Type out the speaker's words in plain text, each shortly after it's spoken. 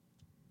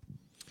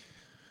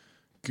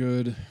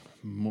Good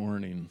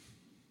morning.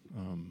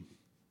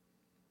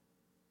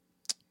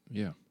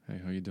 Yeah.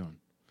 Hey, how you doing?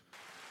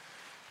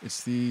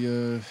 It's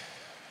the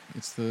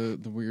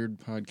weird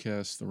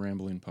podcast, the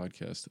rambling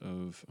podcast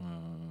of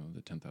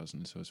the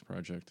 10,000 SOS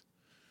project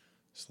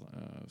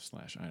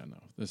slash I don't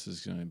know. This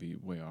is going to be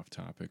way off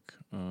topic.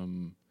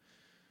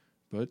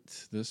 But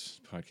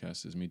this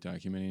podcast is me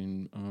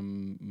documenting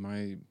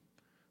my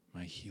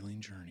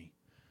healing journey.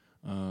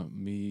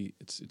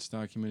 It's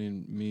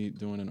documenting me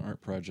doing an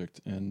art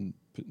project and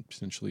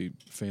potentially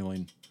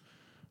failing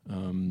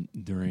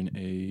during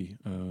a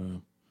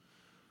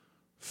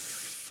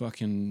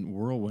fucking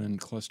whirlwind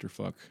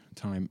clusterfuck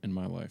time in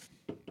my life.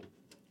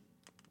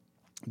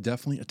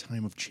 Definitely a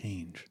time of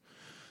change.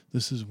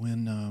 This is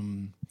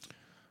when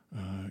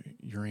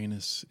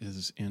Uranus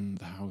is in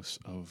the house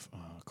of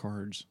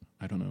cards.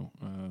 I don't know.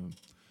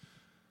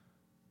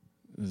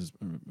 This is,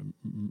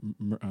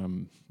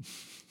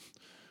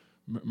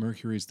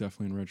 Mercury's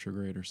definitely in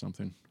retrograde or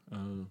something.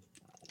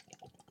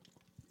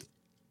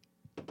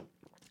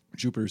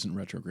 Jupiter's in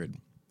retrograde.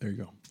 There you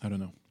go. I don't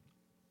know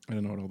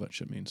what all that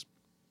shit means.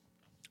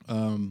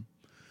 Wow.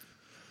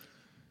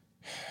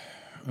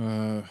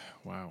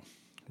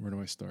 Where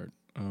do I start?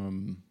 I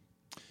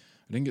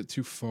didn't get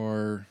too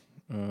far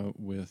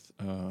with.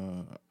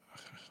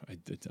 I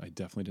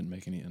definitely didn't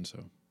make any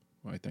INSO.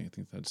 I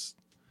think that's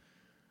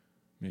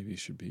maybe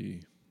should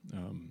be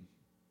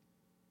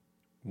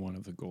one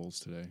of the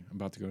goals today. I'm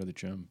about to go to the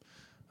gym.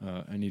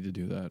 I need to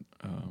do that.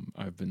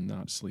 I've been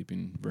not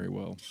sleeping very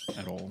well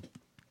at all.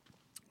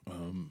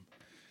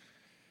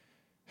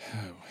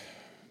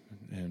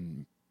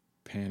 And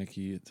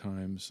panicky at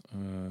times.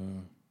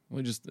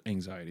 Well, just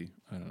anxiety.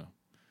 I don't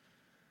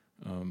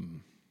know.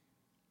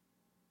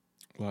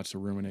 Lots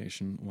of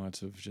rumination.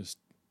 Lots of just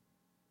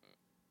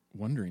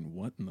wondering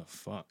what in the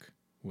fuck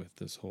with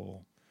this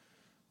whole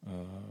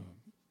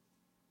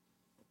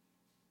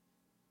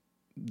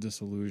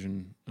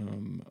disillusion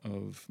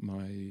of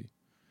my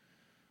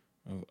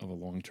of a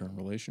long-term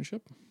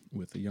relationship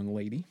with a young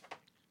lady.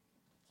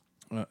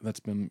 That's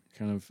been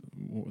kind of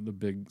the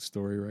big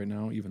story right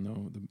now, even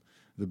though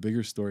the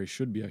bigger story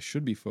I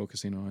should be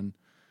focusing on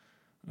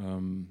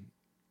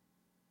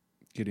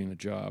getting a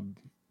job.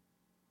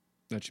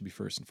 That should be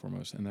first and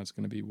foremost, and that's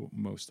going to be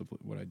most of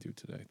what I do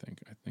today.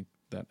 I think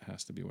that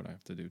has to be what I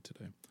have to do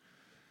today.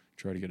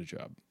 Try to get a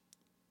job.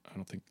 I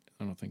don't think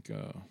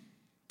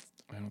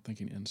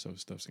any INSO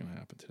stuff's going to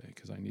happen today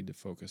because I need to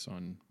focus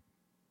on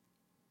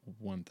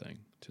one thing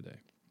today,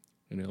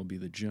 and it'll be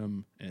the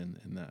gym and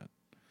that.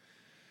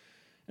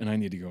 And I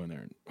need to go in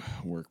there and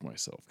work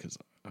myself because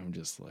I'm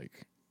just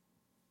like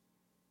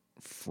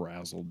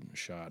frazzled and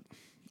shot.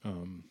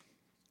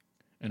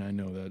 And I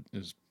know that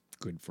is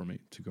good for me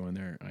to go in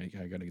there. I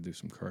got to do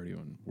some cardio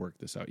and work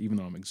this out, even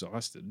though I'm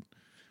exhausted.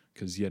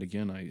 Because yet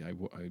again, I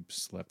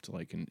slept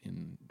like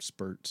in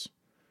spurts.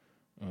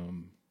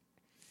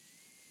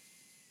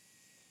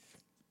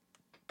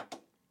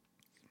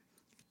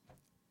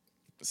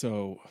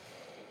 So,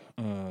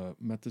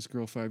 met this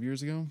girl 5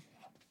 years ago.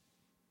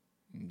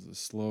 It was a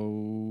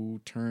slow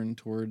turn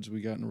towards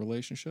we got in a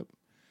relationship.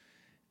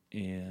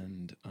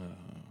 And I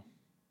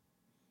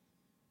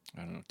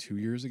don't know, 2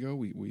 years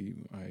ago,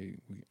 I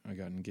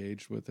got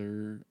engaged with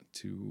her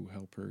to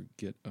help her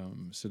get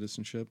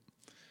citizenship.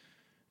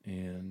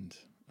 And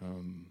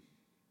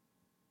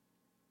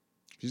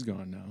she's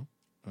gone now.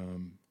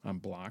 I'm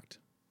blocked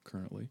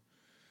currently.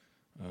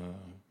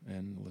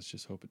 And let's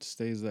just hope it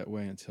stays that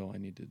way until I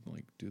need to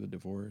like do the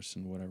divorce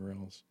and whatever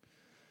else.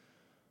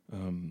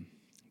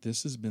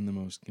 This has been the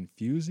most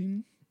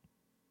confusing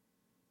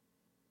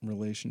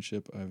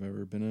relationship I've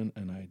ever been in,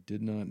 and I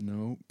did not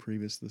know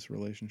previous to this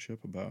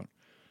relationship about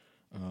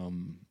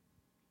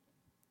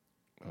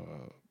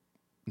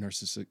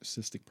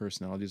narcissistic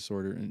personality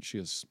disorder, and she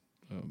has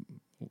a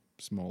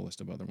small list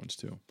of other ones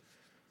too.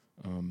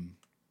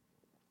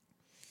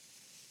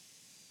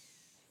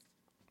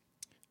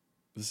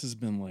 This has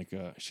been like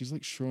she's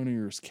like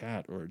Schrodinger's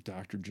cat or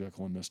Dr.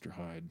 Jekyll and Mr.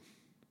 Hyde.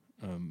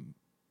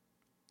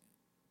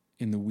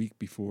 In the week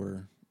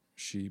before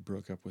she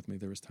broke up with me,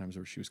 there was times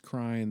where she was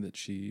crying that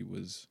she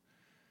was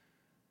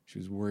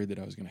worried that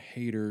I was going to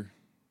hate her,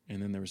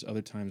 and then there was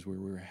other times where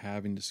we were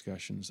having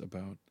discussions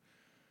about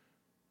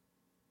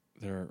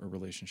our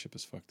relationship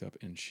is fucked up,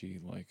 and she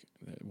like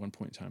at one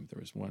point in time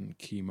there was one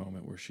key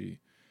moment where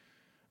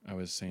I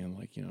was saying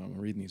like, you know, I'm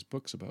reading these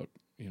books about,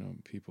 you know,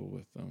 people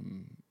with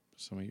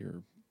some of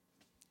your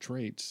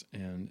traits,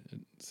 and it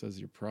says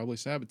you're probably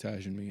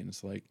sabotaging me, and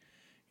it's like,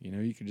 you know,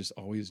 you could just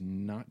always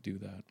not do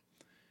that.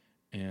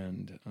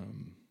 And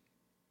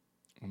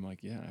I'm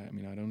like, yeah, I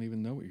mean, I don't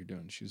even know what you're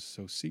doing. She's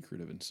so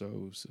secretive and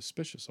so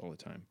suspicious all the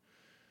time.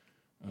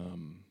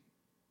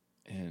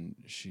 And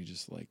she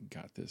just like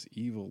got this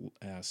evil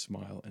ass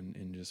smile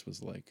and just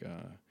was like,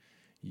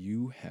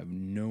 you have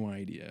no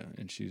idea.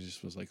 And she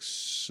just was like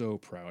so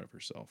proud of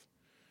herself.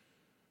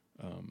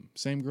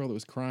 Same girl that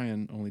was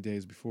crying only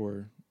days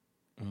before,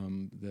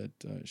 that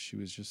she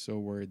was just so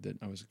worried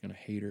that I was going to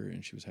hate her,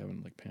 and she was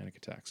having like panic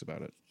attacks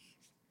about it.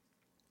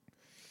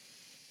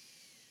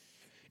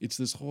 it's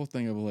this whole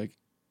thing of like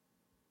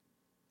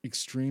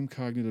extreme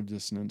cognitive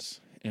dissonance,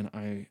 and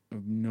I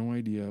have no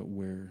idea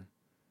where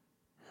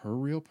her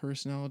real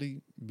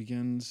personality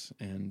begins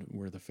and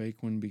where the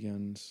fake one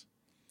begins.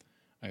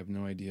 I have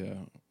no idea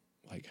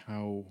like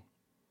how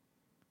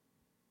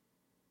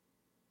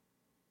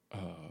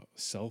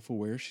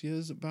self-aware she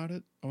is about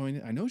it. Oh,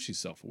 I know she's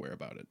self-aware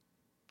about it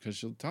because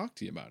she'll talk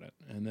to you about it.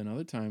 And then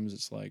other times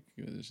it's like,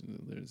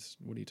 there's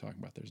what are you talking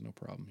about? There's no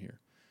problem here.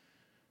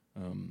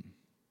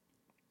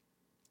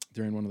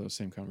 During one of those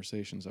same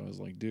conversations, I was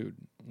like, dude,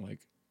 like,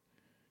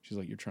 she's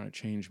like, you're trying to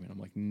change me. And I'm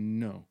like,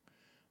 no.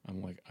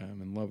 I'm like,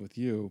 I'm in love with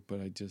you,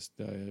 but I just,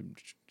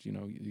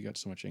 you got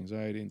so much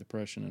anxiety and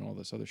depression and all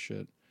this other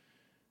shit.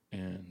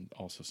 And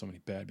also so many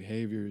bad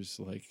behaviors.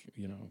 Like,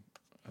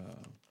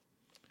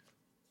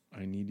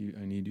 I need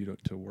you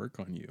to work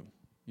on you,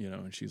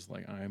 and she's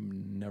like,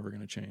 I'm never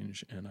going to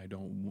change. And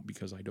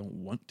because I don't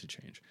want to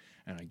change.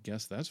 And I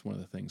guess that's one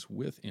of the things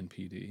with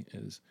NPD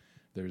is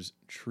there's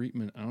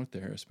treatment out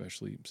there,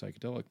 especially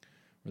psychedelic,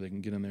 where they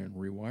can get in there and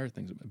rewire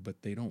things,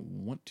 but they don't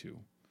want to,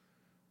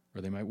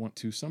 or they might want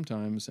to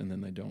sometimes, and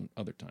then they don't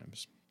other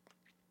times.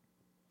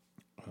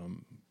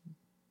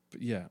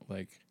 But yeah,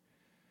 like,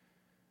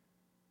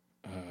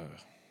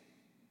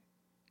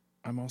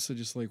 I'm also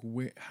just like,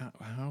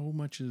 how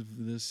much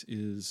of this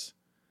is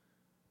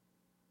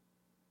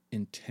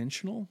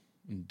intentional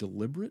and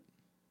deliberate,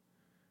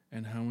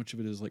 and how much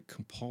of it is like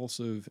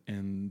compulsive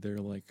and they're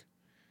like,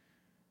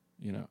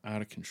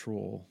 out of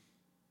control,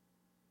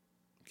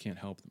 can't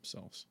help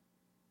themselves.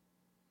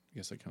 I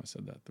guess I kind of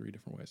said that 3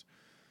 different ways.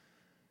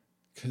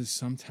 Because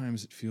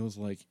sometimes it feels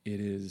like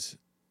it is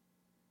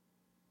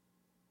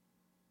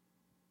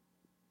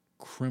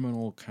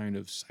criminal kind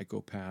of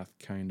psychopath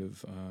kind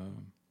of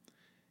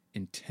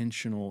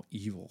intentional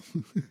evil.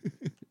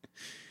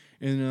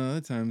 And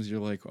other times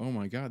you're like, oh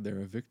my God,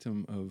 they're a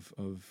victim of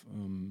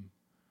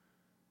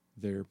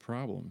their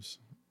problems.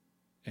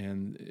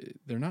 And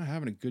they're not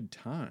having a good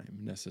time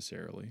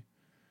necessarily.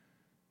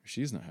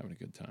 She's not having a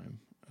good time.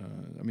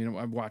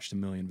 I've watched a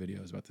million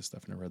videos about this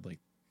stuff, and I read like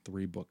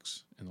 3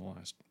 books in the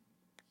last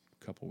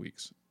couple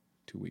weeks,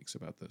 2 weeks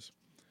about this.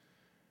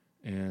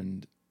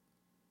 And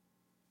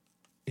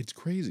it's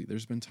crazy.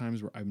 There's been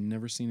times where I've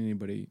never seen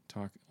anybody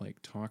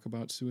talk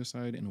about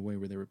suicide in a way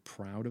where they were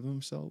proud of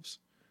themselves.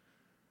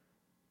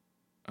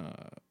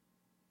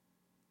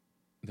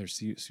 Their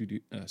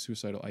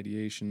suicidal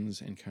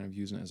ideations and kind of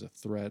using it as a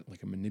threat,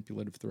 like a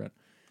manipulative threat.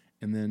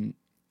 And then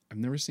I've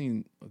never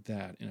seen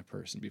that in a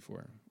person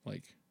before.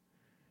 Like,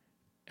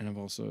 and I've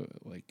also,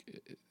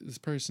 like, this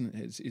person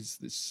is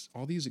this,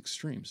 all these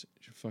extremes,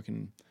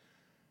 fucking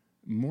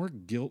more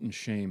guilt and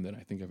shame than I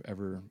think I've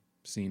ever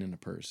seen in a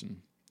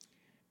person.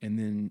 And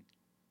then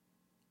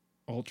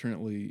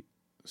alternately,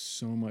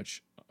 so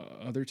much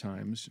other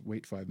times,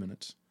 wait 5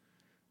 minutes,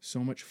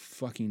 so much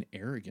fucking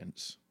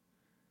arrogance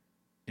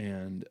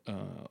and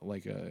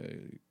like a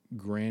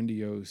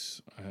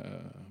grandiose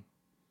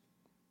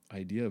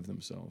idea of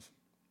themselves.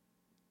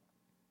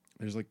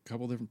 There's like a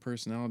couple different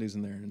personalities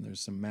in there, and there's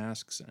some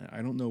masks.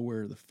 I don't know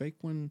where the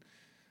fakeness,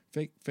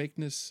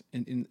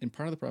 and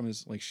part of the problem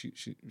is like she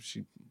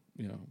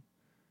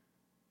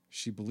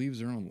she believes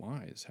her own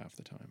lies half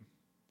the time,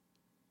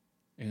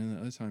 and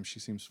the other time she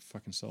seems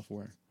fucking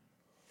self-aware.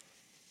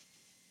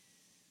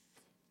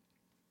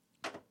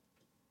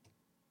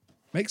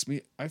 I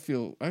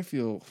feel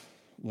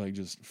like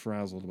just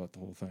frazzled about the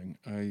whole thing.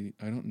 I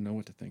don't know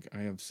what to think. I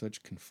have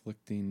such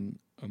conflicting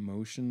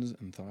emotions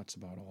and thoughts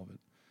about all of it.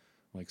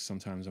 Like,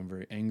 sometimes I'm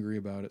very angry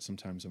about it.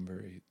 Sometimes I'm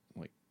very,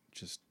 like,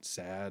 just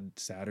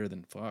sadder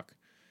than fuck.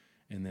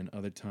 And then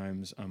other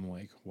times I'm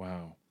like,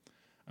 wow,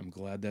 I'm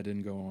glad that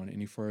didn't go on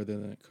any farther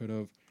than it could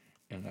have.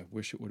 And I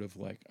wish it would have,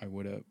 like, I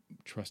would have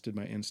trusted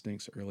my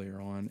instincts earlier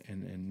on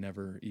and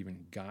never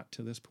even got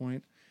to this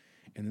point.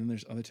 And then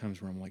there's other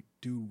times where I'm like,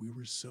 dude, we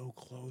were so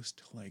close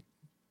to, like,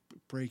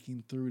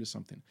 breaking through to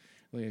something.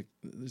 Like,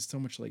 there's so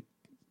much, like,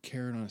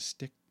 carrot on a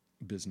stick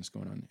business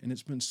going on, and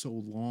it's been so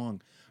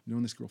long. I've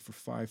known this girl for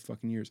 5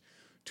 fucking years,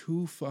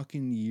 2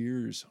 fucking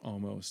years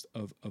almost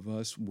of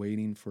us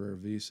waiting for a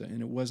visa,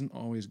 and it wasn't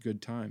always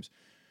good times.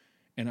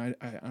 And I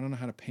don't know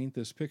how to paint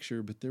this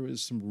picture, but there was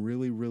some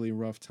really, really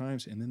rough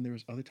times, and then there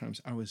was other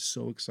times I was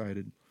so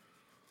excited,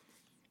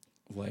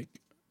 like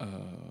a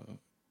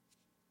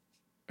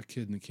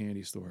kid in the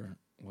candy store,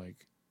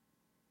 like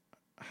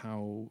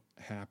how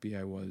happy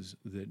I was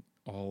that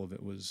all of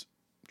it was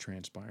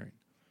transpiring.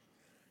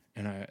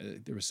 And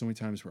there were so many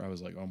times where I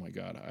was like, oh my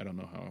God, I don't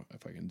know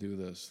if I can do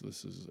this.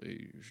 This is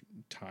a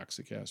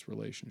toxic ass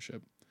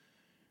relationship.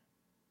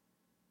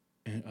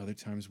 And other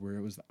times where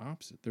it was the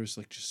opposite. There's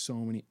like just so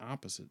many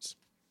opposites.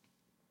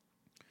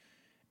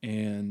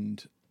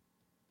 And,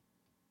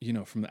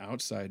 from the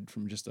outside,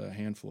 from just a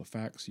handful of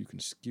facts, you can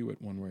skew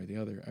it one way or the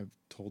other. I've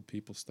told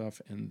people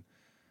stuff and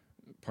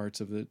parts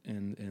of it,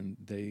 and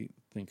they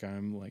think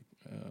I'm like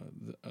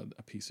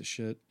a piece of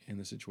shit in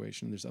the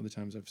situation. There's other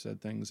times I've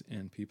said things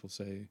and people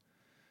say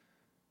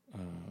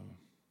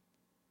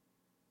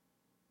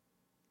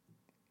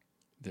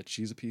that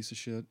she's a piece of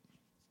shit.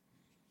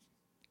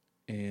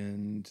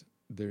 And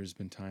there's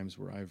been times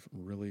where I've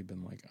really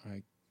been like,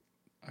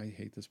 I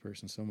hate this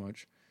person so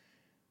much.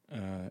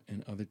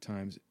 And other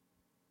times,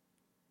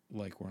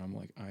 like where I'm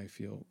like, I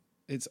feel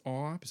it's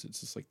all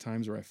opposites. It's like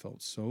times where I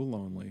felt so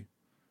lonely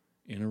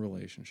in a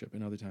relationship,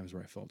 and other times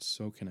where I felt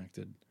so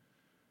connected.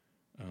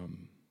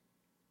 Um,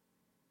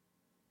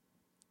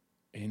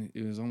 and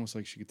it was almost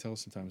like she could tell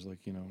sometimes, like,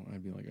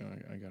 I'd be like,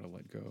 oh, I gotta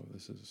let go.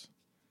 This is,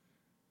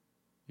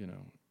 you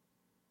know,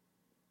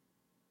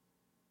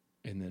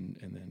 and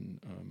then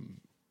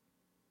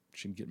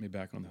she'd get me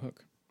back on the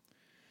hook.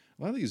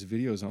 A lot of these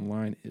videos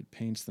online, it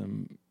paints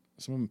them.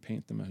 Some of them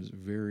paint them as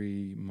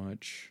very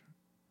much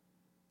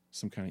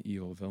some kind of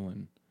evil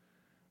villain,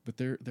 but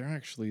they're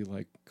actually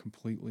like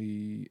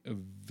completely a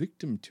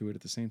victim to it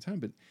at the same time.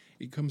 But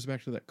it comes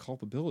back to that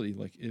culpability.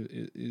 Like,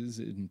 is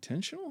it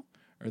intentional?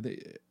 Are they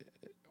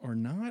or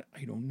not?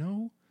 I don't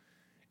know.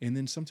 And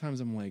then sometimes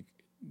I'm like,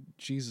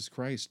 Jesus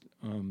Christ,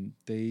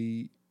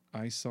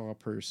 I saw a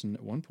person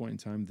at one point in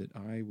time that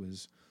I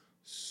was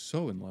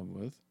so in love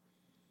with,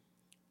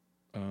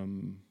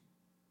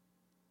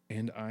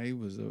 and I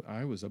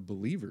was a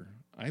believer.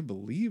 I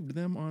believed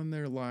them on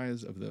their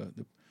lies of the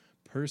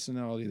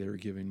personality they were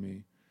giving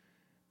me,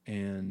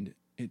 and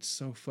it's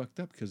so fucked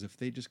up because if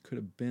they just could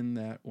have been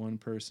that one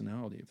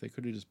personality, if they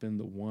could have just been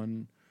the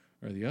one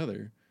or the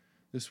other,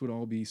 this would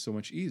all be so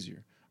much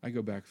easier. I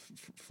go back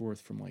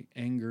forth from like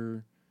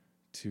anger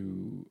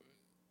to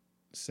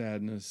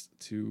sadness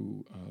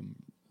to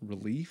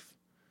relief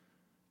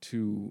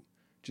to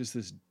just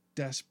this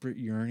desperate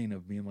yearning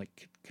of being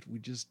like, could we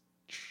just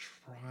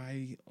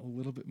try a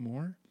little bit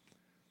more?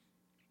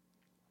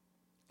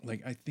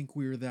 Like, I think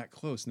we were that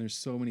close, and there's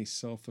so many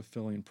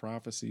self-fulfilling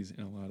prophecies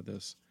in a lot of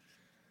this.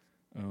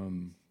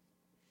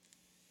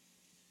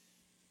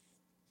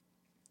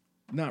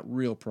 Not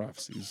real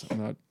prophecies.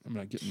 I'm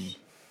not getting,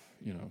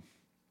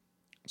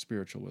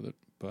 spiritual with it,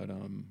 but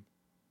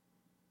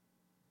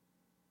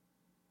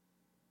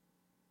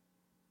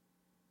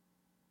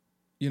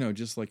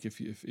just like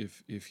if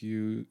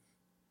you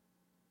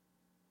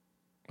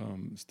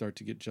start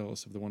to get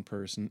jealous of the one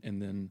person,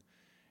 and then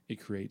it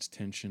creates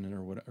tension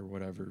or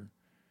whatever,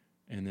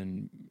 and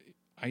then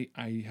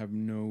I have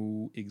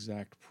no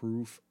exact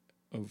proof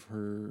of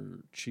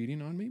her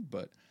cheating on me,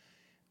 but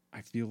I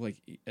feel like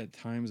at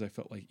times I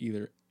felt like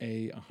either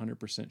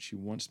 100% she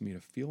wants me to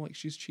feel like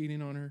she's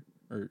cheating on her,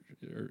 or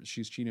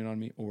she's cheating on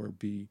me, or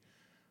B,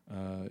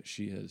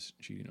 she is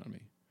cheating on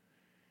me.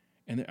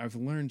 And I've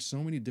learned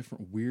so many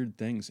different weird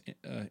things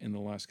in the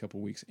last couple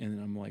of weeks,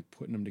 and I'm like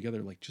putting them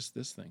together, like just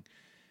this thing.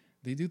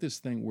 They do this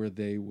thing where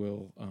they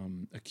will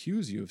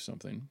accuse you of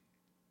something,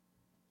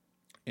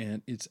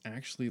 and it's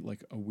actually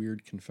like a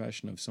weird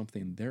confession of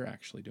something they're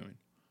actually doing.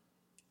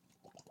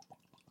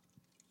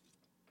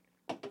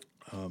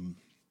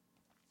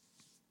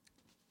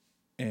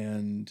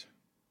 And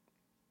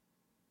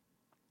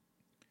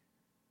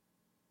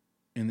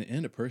in the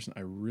end, a person I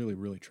really,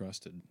 really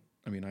trusted.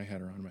 I mean, I had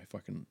her on my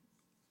fucking,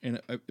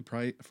 and it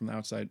probably from the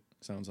outside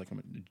sounds like I'm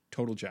a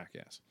total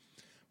jackass.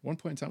 One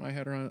point in time, I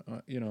had her on,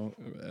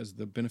 as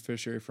the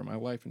beneficiary for my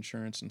life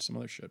insurance and some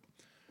other shit.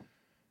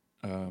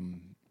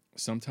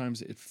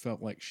 Sometimes it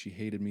felt like she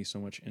hated me so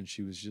much, and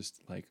she was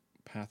just like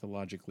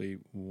pathologically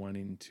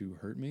wanting to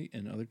hurt me.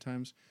 And other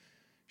times,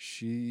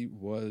 she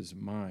was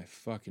my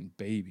fucking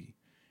baby,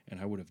 and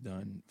I would have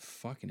done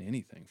fucking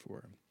anything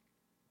for her.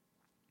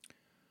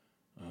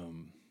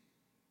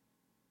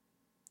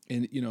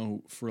 And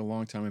for a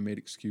long time, I made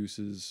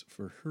excuses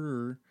for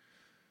her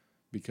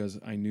because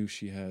I knew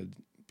she had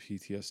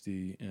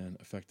PTSD and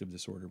affective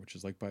disorder, which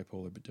is like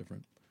bipolar but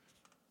different.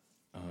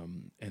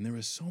 And there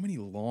was so many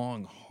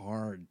long,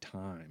 hard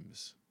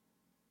times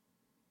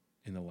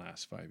in the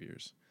last 5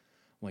 years,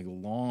 like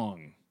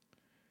long,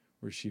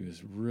 where she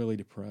was really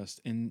depressed.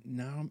 And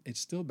now it's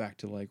still back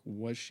to like,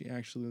 was she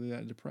actually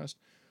that depressed?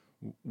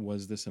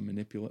 Was this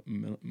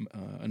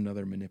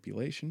another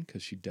manipulation?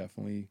 Because she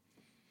definitely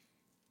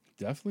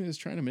is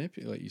trying to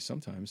manipulate you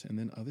sometimes, and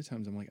then other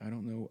times I'm like, I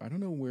don't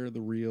know where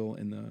the real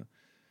and the,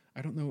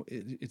 I don't know.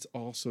 It's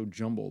all so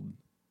jumbled,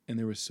 and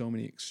there was so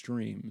many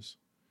extremes,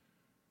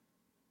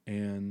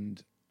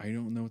 and I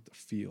don't know what to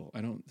feel.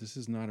 This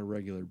is not a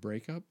regular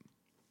breakup.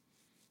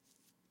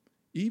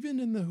 Even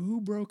in the who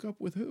broke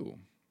up with who,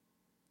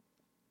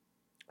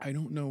 I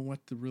don't know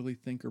what to really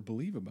think or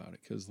believe about it,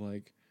 because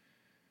like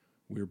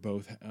we're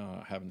both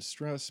having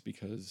stress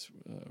because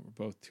we're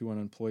both two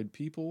unemployed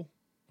people.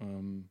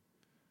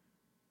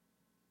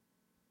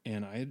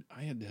 And I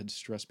had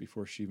stress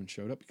before she even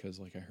showed up, because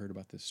like I heard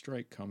about this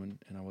strike coming,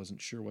 and I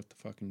wasn't sure what to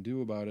fucking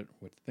do about it,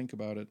 what to think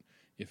about it,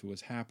 if it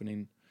was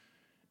happening.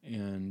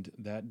 And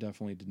that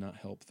definitely did not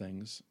help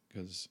things,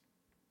 because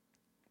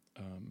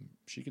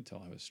she could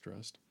tell I was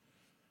stressed.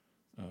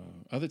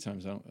 Other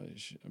times,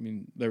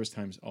 there was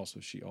times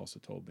also she also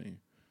told me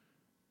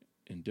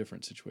in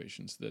different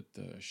situations that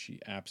she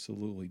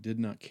absolutely did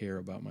not care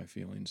about my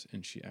feelings,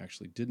 and she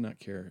actually did not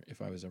care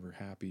if I was ever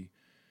happy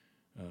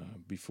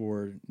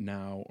before,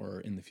 now,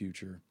 or in the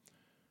future.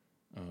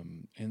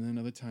 And then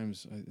other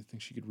times, I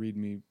think she could read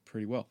me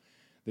pretty well.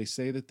 they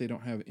say that they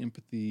don't have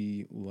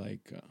empathy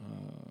like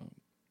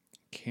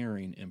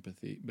caring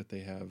empathy, but they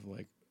have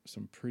like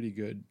some pretty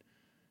good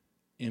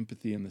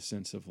empathy in the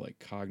sense of like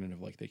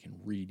cognitive, like they can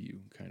read you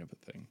kind of a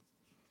thing.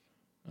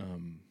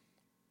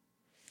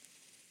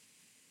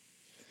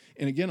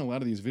 And again, a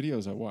lot of these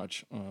videos I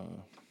watch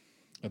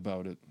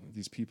about it,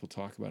 these people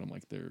talk about them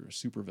like they're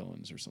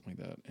supervillains or something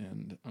like that,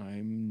 and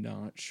I'm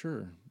not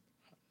sure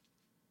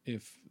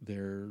if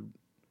they're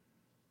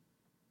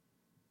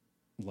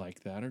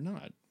like that or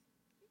not.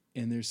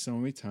 And there's so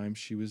many times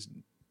she was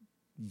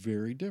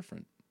very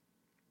different,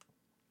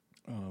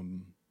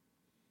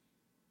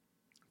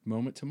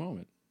 moment to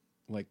moment.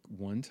 Like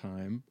one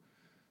time,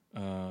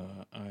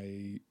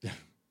 I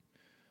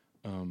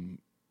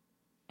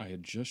I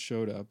had just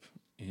showed up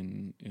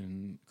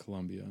in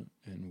Colombia,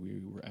 and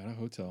we were at a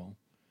hotel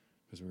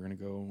because we were gonna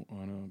go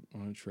on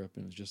a trip,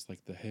 and it was just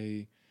like the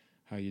hey,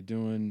 how you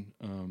doing?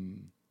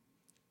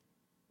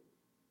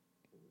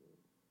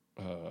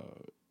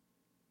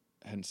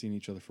 Hadn't seen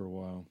each other for a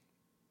while,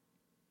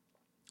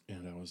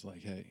 and I was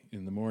like, hey,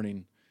 in the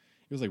morning,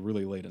 it was like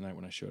really late at night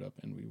when I showed up,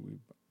 and we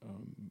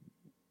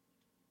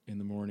in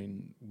the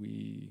morning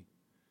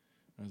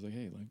I was like,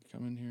 hey, like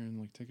come in here and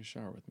like take a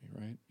shower with me,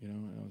 right? You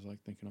know, and I was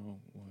like thinking all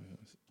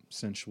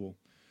sensual,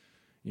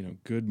 you know,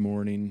 good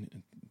morning,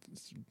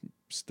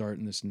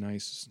 starting this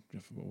nice,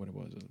 what it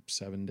was, a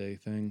 7-day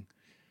thing.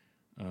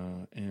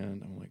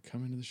 And I'm like,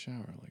 come into the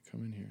shower, like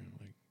come in here,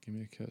 like give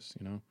me a kiss,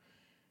 you know?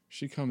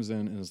 She comes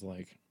in and is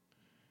like,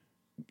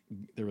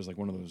 there was like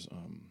one of those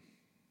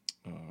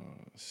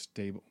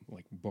stable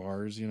like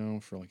bars, you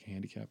know, for like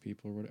handicapped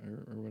people or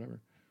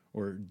whatever,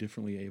 or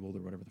differently abled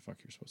or whatever the fuck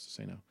you're supposed to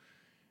say now.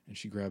 And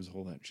she grabs a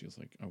hold of that and she's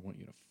like, I want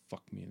you to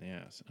fuck me in the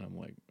ass. And I'm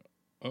like,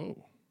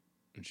 oh.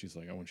 And she's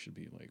like, I want you to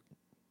be like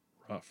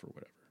rough or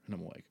whatever. And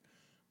I'm like,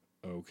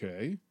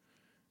 okay.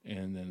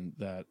 And then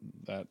that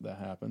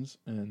happens.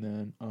 And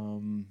then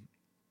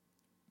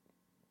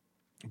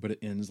but it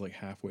ends like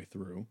halfway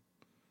through.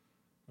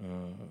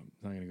 Not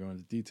gonna go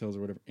into details or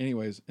whatever.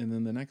 Anyways, and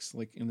then the next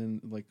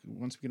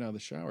once we get out of the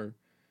shower,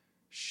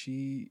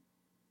 she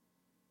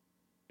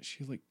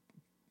like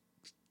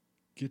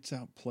gets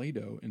out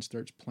Play-Doh and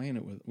starts playing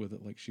it with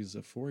it like she's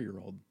a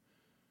 4-year-old,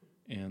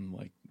 and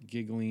like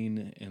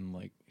giggling, and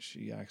like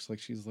she acts like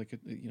she's like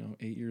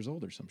 8 years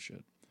old or some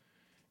shit,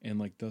 and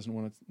like doesn't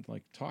want to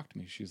like talk to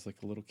me. She's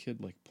like a little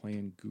kid like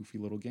playing goofy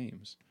little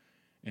games,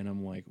 and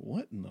I'm like,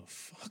 what in the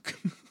fuck?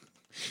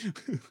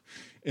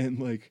 And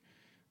like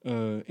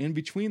in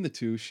between the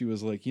two, she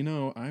was like,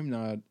 I'm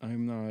not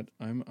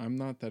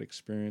that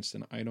experienced,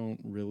 and I don't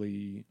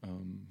really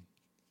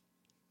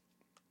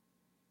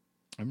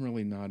I'm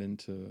really not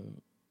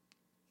into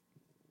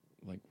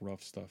like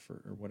rough stuff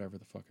or whatever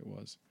the fuck it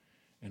was.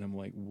 And I'm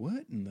like,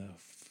 what in the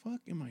fuck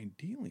am I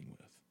dealing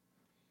with?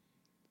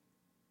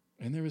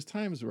 And there was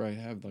times where I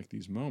have like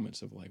these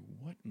moments of like,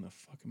 what in the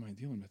fuck am I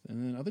dealing with?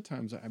 And then other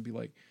times I'd be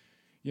like,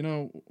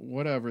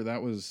 whatever,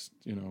 that was,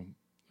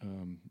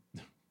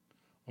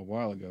 a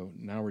while ago.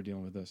 Now we're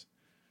dealing with this.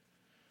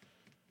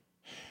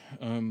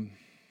 But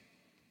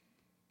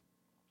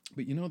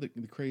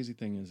the crazy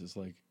thing is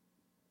like,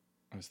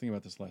 I was thinking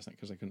about this last night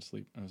because I couldn't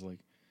sleep. I was like,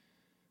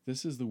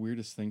 this is the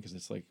weirdest thing, because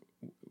it's like,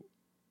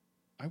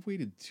 I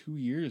waited 2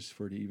 years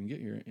for her to even get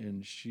here,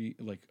 and she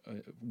like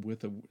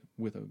with a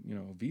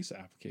visa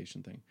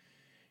application thing,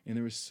 and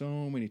there was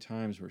so many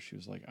times where she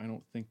was like, I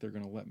don't think they're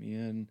gonna let me in.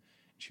 And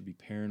she'd be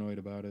paranoid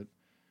about it,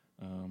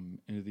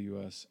 into the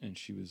U.S., and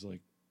she was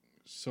like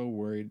so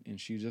worried, and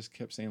she just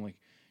kept saying like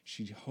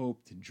she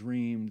hoped and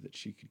dreamed that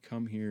she could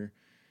come here,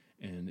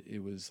 and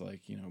it was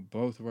like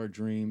both of our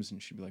dreams,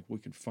 and she'd be like, we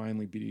could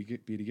finally be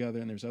together.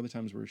 And there's other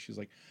times where she's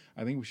like,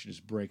 I think we should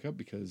just break up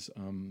because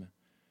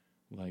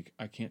like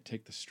I can't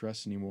take the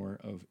stress anymore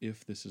of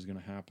if this is going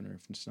to happen or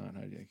if it's not.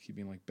 I keep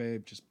being like,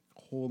 babe, just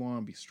hold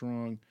on, be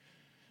strong.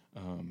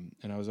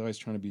 And I was always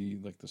trying to be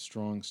like the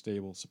strong,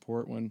 stable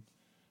support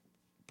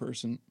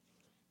person.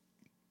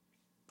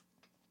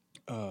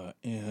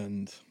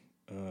 And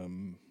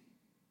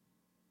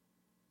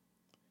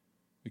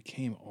we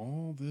came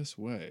all this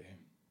way,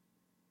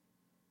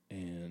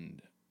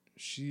 and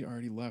she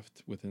already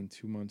left within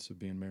 2 months of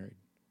being married.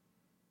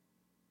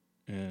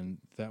 And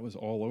that was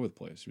all over the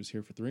place. She was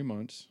here for 3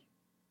 months,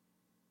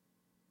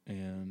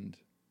 and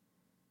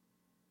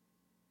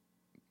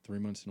 3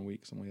 months and a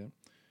week, something like that.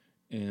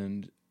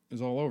 And it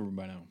was all over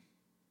by now.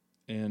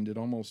 And it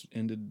almost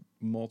ended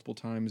multiple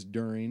times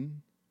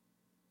during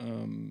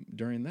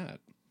that.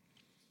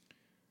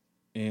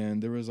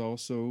 And there was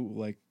also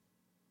like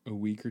a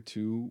week or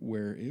two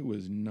where it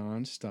was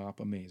nonstop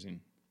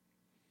amazing.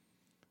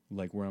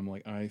 Like where I'm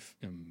like, I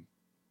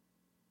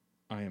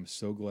am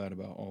so glad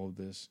about all of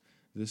this.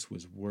 This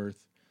was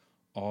worth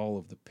all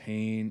of the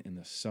pain and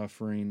the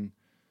suffering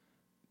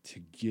to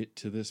get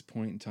to this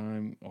point in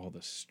time, all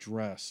the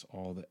stress,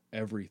 all the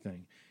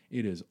everything.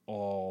 It is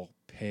all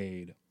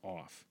paid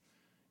off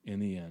in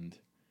the end.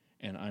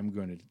 And I'm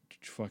going to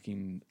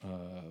fucking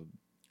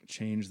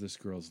change this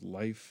girl's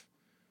life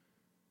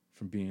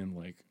from being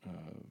like,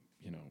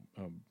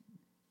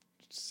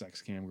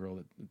 sex cam girl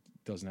that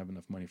doesn't have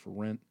enough money for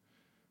rent,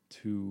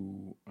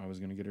 to I was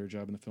going to get her a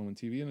job in the film and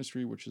TV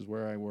industry, which is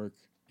where I work,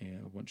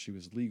 and once she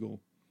was legal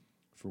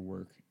for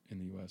work in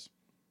the U.S.,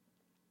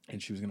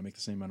 and she was going to make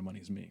the same amount of money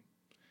as me.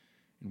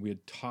 And we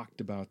had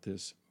talked about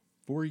this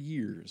for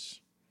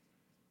years.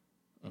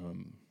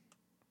 And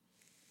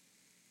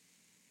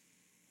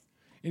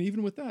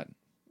even with that,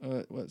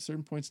 at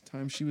certain points in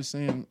time, she was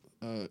saying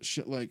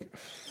shit like,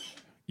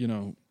 you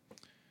know,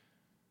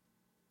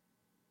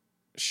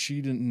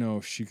 she didn't know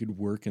if she could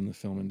work in the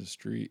film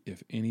industry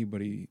if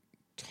anybody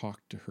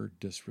talked to her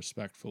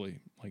disrespectfully.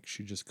 Like,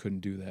 she just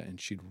couldn't do that, and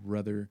she'd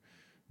rather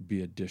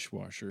be a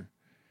dishwasher.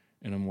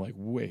 And I'm like,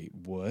 wait,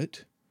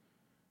 what?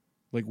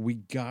 Like, we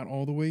got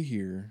all the way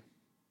here.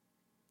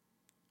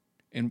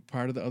 And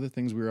part of the other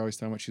things we were always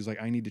talking about, she's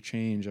like, I need to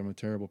change. I'm a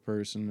terrible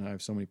person. I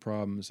have so many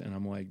problems. And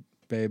I'm like,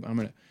 babe, I'm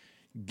going to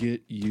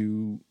get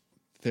you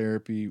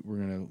therapy. We're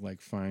going to like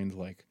find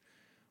like,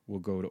 we'll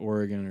go to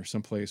Oregon or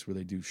someplace where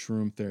they do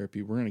shroom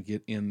therapy. We're going to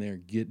get in there,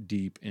 get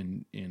deep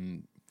and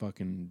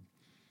fucking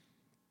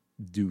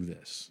do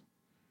this.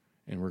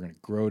 And we're going to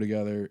grow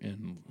together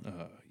and,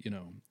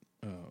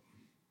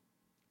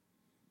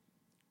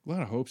 a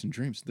lot of hopes and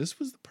dreams. This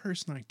was the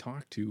person I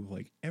talked to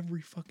like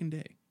every fucking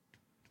day.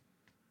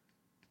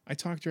 I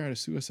talked her out of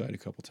suicide a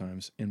couple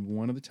times, and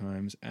one of the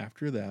times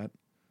after that,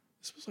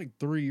 this was like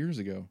 3 years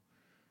ago,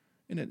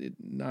 and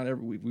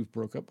we've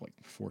broke up like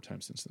 4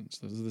 times since then.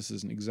 So this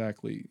isn't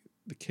exactly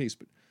the case,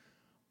 but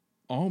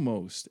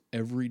almost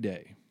every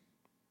day,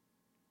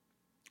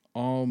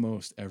 I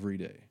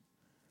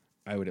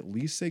would at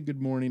least say good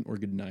morning or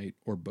good night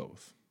or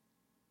both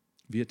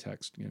via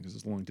text, because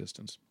it's long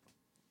distance.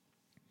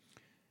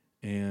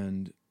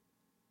 And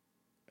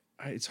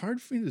it's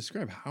hard for me to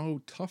describe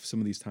how tough some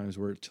of these times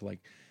were to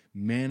like try to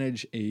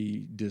manage a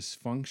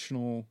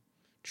dysfunctional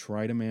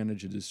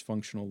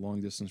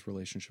long distance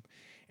relationship.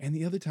 And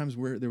the other times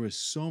where there was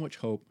so much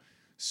hope,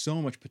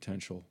 so much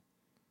potential,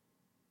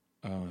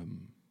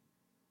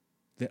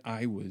 that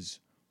I was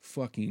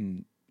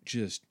fucking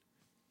just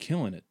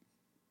killing it,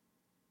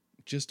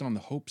 just on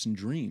the hopes and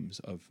dreams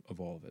of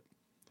all of it.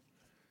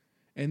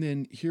 And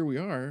then here we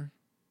are.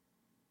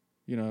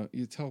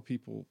 You tell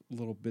people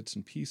little bits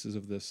and pieces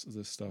of this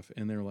stuff,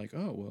 and they're like,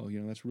 oh, well,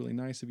 that's really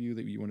nice of you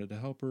that you wanted to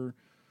help her,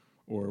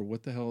 or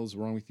what the hell is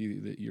wrong with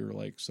you that you're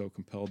like so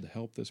compelled to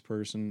help this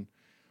person,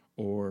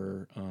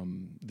 or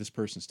this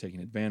person's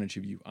taking advantage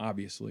of you,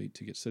 obviously,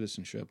 to get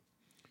citizenship,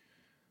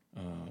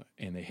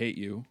 and they hate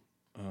you,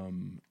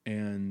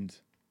 and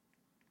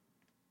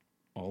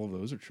all of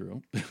those are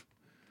true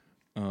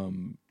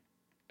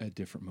at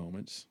different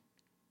moments.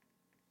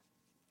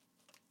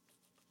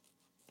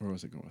 Where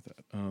was I going with that?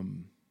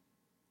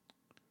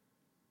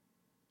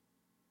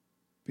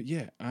 But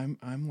yeah,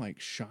 I'm like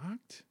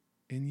shocked,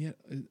 and yet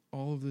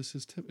all of this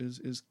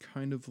is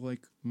kind of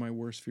like my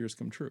worst fears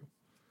come true.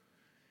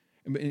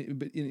 But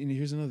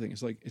here's another thing: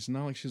 it's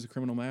not like she's a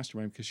criminal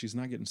mastermind because she's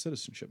not getting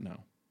citizenship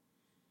now.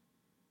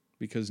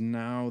 Because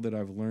now that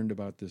I've learned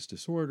about this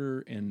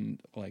disorder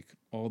and like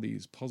all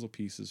these puzzle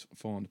pieces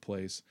fall into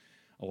place,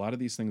 a lot of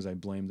these things I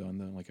blamed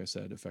on like I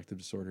said, affective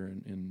disorder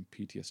and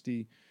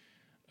PTSD.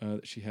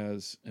 That she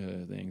has,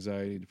 the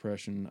anxiety,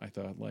 depression. I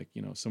thought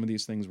some of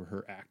these things were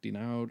her acting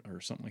out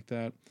or something like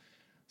that.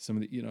 Some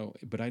of the,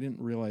 but I didn't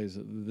realize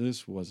that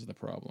this was the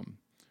problem.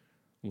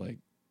 Like,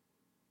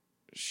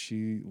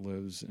 she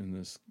lives in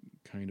this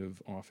kind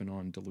of off and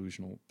on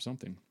delusional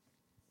something.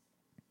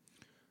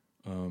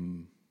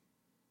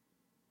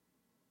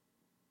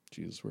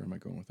 Jesus, where am I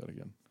going with that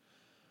again?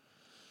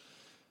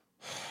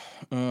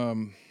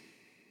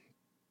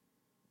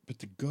 But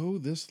to go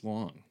this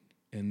long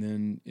and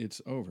then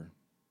it's over.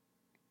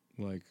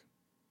 Like,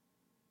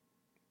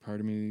 part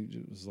of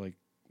me was like,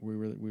 we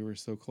were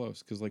so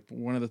close, because like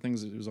one of the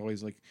things that was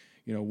always like,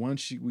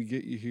 once we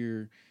get you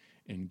here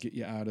and get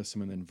you out of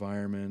some of the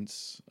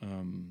environments,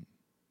 and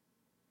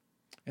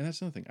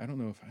that's another thing. I don't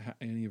know if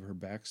any of her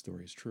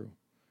backstory is true,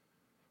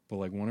 but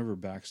like one of her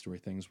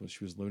backstory things was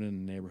she was living in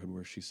a neighborhood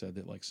where she said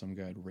that like some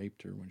guy had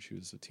raped her when she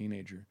was a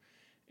teenager,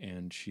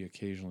 and she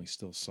occasionally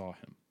still saw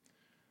him.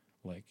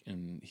 Like,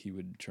 and he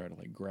would try to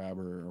like grab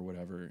her or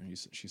whatever. And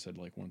she said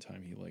like one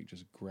time he like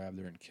just grabbed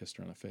her and kissed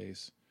her on the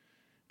face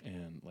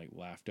and like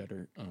laughed at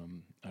her.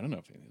 I don't know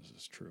if any of this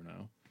is true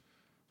now.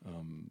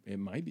 It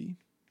might be.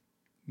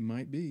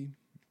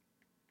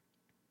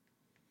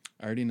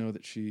 I already know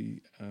that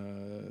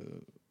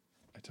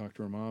I talked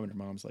to her mom, and her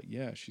mom's like,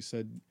 yeah, she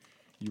said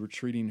you were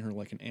treating her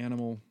like an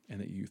animal and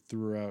that you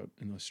threw her out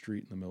in the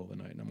street in the middle of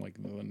the night. And I'm like,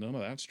 no, none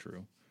of that's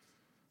true.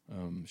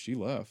 She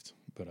left,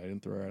 but I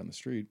didn't throw her out in the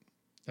street.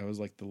 That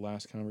was like the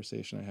last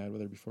conversation I had with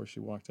her before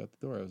she walked out the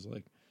door. I was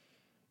like,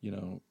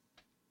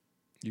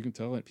 you can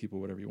tell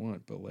people whatever you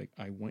want, but like,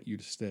 I want you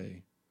to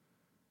stay.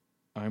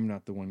 I'm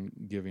not the one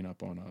giving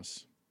up on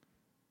us.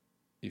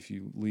 If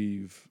you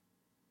leave,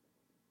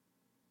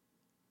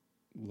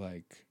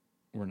 like,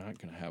 we're not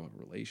going to have a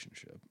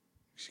relationship.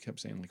 She kept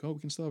saying like, oh,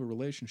 we can still have a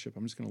relationship.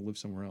 I'm just going to live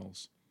somewhere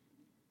else.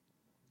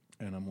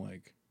 And I'm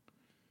like,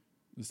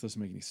 this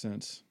doesn't make any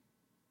sense.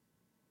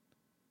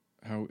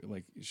 how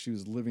like she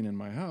was living in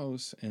my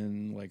house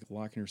and like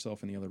locking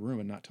herself in the other room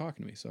and not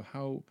talking to me. So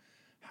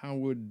how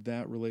would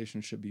that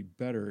relationship be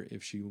better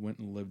if she went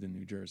and lived in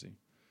New Jersey?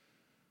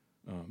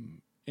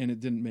 And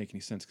it didn't make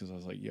any sense because I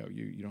was like, yo,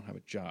 you don't have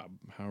a job.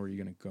 How are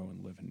you going to go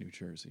and live in New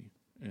Jersey?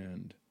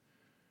 And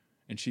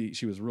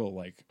she was real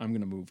like, I'm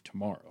going to move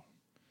tomorrow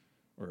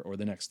or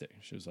the next day.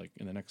 She was like,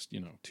 in the next,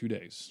 2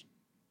 days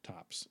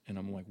tops. And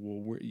I'm like,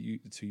 well,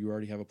 so you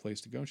already have a place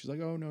to go? And she's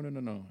like, oh, no. And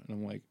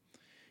I'm like,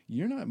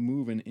 you're not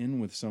moving in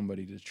with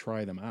somebody to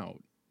try them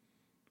out.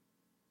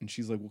 And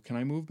she's like, well, can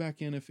I move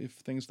back in if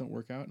things don't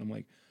work out? And I'm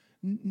like,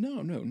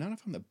 no, not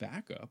if I'm the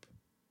backup.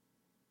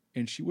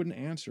 And she wouldn't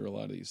answer a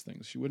lot of these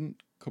things. She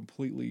wouldn't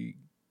completely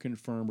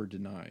confirm or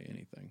deny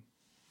anything.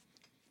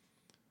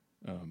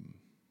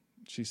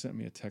 She sent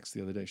me a text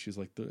the other day. She's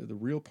like, the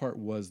real part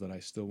was that I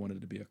still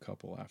wanted to be a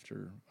couple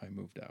after I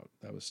moved out.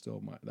 That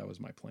was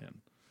my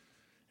plan.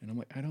 And I'm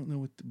like, I don't know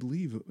what to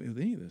believe with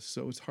any of this.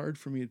 So it's hard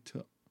for me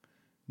to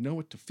know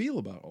what to feel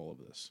about all of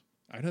this.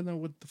 I don't know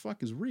what the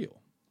fuck is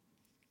real.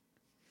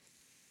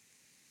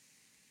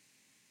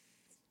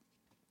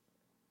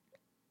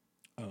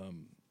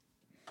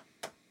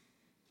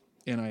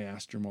 And I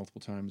asked her multiple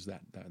times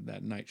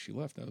that night she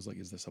left. I was like,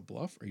 is this a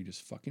bluff? Are you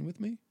just fucking with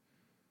me?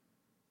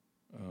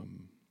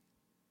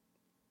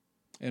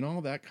 And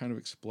all that kind of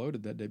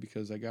exploded that day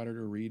because I got her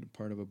to read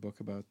part of a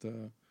book about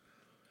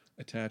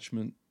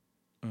attachment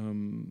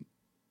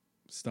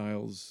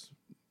styles,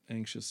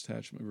 anxious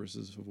attachment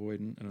versus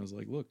avoidant. And I was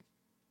like, look,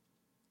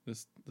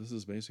 this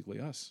is basically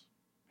us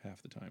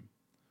half the time.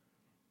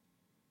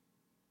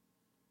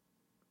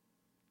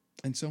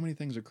 And so many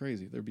things are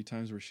crazy. There'd be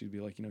times where she'd be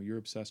like, you're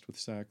obsessed with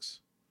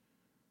sex,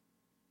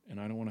 and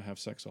I don't want to have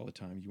sex all the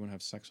time. You want to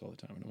have sex all the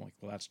time. And I'm like,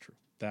 well, that's true.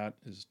 That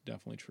is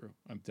definitely true.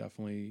 I'm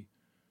definitely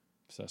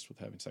obsessed with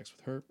having sex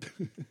with her.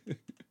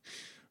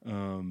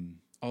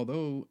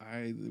 Although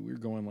we were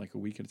going like a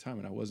week at a time,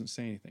 and I wasn't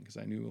saying anything because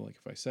I knew like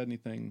if I said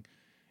anything,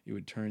 it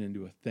would turn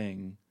into a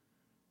thing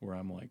where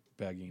I'm like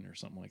begging or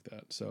something like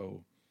that.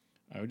 So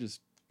I would just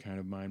kind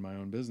of mind my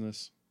own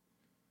business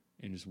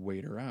and just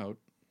wait her out.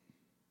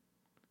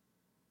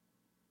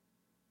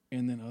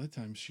 And then other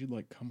times she'd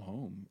like come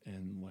home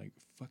and like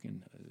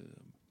fucking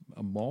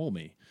maul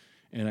me.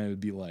 And I would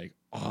be like,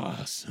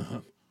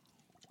 awesome.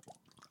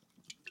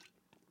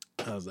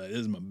 I was like, this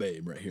is my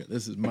babe right here.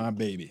 This is my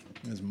baby.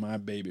 This is my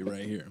baby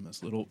right here. And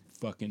this little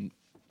fucking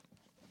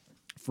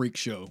freak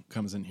show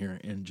comes in here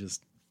and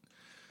just,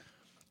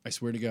 I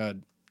swear to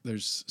God,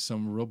 there's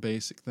some real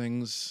basic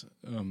things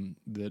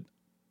that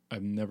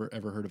I've never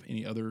ever heard of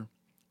any other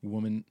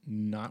woman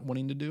not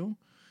wanting to do.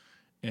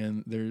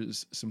 And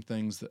there's some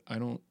things that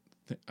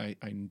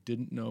I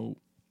didn't know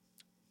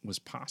was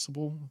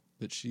possible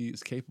that she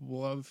is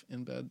capable of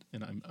in bed,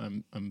 and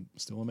I'm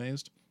still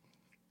amazed.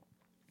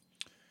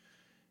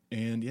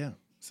 And yeah,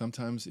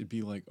 sometimes it'd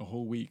be like a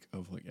whole week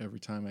of like every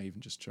time I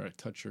even just try to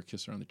touch her,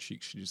 kiss her on the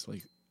cheek, she just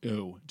like,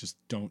 ew, just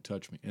don't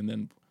touch me. And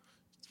then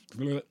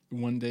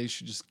one day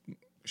she just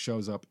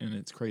shows up and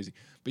it's crazy.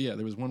 But yeah,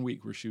 there was one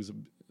week where she was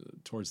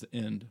towards the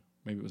end,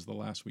 maybe it was the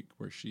last week,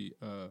 where she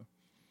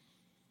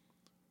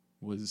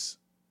was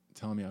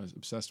telling me I was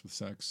obsessed with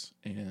sex,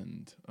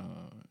 and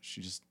she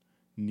just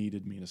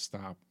needed me to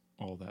stop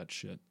all that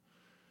shit.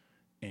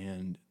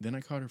 And then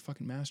I caught her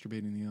fucking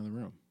masturbating in the other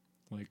room,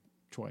 like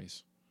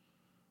twice.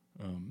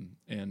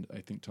 And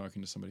I think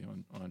talking to somebody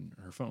on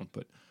her phone,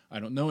 but I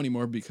don't know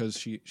anymore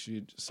because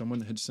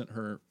someone had sent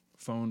her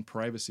phone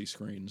privacy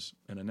screens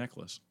and a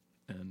necklace,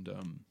 and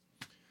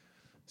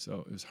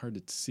so it was hard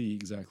to see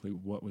exactly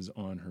what was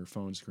on her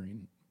phone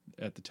screen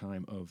at the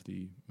time of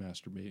the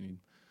masturbating.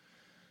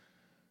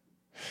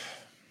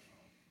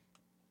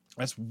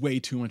 That's way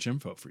too much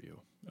info for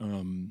you.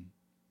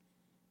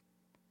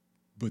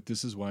 But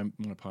this is why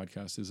my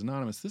podcast is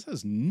anonymous. This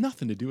has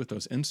nothing to do with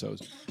those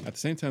insos. At the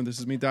same time, this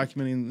is me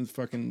documenting the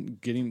fucking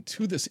getting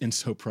to this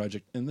inso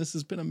project. And this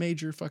has been a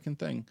major fucking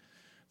thing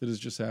that has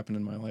just happened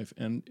in my life.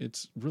 And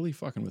it's really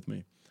fucking with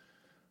me.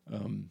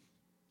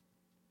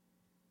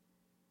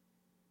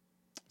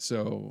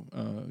 So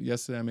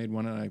yesterday I made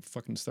one and I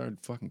fucking started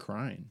fucking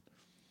crying.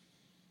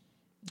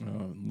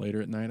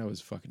 Later at night, I was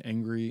fucking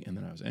angry, and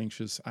then I was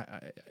anxious.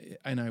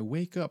 I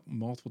wake up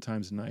multiple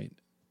times a night,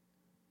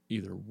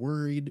 either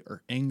worried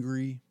or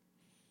angry,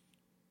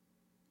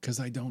 because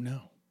I don't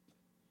know.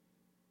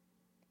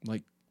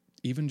 Like,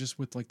 even just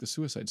with like the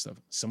suicide stuff,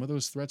 some of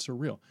those threats are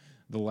real.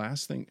 The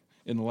last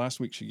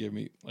week, she gave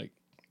me like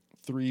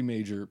 3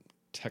 major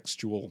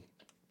textual.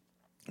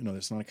 No,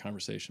 it's not a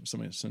conversation.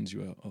 Somebody sends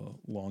you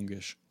a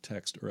longish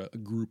text or a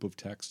group of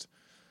text,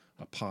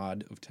 a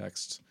pod of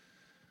texts.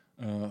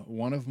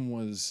 One of them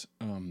was,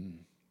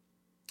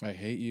 I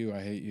hate you,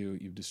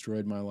 you've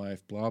destroyed my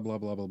life, blah, blah,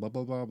 blah, blah, blah,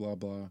 blah, blah, blah,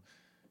 blah.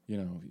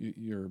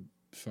 You're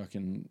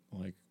fucking,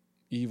 like,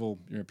 evil,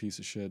 you're a piece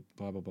of shit,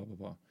 blah, blah, blah,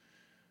 blah,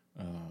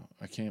 blah.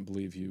 I can't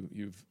believe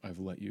I've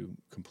let you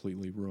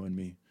completely ruin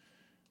me.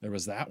 There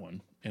was that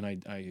one, and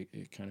I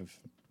kind of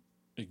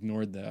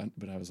ignored that,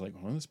 but I was like,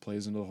 well, this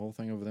plays into the whole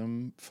thing of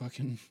them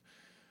fucking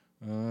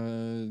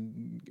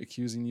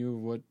accusing you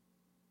of what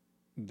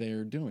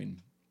they're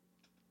doing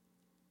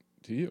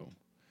to you.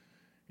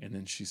 And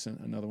then she sent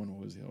another one.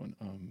 What was the other one?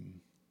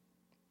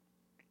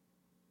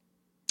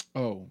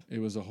 Oh, it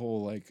was a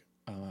whole like,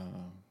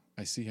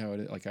 I see how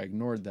it is. Like I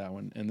ignored that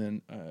one. And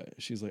then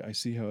she's like, I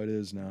see how it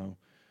is now.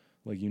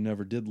 Like you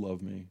never did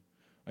love me.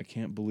 I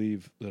can't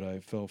believe that I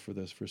fell for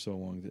this for so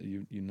long, that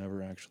you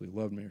never actually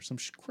loved me, or some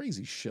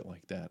crazy shit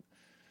like that.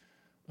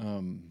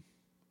 And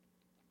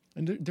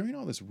during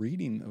all this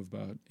reading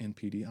about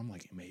NPD, I'm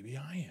like, maybe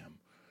I am,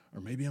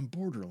 or maybe I'm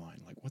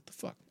borderline. Like, what the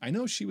fuck? I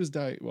know she was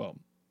well,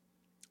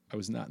 I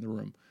was not in the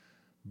room,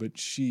 but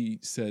she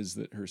says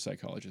that her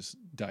psychologist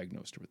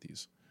diagnosed her with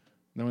these.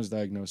 No one's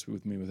diagnosed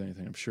with me with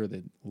anything. I'm sure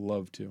they'd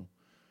love to.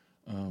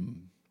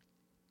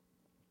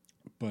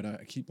 But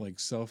I keep like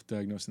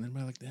self-diagnosing. And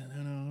then I'm like,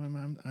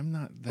 no, I'm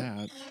not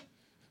that.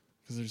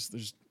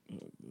 Because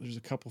there's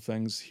a couple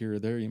things here or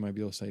there you might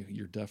be able to say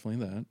you're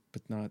definitely that,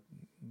 but not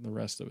the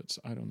rest of it.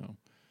 So I don't know.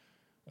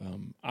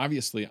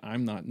 Obviously,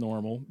 I'm not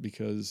normal,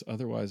 because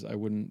otherwise I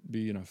wouldn't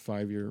be in a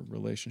 5-year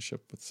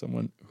relationship with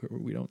someone who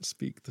we don't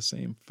speak the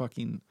same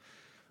fucking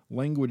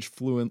language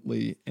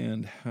fluently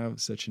and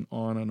have such an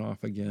on and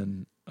off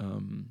again.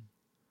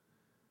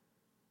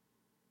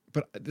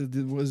 But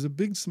there was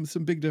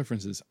some big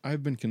differences.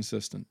 I've been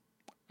consistent.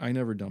 I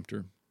never dumped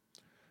her.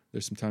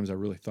 There's some times I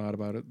really thought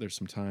about it. There's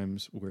some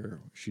times where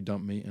she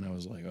dumped me and I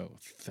was like, oh,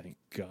 thank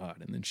God.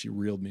 And then she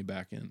reeled me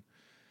back in.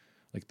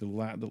 Like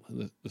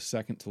the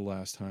second to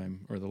last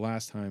time, or the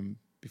last time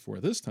before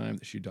this time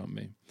that she dumped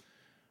me,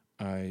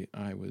 I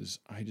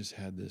just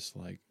had this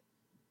like,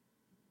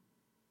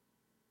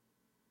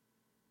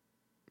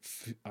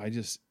 I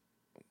just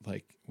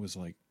like was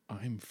like,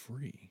 I'm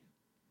free.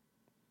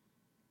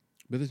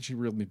 But then she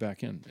reeled me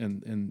back in,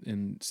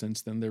 and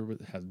since then there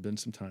has been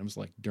some times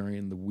like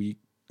during the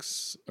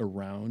weeks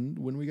around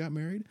when we got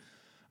married,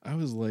 I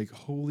was like,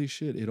 holy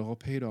shit, it all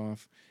paid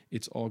off.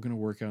 It's all going to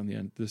work out in the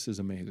end. This is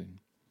amazing.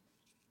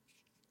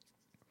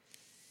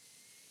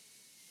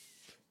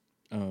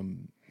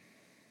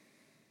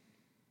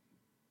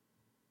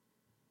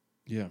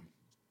 Yeah.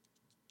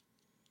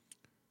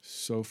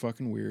 So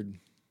fucking weird.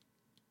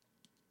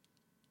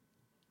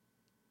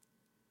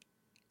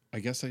 I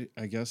guess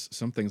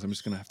some things I'm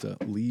just going to have to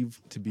leave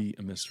to be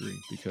a mystery,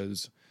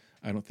 because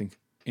I don't think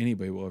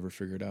anybody will ever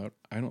figure it out.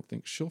 I don't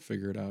think she'll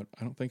figure it out.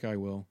 I don't think I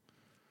will.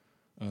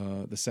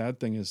 The sad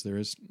thing is there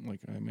is, like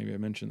maybe I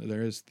mentioned,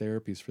 there is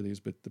therapies for these,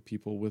 but the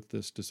people with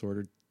this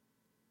disorder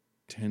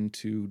tend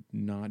to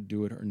not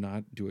do it, or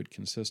not do it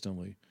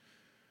consistently.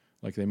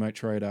 Like they might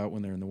try it out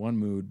when they're in the one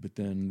mood, but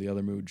then the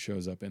other mood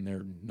shows up and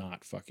they're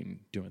not fucking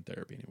doing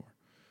therapy anymore.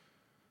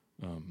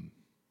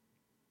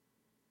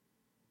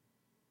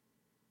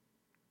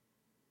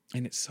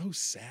 And it's so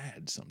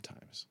sad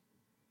sometimes.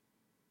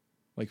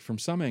 Like from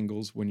some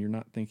angles, when you're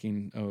not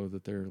thinking, oh,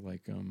 that they're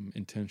like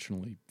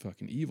intentionally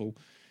fucking evil,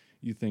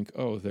 you think,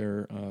 oh,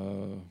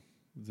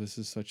 this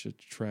is such a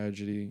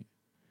tragedy.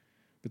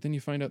 But then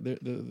you find out they're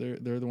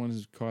the ones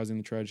who's causing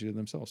the tragedy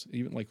themselves.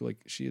 Even like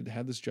she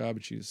had this job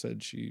and she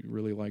said she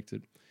really liked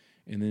it,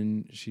 and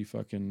then she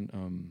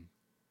fucking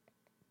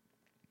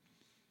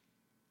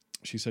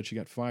she said she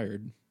got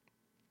fired,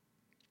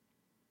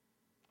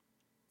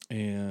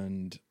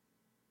 and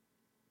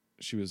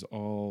she was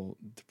all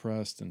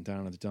depressed and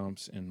down in the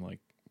dumps and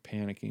like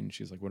panicking.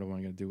 She's like, what am I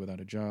going to do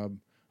without a job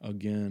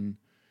again?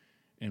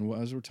 And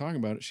as we're talking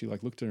about it, she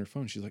like looked at her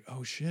phone. She's like,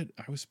 oh shit,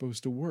 I was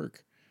supposed to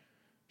work.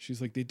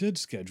 She's like, they did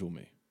schedule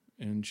me.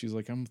 And she's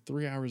like, I'm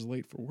 3 hours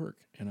late for work.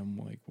 And I'm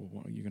like, well,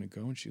 what, are you going to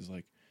go? And she's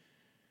like,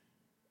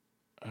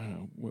 I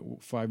don't know.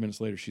 5 minutes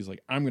later, she's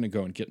like, I'm going to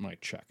go and get my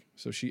check.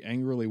 So she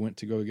angrily went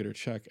to go get her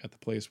check at the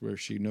place where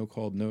she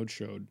no-called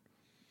no-showed.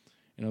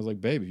 And I was like,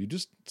 babe, if you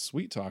just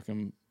sweet talk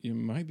him, you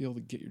might be able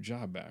to get your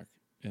job back.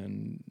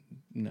 And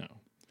no.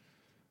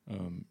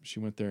 She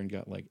went there and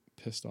got like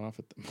pissed off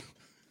at them.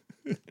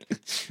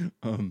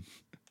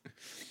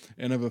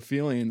 And I have a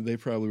feeling they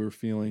probably were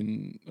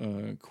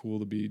feeling cool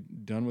to be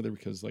done with her,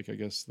 because like I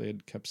guess they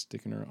had kept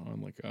sticking her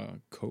on like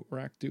coat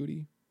rack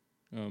duty.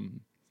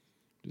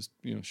 Just,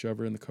 shove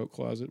her in the coat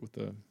closet with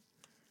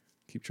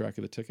keep track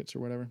of the tickets or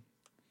whatever.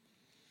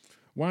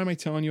 Why am I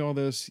telling you all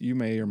this? You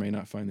may or may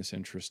not find this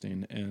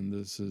interesting, and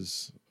this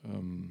is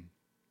a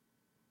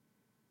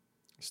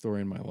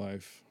story in my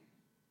life.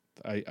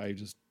 I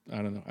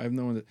don't know. I've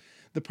known that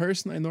the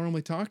person I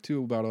normally talk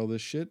to about all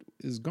this shit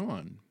is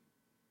gone.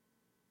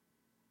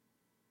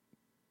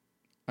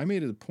 I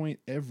made it a point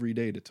every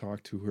day to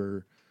talk to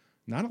her,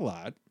 not a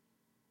lot,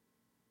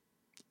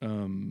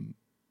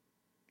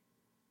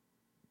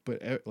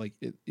 but like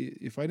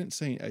if I didn't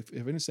say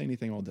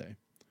anything all day,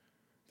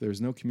 if there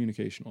was no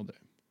communication all day,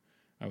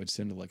 I would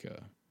send like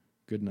a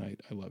good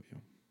night, I love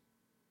you.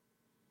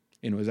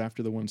 And it was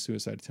after the one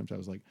suicide attempt, I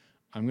was like,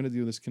 I'm going to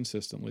do this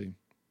consistently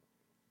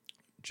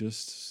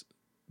just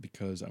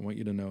because I want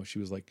you to know. She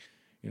was like,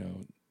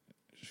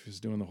 she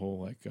was doing the whole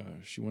like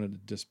she wanted to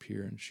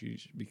disappear, and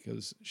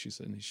because she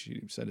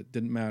said it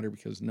didn't matter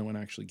because no one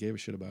actually gave a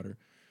shit about her,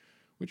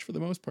 which for the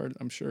most part,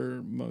 I'm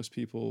sure most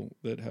people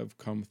that have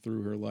come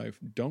through her life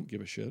don't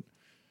give a shit,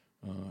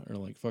 or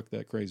like, fuck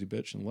that crazy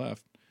bitch, and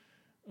left.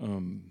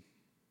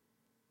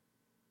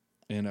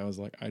 And I was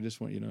like, I just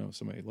want you to know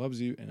somebody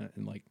loves you,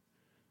 and like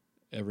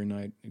every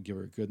night give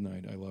her a good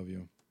night, I love you.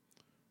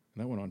 And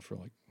that went on for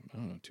like, I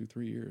don't know,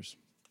 2-3 years.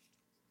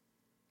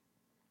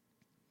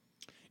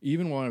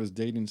 Even while I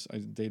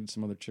dated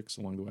some other chicks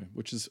along the way,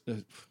 which is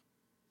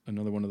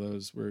another one of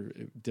those where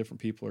different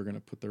people are going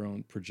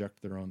to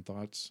project their own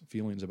thoughts,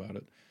 feelings about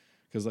it.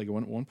 Because like at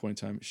one point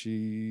in time,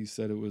 she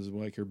said it was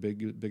like her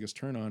biggest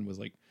turn on was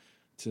like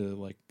to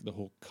like the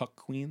whole cuck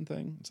queen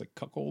thing. It's like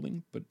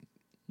cuckolding, but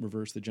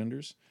reverse the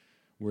genders.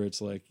 Where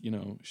it's like, you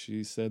know,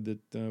 she said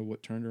that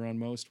what turned her on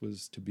most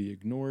was to be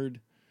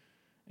ignored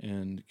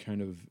and kind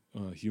of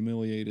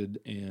humiliated,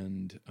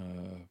 and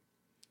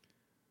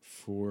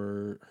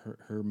for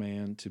her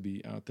man to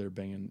be out there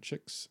banging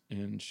chicks,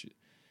 and she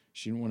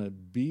didn't want to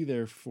be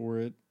there for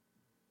it,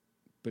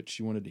 but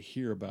she wanted to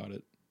hear about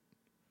it.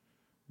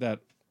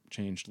 That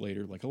changed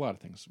later, like a lot of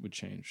things would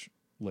change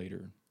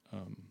later.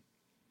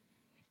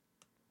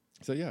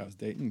 So yeah, I was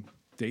dating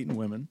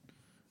women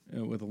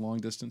with a long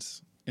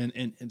distance.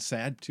 And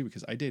sad too,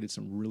 because I dated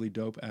some really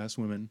dope ass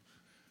women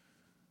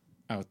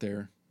out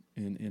there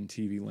in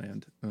TV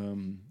land.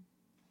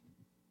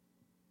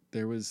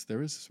 There was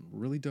some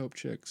really dope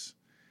chicks,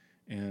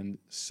 and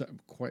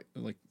quite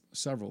like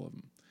several of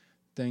them.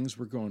 Things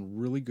were going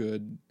really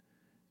good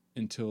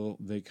until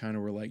they kind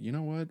of were like, you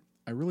know what?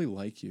 I really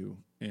like you,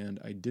 and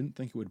I didn't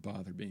think it would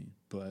bother me,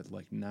 but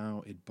like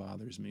now it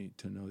bothers me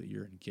to know that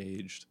you're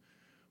engaged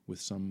with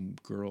some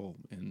girl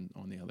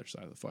on the other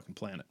side of the fucking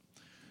planet.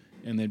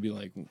 And they'd be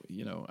like,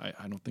 you know,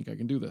 I don't think I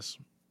can do this.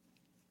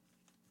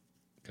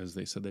 Because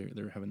they said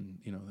they're having,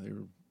 you know, they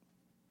were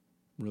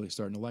really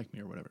starting to like me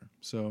or whatever.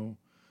 So,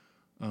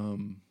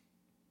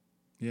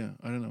 yeah,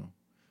 I don't know.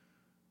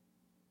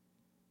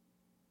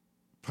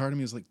 Part of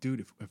me is like,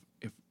 dude,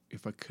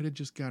 if I could have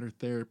just got her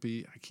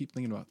therapy, I keep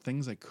thinking about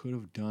things I could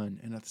have done.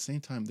 And at the same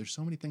time, there's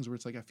so many things where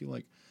it's like, I feel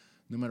like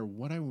no matter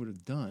what I would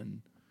have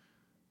done,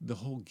 the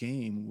whole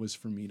game was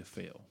for me to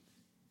fail.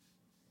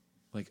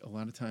 Like a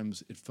lot of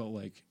times it felt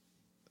like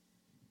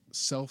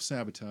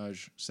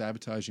self-sabotage,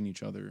 sabotaging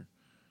each other,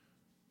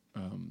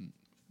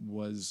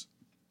 was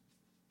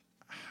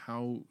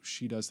how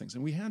she does things.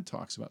 And we had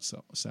talks about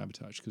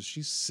self-sabotage because she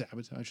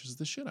sabotages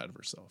the shit out of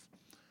herself.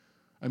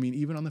 I mean,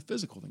 even on the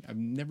physical thing, I've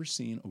never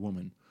seen a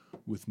woman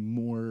with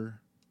more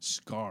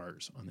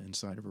scars on the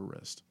inside of her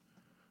wrist.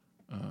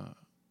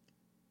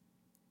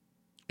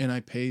 And I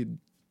paid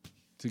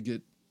to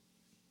get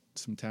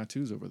some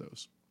tattoos over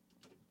those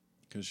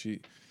because she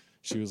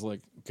was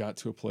like, got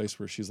to a place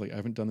where she's like, I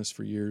haven't done this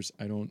for years.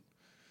 I don't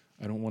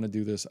want to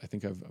do this. I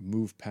think I've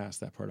moved past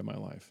that part of my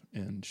life.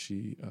 And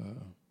she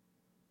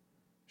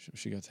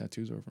got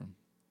tattoos over them.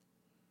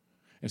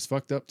 It's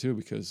fucked up too,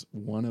 because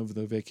one of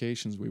the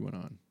vacations we went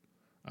on,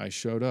 I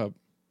showed up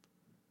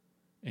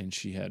and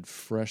she had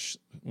fresh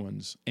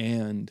ones,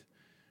 and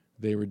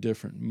they were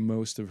different.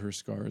 Most of her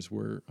scars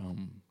were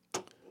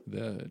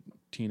the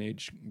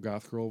teenage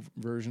goth girl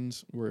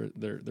versions where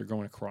they're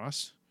going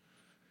across.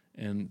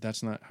 And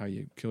that's not how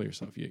you kill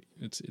yourself.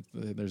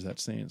 There's that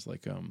saying. It's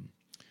like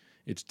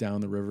it's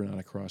down the river, not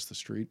across the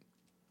street.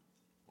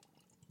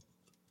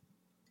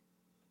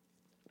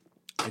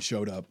 I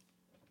showed up,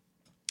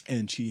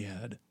 and she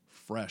had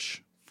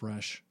fresh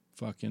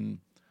fucking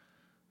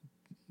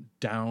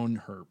down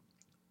her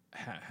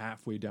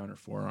halfway down her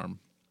forearm,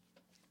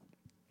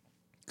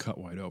 cut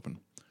wide open.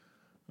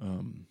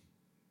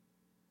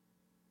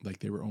 Like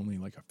they were only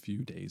like a few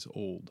days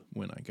old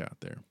when I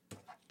got there.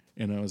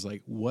 And I was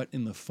like, what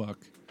in the fuck?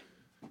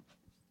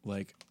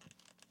 Like,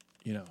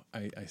 you know,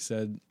 I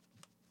said,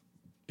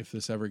 if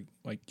this ever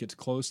like gets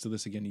close to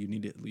this again, you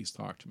need to at least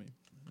talk to me.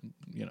 And,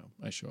 you know,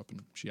 I show up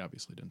and she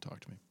obviously didn't talk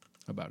to me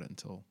about it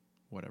until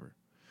whatever.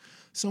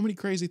 So many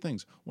crazy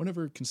things. One of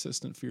her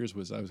consistent fears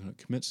was I was going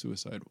to commit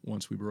suicide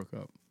once we broke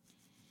up.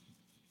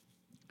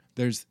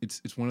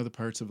 It's one of the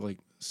parts of like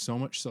so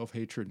much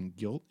self-hatred and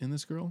guilt in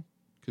this girl.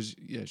 Because,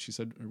 yeah, she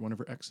said one of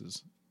her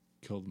exes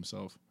killed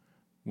himself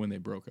when they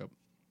broke up.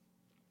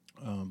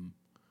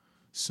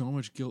 So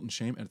much guilt and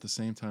shame. And at the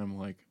same time,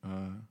 like,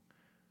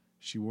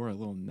 she wore a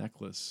little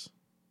necklace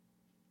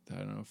that I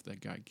don't know if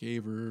that guy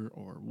gave her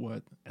or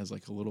what, as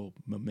like a little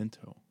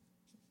memento.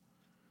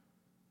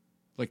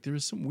 Like there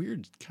was some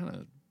weird kind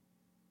of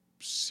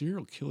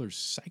serial killer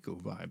psycho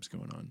vibes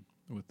going on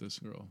with this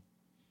girl.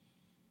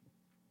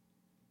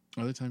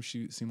 Other times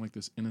she seemed like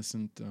this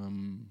innocent,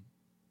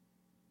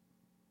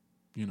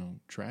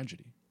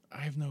 tragedy. I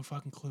have no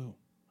fucking clue.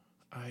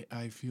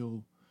 I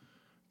feel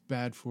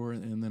bad for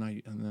it, and then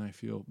I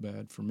feel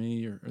bad for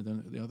me, or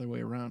then the other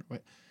way around.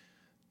 Right?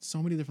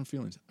 So many different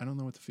feelings. I don't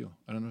know what to feel.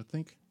 I don't know what to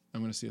think.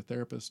 I'm going to see a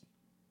therapist.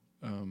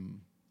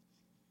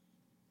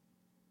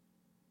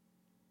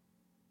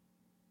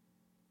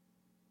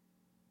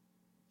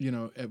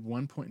 At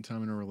one point in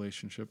time in a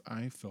relationship,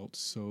 I felt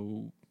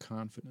so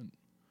confident.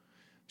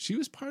 She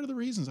was part of the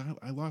reasons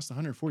I lost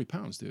 140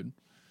 pounds, dude.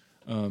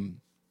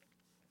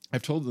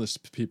 I've told this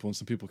to people, and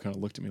some people kind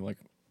of looked at me like,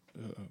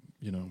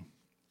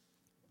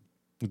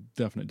 with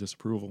definite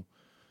disapproval.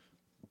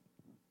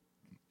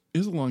 It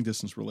was a long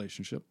distance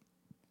relationship,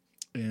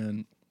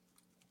 and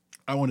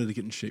I wanted to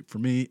get in shape for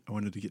me. I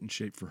wanted to get in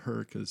shape for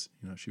her because,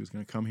 she was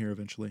going to come here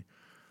eventually.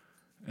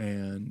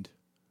 And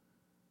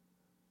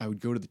I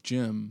would go to the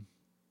gym,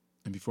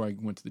 and before I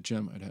went to the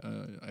gym,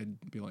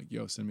 I'd be like,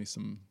 "Yo, send me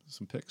some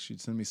pics." She'd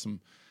send me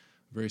some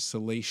very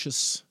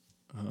salacious,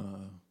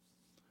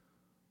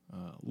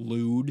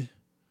 lewd,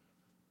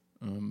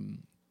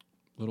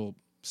 little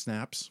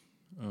snaps,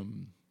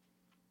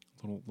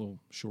 little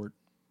short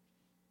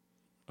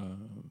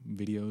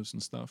videos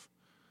and stuff.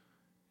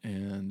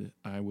 And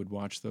I would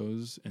watch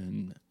those,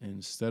 and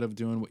instead of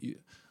doing what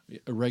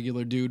a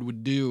regular dude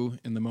would do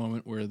in the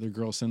moment where the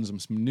girl sends him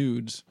some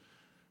nudes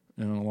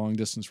in a long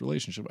distance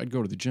relationship, I'd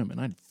go to the gym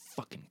and I'd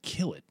fucking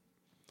kill it.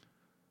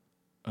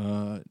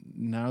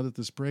 Now that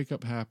this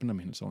breakup happened, I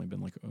mean, it's only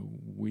been like a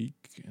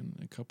week and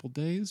a couple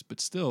days,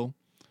 but still,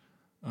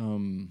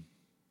 it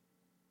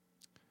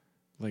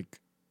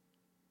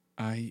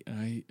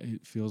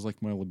feels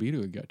like my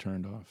libido got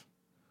turned off.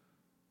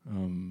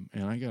 And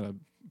I got a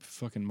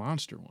fucking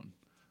monster one.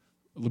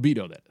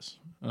 Libido, that is.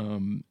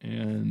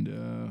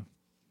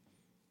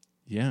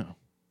 Yeah.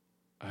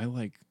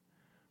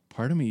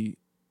 Part of me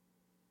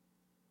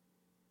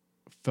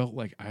felt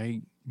like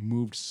I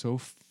moved so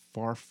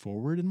far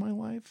forward in my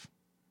life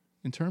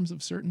in terms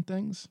of certain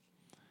things.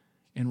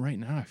 And right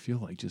now I feel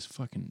like just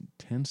fucking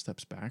 10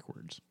 steps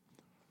backwards.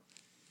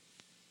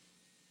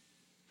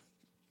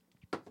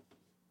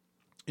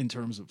 In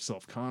terms of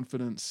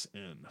self-confidence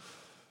and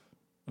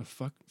a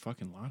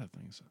fucking lot of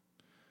things.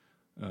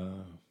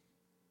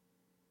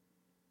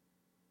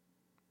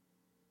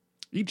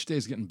 Each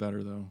day's getting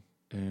better though,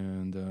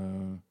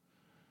 and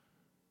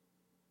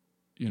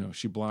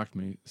she blocked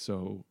me,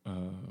 so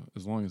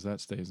as long as that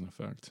stays in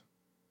effect,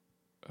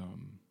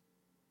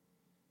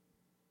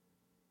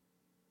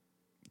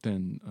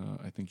 then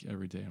I think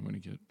every day I'm going to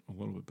get a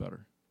little bit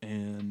better,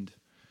 and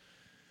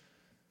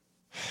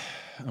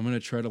I'm going to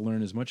try to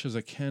learn as much as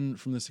I can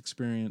from this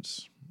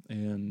experience,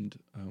 and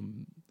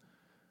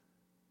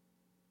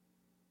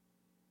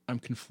I'm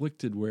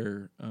conflicted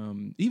where,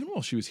 even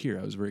while she was here,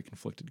 I was very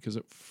conflicted because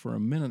for a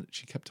minute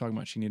she kept talking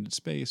about she needed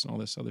space and all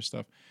this other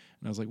stuff.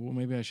 And I was like, well,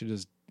 maybe I should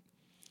just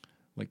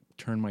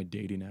turn my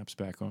dating apps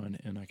back on,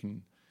 and I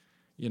can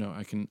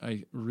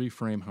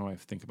reframe how I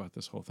think about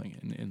this whole thing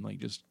and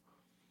just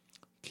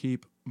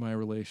keep my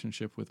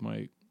relationship with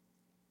my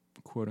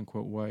quote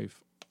unquote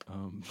wife,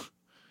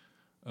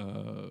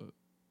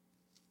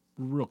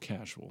 real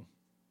casual,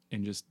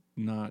 and just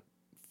not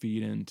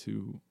feed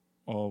into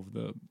all of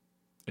the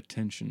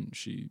attention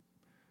she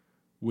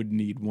would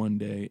need one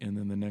day, and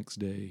then the next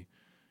day,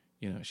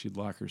 she'd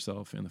lock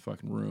herself in the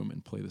fucking room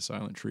and play the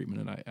silent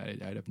treatment, and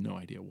I'd have no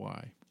idea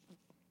why.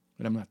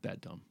 And I'm not that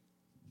dumb.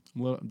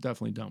 I'm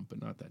definitely dumb,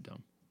 but not that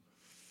dumb.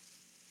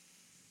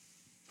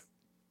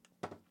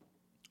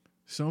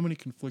 So many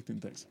conflicting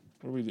things.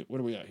 What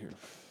are we at here?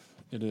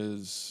 It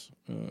is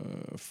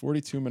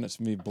 42 minutes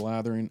of me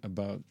blathering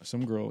about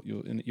some girl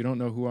you don't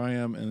know who I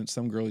am, and it's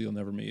some girl you'll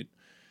never meet.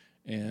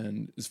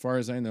 And as far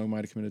as I know,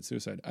 might have committed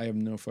suicide. I have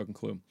no fucking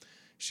clue.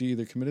 She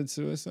either committed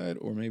suicide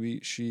or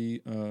maybe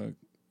she,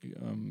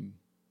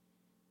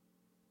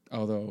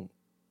 although,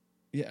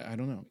 yeah, I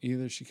don't know.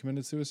 Either she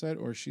committed suicide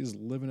or she's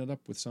living it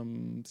up with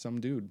some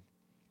dude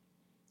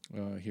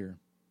here.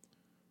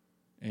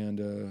 And,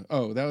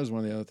 that was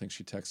one of the other things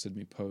she texted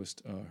me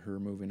post her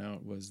moving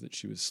out, was that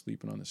she was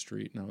sleeping on the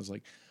street. And I was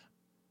like,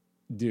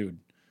 dude,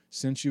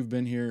 since you've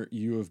been here,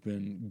 you have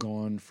been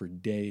gone for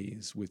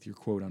days with your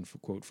quote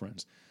unquote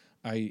friends.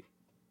 I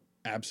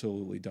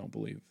absolutely don't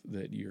believe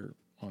that you're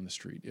on the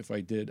street. If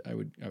I did, I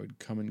would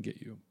come and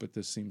get you. But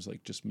this seems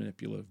like just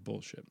manipulative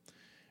bullshit.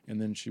 And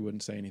then she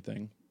wouldn't say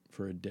anything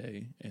for a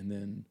day. And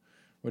then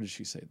what did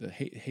she say? The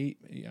hate.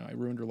 I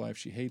ruined her life.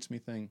 She hates me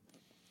thing.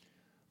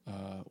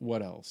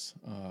 What else?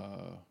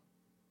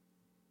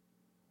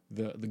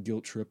 The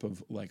guilt trip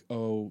of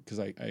because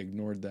I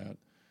ignored that.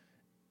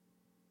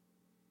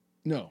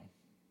 No,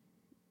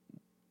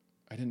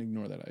 I didn't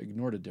ignore that. I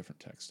ignored a different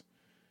text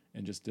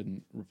and just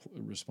didn't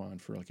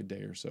respond for a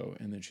day or so.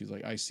 And then she's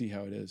like, I see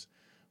how it is.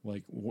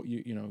 What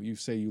you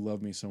say you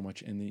love me so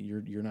much, and then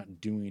you're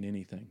not doing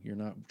anything. You're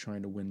not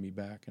trying to win me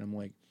back. And I'm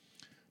like,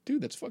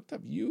 dude, that's fucked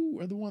up. You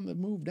are the one that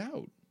moved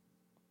out.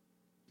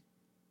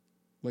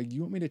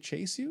 You want me to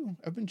chase you?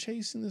 I've been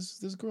chasing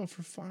this girl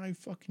for 5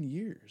 fucking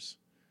years.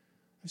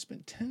 I've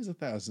spent tens of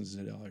thousands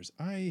of dollars.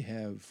 I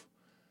have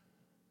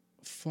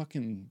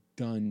fucking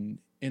done,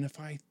 and if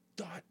I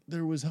thought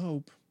there was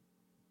hope,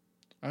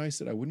 I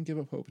said I wouldn't give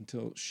up hope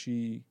until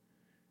she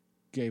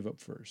gave up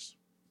first.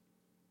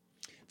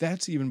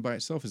 That's even by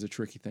itself is a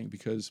tricky thing,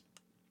 because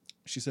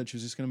she said she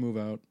was just going to move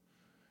out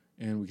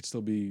and we could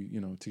still be,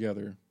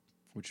 together,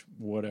 which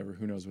whatever,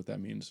 who knows what that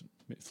means,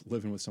 if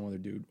living with some other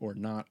dude or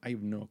not. I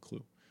have no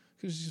clue,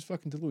 because she's just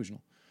fucking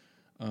delusional.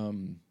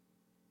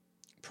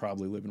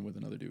 Probably living with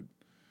another dude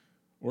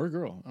or a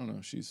girl. I don't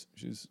know. She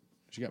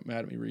got mad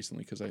at me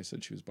recently because I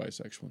said she was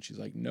bisexual, and she's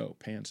like, no,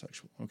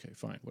 pansexual. Okay,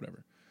 fine,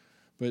 whatever.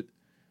 But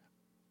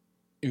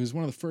it was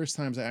one of the first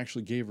times I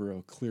actually gave her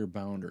a clear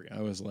boundary.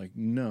 I was like,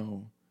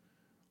 no,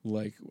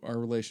 like our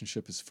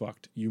relationship is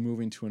fucked. You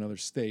moving to another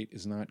state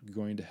is not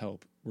going to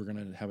help. We're going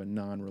to have a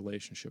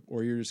non-relationship,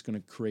 or you're just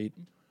going to create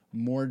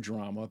more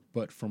drama,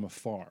 but from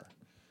afar.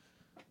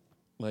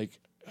 Like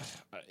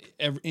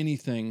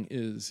anything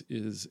is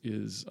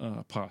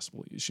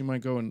possible. She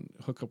might go and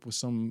hook up with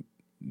some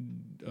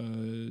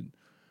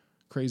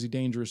crazy,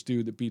 dangerous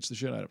dude that beats the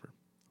shit out of her,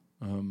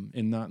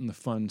 and not in the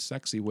fun,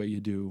 sexy way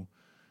you do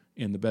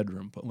in the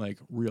bedroom, but like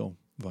real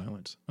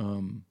violence.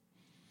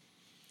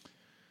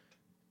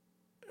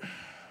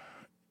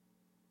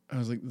 I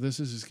was like, this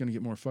is just going to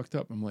get more fucked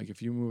up. I'm like,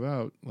 if you move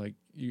out, like,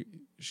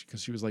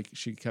 because she was like,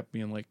 she kept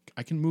being like,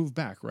 I can move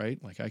back, right?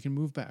 Like, I can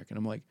move back. And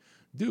I'm like,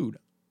 dude.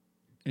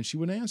 And she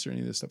wouldn't answer any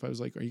of this stuff. I was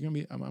like, are you going to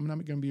be, I'm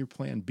not going to be your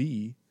plan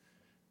B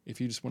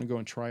if you just want to go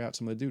and try out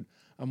some of the dude.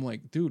 I'm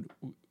like, dude,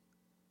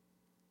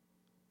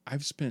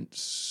 I've spent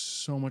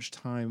so much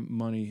time,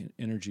 money, and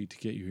energy to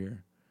get you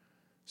here.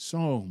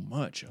 So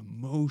much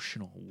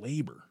emotional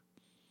labor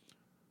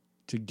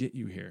to get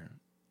you here.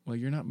 Like,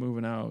 you're not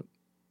moving out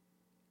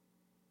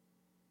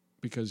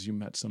because you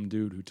met some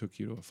dude who took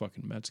you to a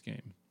fucking Mets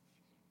game.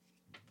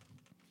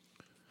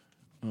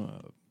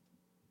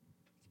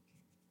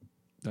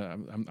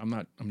 I'm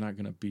not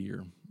gonna be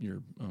your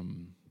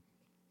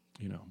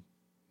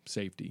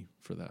safety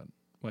for that.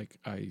 Like,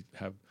 I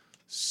have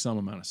some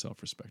amount of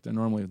self-respect. I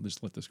normally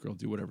just let this girl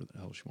do whatever the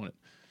hell she wanted.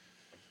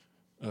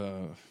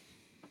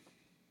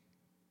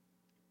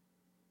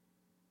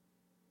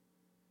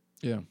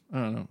 Yeah, I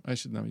don't know. I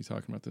should not be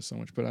talking about this so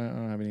much, but I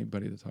don't have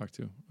anybody to talk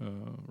to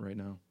right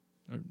now.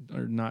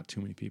 Or not too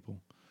many people.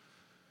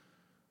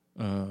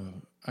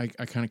 I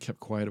kind of kept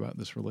quiet about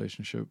this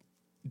relationship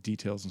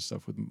details and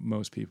stuff with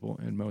most people,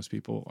 and most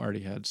people already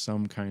had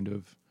some kind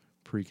of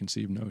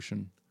preconceived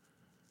notion.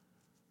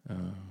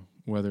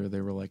 Whether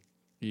they were like,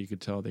 you could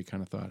tell they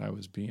kind of thought I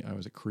was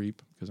a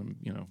creep because I'm,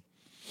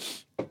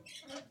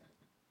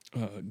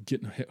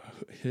 getting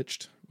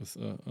hitched with,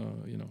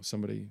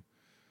 somebody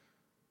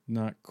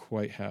not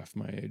quite half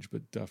my age,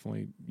 but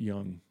definitely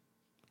young.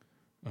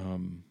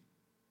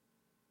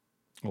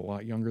 A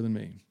lot younger than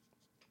me.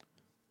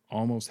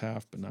 Almost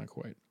half, but not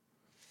quite.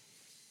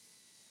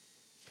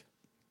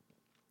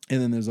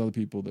 And then there's other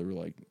people that were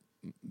like,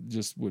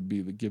 just would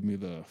be give me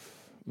the,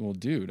 well,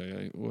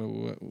 dude,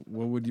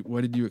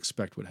 what did you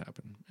expect would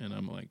happen? And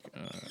I'm like,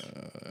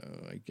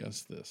 I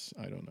guess this.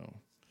 I don't know.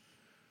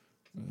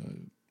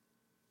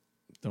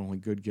 The only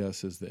good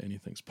guess is that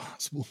anything's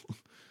possible.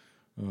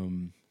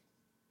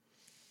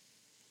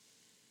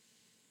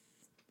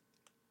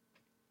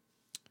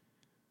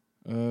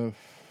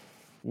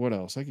 What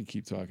else? I could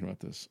keep talking about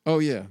this. Oh,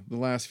 yeah. The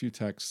last few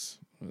texts.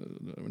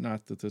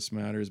 Not that this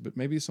matters, but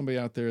maybe somebody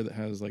out there that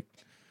has like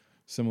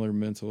similar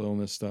mental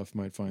illness stuff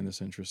might find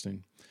this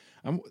interesting.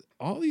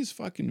 All these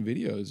fucking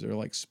videos are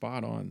like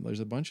spot on. There's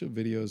a bunch of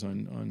videos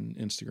on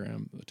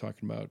Instagram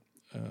talking about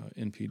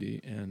NPD,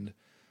 and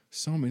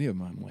so many of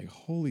them I'm like,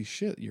 holy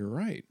shit, you're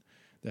right.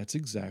 That's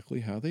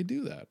exactly how they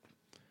do that.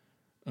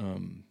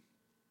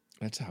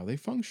 That's how they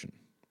function.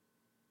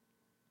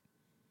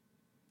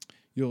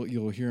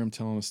 You'll hear them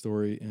telling a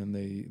story, and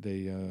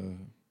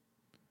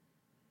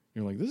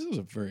you're like, this is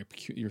a very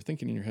you're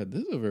thinking in your head,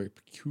 this is a very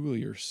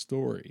peculiar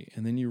story,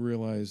 and then you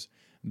realize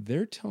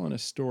they're telling a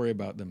story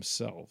about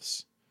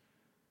themselves,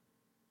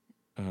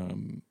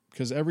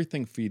 because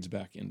everything feeds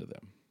back into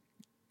them,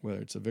 whether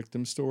it's a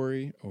victim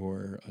story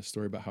or a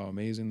story about how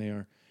amazing they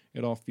are.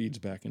 It all feeds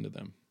back into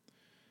them,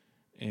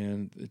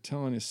 and they're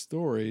telling a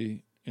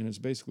story, and it's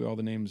basically all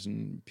the names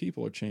and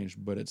people are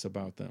changed, but it's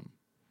about them.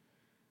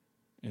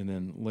 And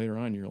then later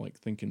on, you're like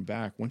thinking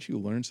back. Once you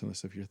learn some of this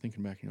stuff, you're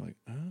thinking back, and you're like,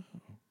 oh,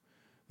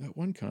 that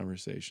one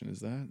conversation,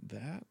 was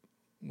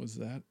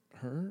that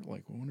her?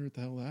 Like, I wonder what the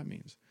hell that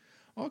means.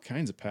 All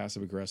kinds of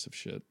passive aggressive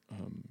shit.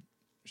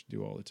 Should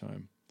do all the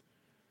time.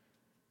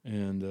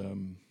 And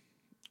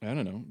I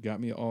don't know, got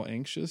me all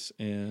anxious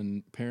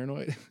and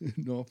paranoid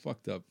and all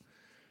fucked up.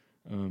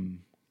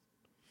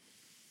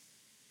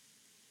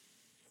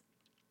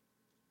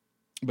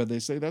 But they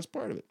say that's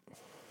part of it.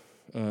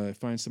 I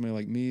find somebody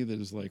like me that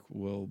is like,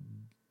 will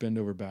bend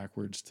over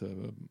backwards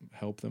to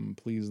help them,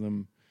 please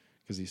them,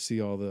 because you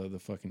see all the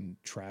fucking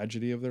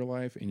tragedy of their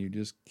life, and you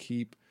just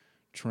keep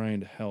trying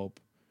to help.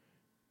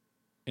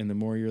 And the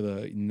more you're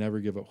the never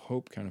give up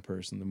hope kind of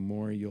person, the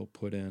more you'll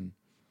put in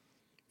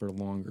for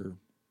longer.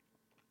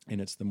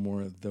 And it's the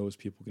more those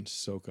people can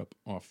soak up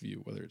off of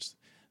you, whether it's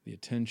the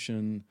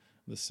attention,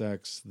 the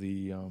sex,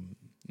 the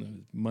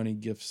money,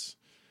 gifts,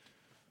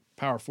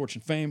 power,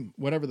 fortune, fame,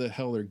 whatever the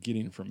hell they're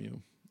getting from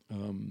you.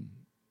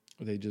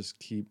 They just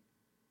keep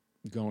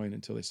going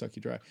until they suck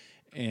you dry.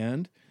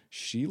 And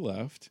she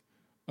left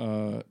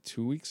 2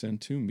 weeks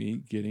into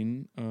me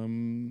getting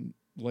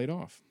laid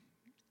off.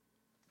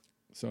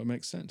 So it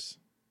makes sense.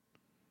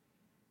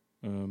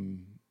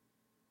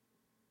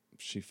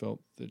 She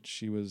felt that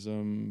she was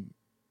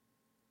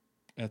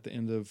at the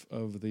end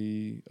of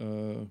the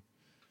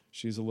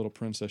she's a little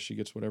princess, she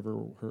gets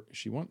whatever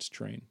she wants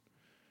train.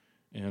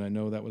 And I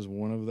know that was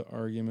one of the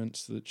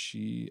arguments that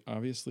she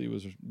obviously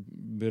was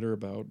bitter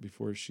about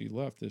before she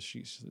left. As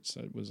she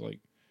said, was like,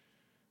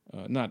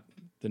 not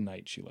the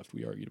night she left.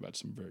 We argued about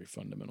some very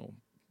fundamental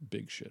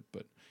big shit.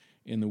 But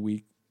in the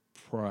week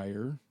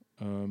prior,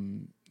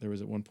 there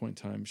was at one point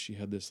in time she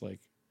had this like,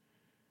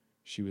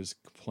 she was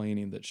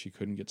complaining that she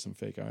couldn't get some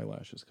fake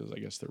eyelashes because I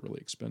guess they're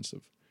really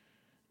expensive.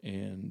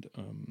 And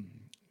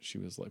she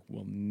was like,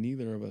 well,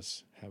 neither of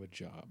us have a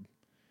job.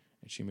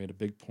 And she made a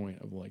big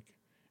point of like,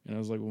 and I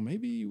was like, well,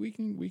 maybe we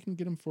can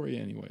get them for you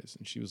anyways.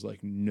 And she was like,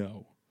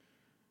 no,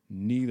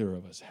 neither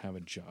of us have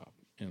a job.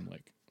 And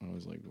like, I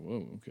was like,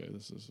 whoa, okay,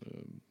 this is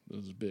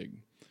big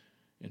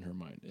in her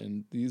mind.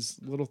 And these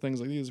little things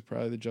like these are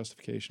probably the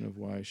justification of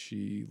why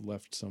she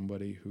left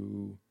somebody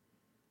who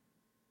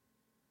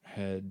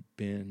had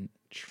been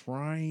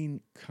trying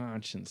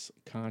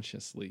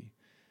consciously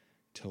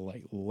to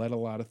like let a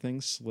lot of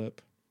things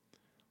slip,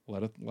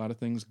 let a lot of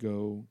things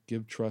go,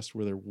 give trust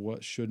where there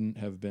what shouldn't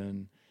have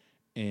been,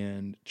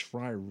 and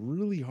try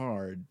really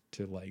hard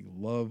to like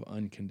love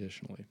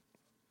unconditionally.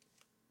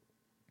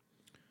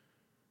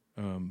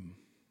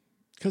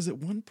 Because at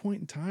one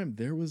point in time,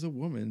 there was a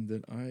woman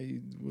that I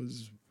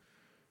was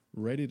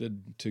ready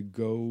to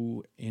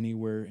go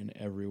anywhere and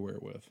everywhere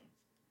with.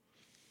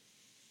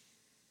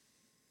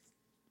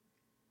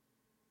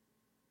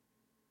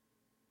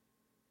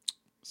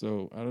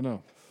 So I don't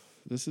know.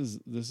 This is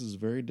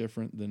very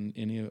different than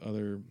any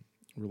other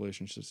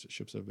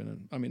relationships I've been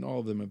in. I mean,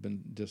 all of them have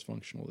been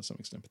dysfunctional to some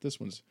extent, but this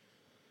one's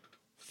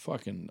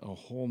fucking a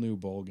whole new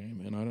ball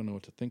game, and I don't know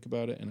what to think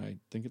about it. And I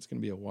think it's going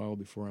to be a while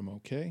before I'm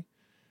okay.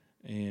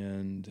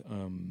 And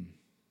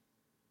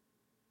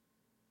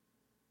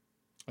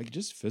like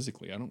just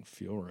physically, I don't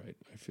feel right.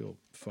 I feel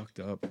fucked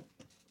up.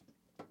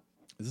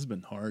 This has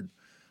been hard.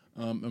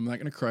 I'm not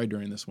going to cry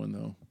during this one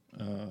though.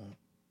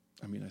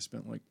 I mean, I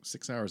spent like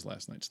 6 hours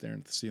last night staring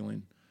at the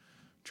ceiling,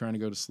 trying to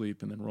go to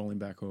sleep, and then rolling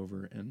back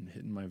over and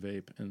hitting my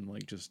vape and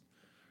like just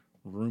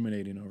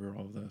ruminating over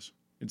all of this.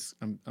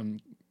 I'm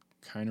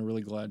kind of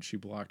really glad she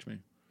blocked me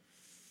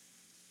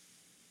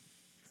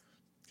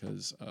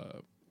because,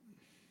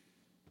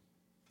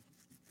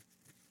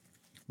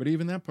 but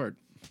even that part,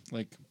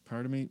 like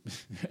part of me,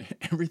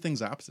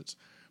 everything's opposites.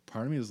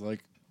 Part of me is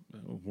like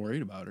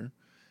worried about her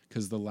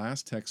because the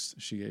last text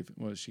she gave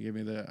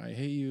me the I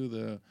hate you,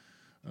 the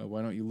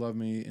why don't you love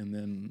me, and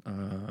then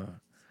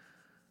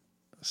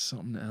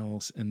something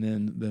else, and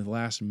then the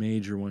last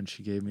major one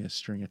she gave me a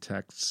string of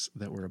texts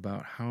that were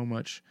about how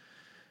much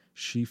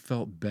she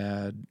felt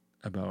bad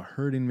about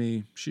hurting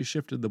me. She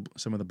shifted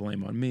some of the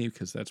blame on me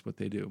because that's what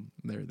they do.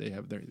 They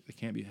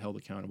can't be held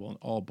accountable, and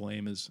all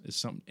blame is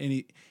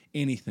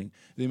anything,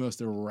 the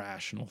most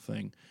irrational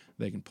thing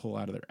they can pull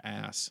out of their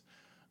ass.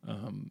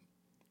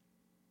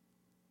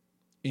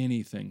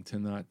 Anything to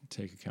not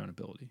take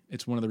accountability.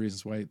 It's one of the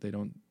reasons why they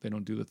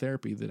don't do the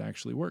therapy that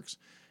actually works,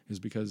 is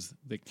because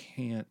they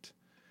can't.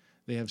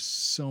 They have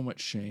so much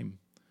shame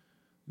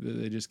that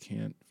they just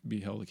can't be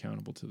held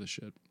accountable to the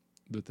shit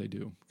that they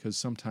do, because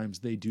sometimes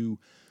they do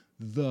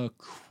the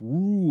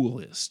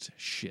cruelest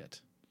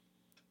shit.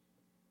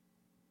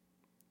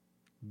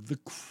 The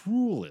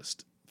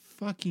cruelest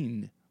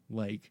fucking,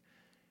 like,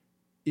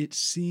 it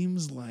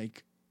seems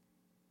like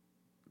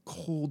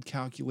cold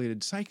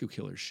calculated psycho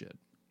killer shit.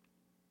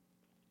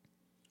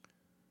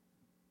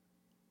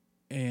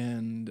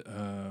 And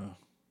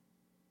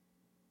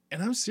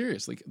I'm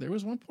serious. Like, there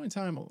was one point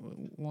in time, a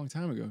long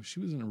time ago,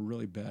 she was in a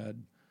really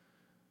bad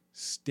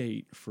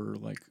state for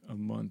like a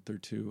month or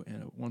two.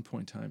 And at one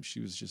point in time, she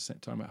was just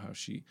talking about how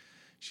she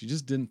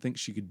just didn't think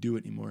she could do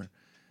it anymore.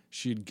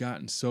 She had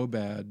gotten so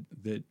bad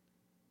that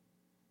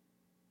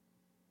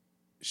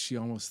she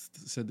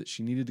almost said that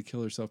she needed to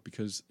kill herself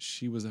because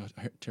she was a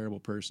terrible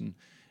person,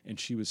 and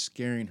she was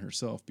scaring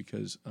herself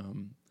because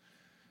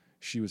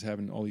she was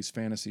having all these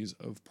fantasies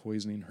of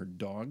poisoning her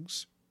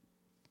dogs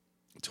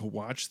to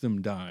watch them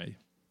die,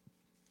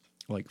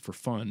 like for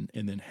fun,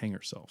 and then hang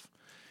herself.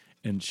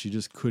 And she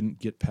just couldn't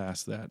get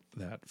past that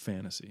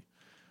fantasy.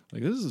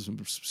 Like, this is some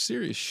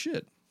serious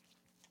shit.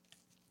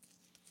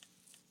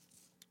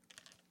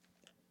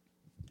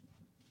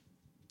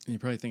 And you're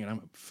probably thinking I'm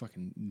a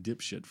fucking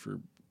dipshit for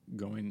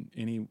going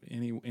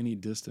any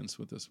distance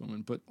with this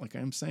woman. But like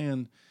I'm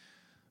saying,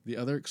 the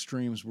other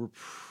extremes were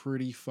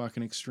pretty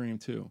fucking extreme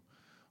too.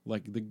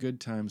 Like, the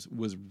good times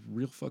was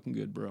real fucking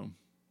good, bro.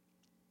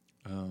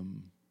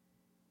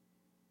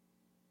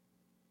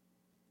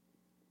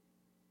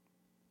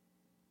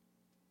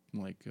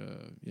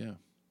 Yeah.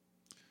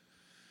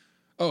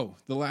 Oh,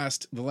 the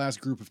last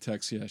group of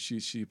texts. Yeah,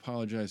 she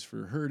apologized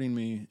for hurting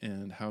me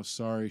and how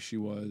sorry she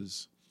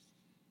was.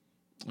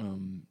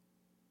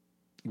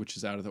 Which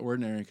is out of the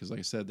ordinary because, like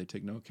I said, they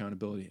take no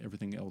accountability.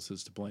 Everything else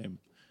is to blame.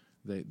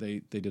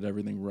 They did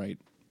everything right.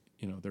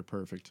 You know, they're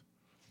perfect.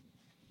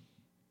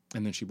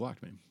 And then she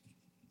blocked me.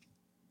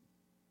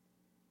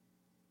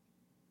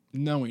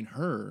 Knowing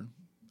her,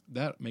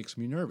 that makes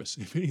me nervous.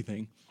 If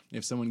anything,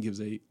 if someone gives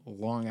a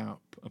long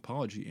out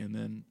apology and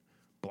then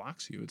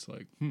blocks you, it's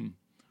like,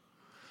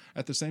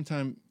 At the same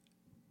time,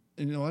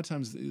 and a lot of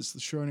times it's the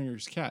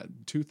Schrodinger's cat.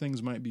 Two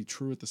things might be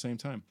true at the same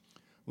time.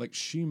 Like,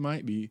 she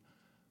might be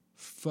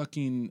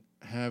fucking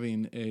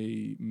having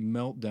a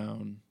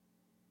meltdown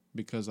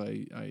because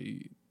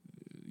I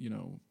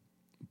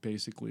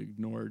basically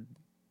ignored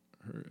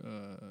her,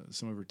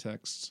 some of her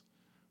texts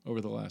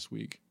over the last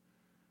week.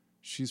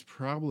 She's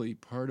probably,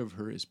 part of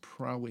her is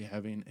probably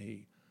having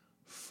a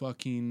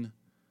fucking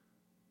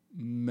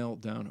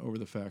meltdown over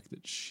the fact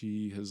that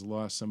she has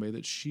lost somebody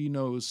that she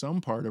knows,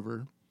 some part of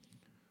her,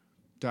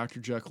 Dr.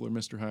 Jekyll or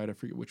Mr. Hyde, I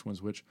forget which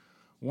one's which.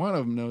 One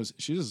of them knows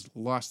she just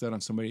lost that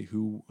on somebody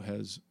who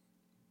has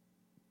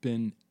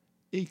been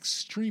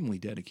extremely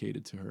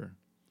dedicated to her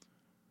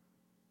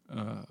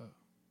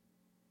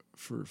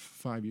for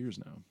 5 years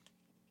now.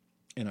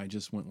 And I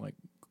just went like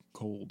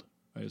cold.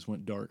 I just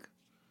went dark.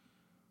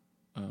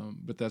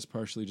 But that's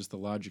partially just the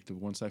logic of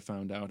once I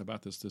found out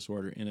about this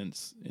disorder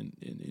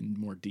in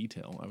more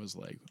detail, I was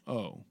like,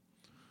 oh,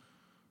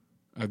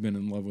 I've been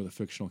in love with a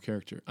fictional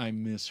character. I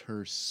miss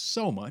her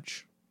so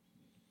much.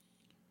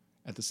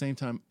 At the same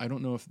time, I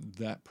don't know if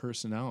that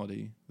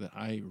personality that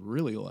I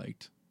really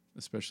liked,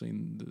 especially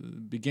in the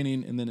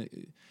beginning, and then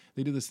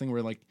they do this thing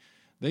where like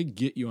they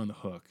get you on the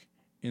hook,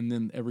 and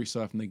then every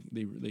so often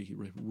they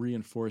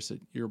reinforce it.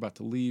 You're about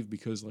to leave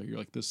because like you're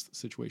like, this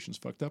situation's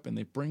fucked up, and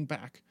they bring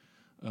back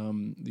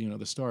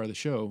the star of the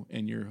show,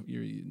 and you're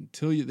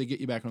until they get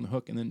you back on the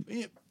hook, and then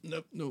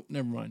nope,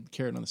 never mind,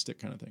 carrot on the stick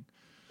kind of thing.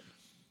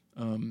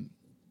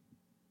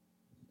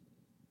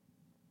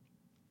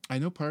 I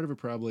know part of it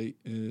probably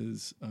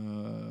is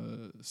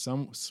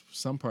some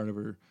part of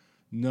her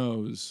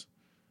knows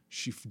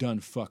she done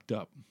fucked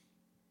up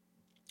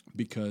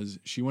because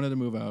she wanted to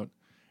move out,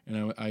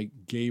 and I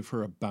gave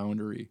her a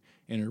boundary,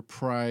 and her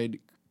pride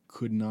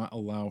could not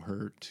allow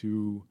her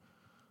to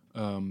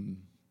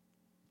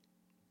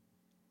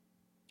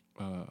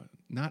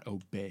not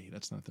obey.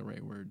 That's not the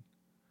right word.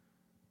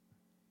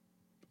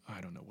 I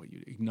don't know what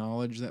you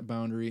acknowledge that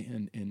boundary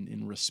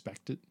and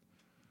respect it.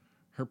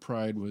 Her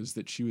pride was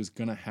that she was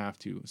going to have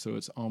to. So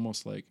it's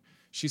almost like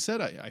she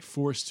said I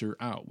forced her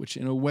out, which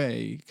in a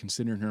way,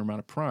 considering her amount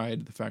of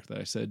pride, the fact that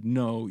I said,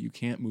 no, you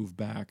can't move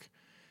back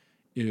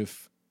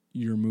if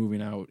you're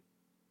moving out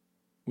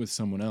with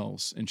someone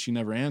else. And she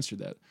never answered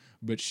that.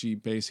 But she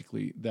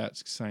basically, that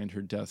signed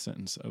her death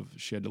sentence of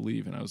she had to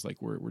leave. And I was like,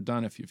 we're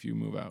done if you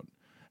move out.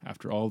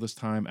 After all this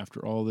time,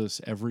 after all this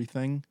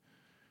everything,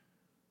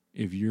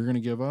 if you're going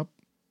to give up,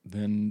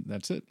 then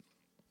that's it.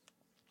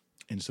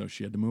 And so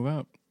she had to move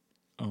out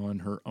on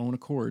her own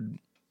accord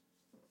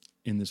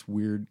in this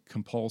weird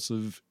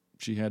compulsive,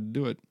 she had to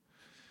do it.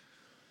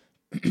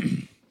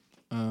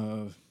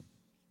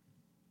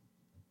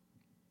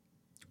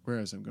 Where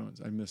else I'm going?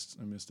 I missed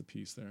a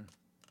piece there.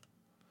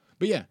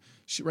 But yeah,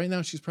 right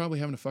now she's probably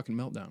having a fucking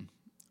meltdown.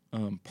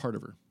 Part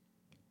of her.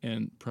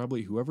 And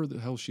probably whoever the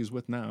hell she's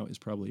with now is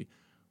probably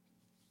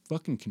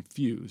fucking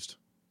confused.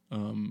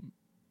 Because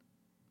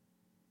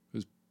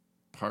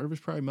part of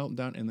her's probably melting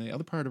down, and the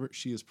other part of her,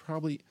 she is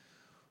probably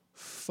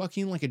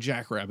fucking like a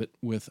jackrabbit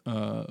with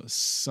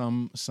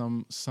some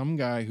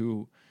guy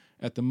who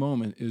at the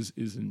moment is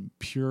in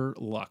pure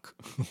luck.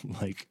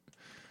 Like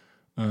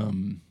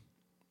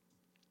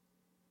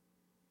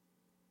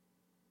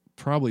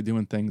probably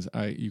doing things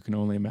you can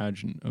only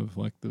imagine, of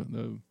like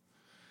the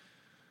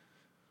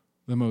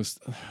most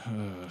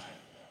I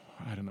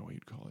don't know what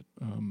you'd call it.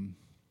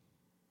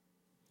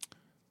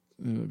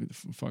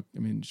 Fuck, I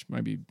mean, she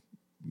might be,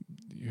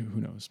 who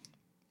knows?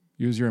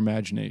 Use your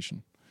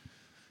imagination.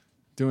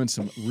 Doing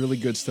some really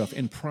good stuff,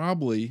 and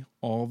probably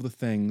all of the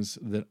things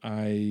that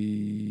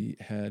I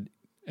had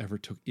ever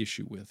took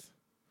issue with.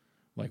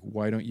 Like,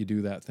 why don't you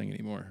do that thing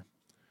anymore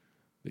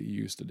that you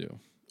used to do?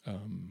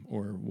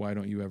 Or why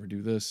don't you ever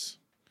do this?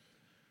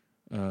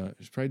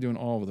 She's probably doing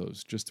all of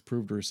those just to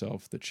prove to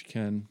herself that she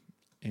can.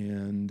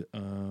 And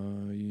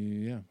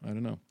yeah, I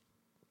don't know.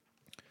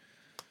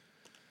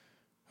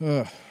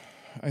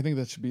 I think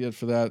that should be it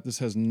for that. This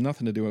has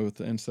nothing to do with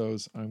the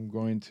Insos. I'm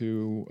going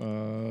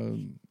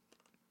to...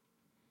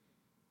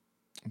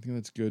 I think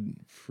that's good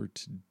for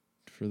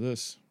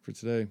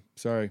today.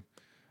 Sorry.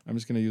 I'm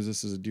just going to use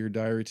this as a Dear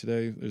Diary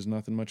today. There's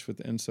nothing much with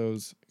the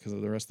Insos because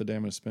the rest of the day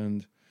I'm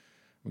going to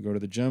go to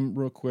the gym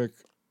real quick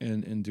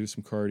and do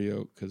some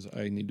cardio because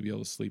I need to be able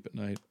to sleep at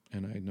night,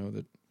 and I know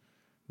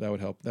that would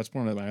help. That's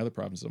one of my other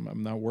problems.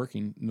 I'm not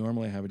working.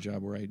 Normally I have a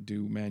job where I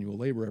do manual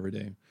labor every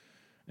day,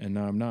 and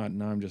now I'm not.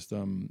 Now I'm just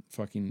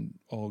fucking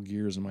all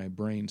gears in my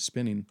brain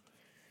spinning,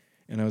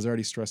 and I was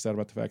already stressed out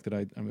about the fact that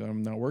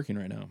I'm not working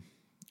right now.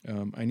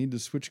 I need to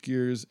switch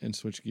gears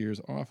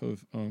off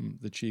of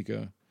the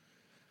Chica,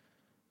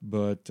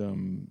 but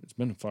it's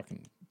been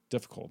fucking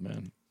difficult,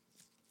 man.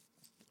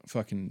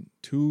 Fucking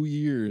 2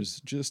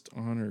 years just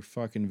on her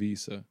fucking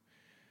visa,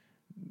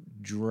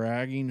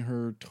 dragging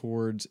her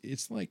towards,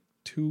 it's like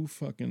two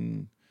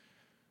fucking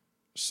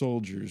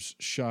soldiers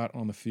shot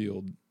in the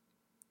field,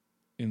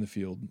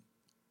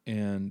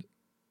 and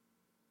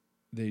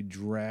they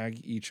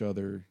drag each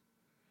other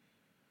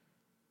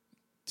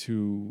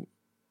to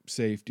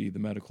safety, the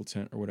medical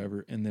tent or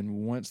whatever, and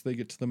then once they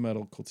get to the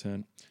medical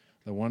tent,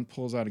 The one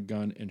pulls out a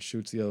gun and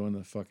shoots the other one in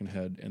the fucking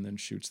head and then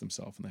shoots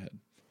themselves in the head.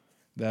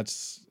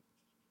 That's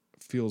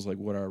feels like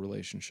what our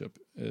relationship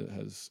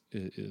is.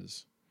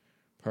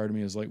 Part of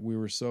me is like, we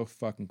were so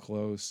fucking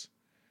close,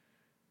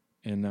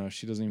 and now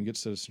she doesn't even get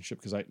citizenship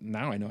because I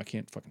know I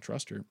can't fucking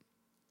trust her.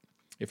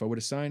 If I would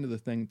have signed the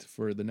thing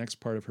for the next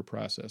part of her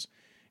process,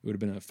 it would have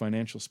been a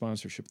financial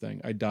sponsorship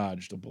thing. I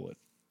dodged a bullet.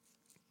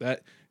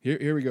 That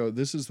here we go.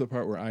 This is the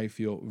part where I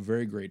feel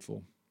very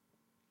grateful,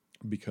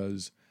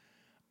 because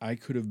I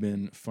could have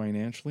been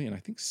financially and I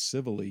think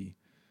civilly,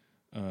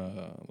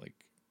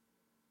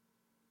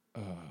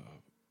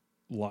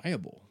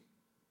 liable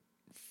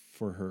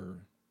for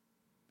her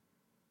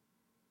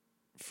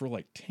for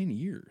like 10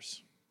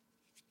 years.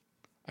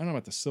 I don't know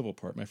about the civil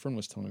part. My friend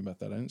was telling me about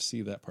that. I didn't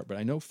see that part, but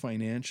I know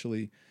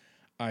financially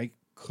I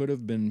could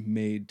have been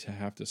made to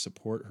have to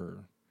support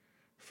her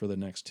for the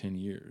next 10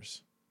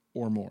 years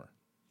or more.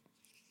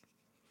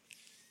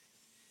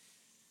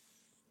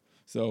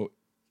 So,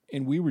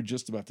 and we were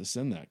just about to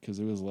send that because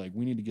it was like,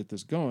 we need to get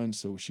this going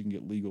so she can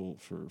get legal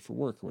for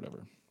work or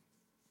whatever.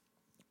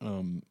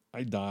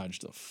 I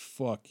dodged a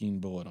fucking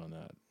bullet on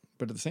that.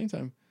 But at the same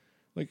time,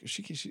 like,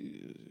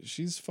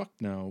 she's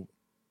fucked now.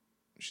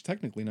 She's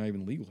technically not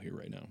even legal here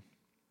right now.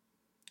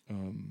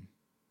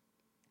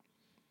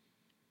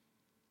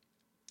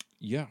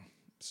 Yeah.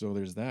 So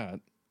there's that.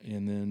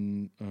 And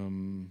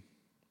then,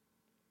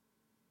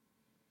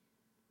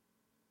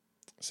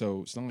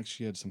 so it's not like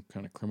she had some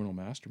kind of criminal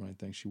mastermind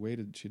thing. She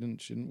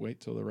didn't wait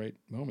till the right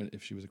moment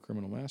if she was a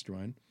criminal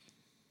mastermind.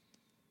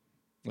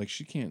 Like,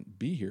 she can't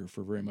be here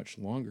for very much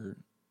longer,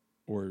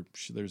 or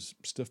there's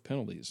stiff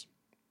penalties.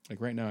 Like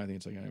right now, I think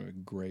it's like a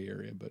gray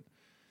area, but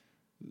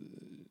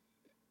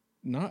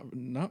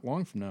not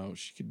long from now,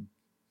 she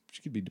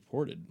could be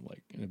deported.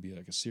 Like, and it'd be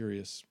like a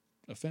serious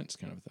offense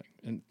kind of thing.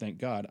 And thank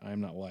God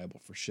I'm not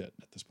liable for shit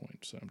at this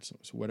point. So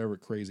whatever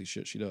crazy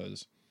shit she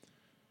does,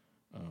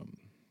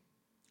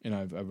 and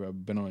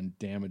I've been on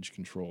damage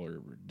control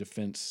or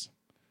defense.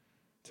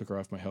 Took her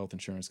off my health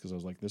insurance because I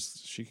was like,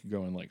 she could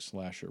go and like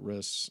slash her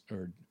wrists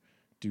or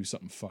do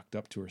something fucked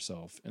up to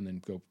herself and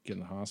then go get in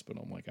the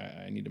hospital. I'm like,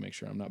 I need to make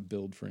sure I'm not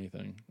billed for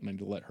anything, and I need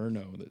to let her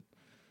know that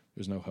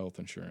there's no health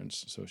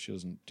insurance so she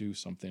doesn't do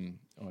something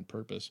on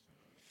purpose.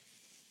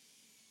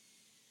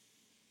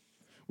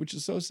 Which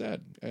is so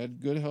sad. I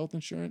had good health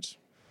insurance.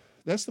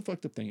 That's the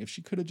fucked up thing. If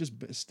she could have just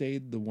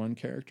stayed the one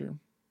character,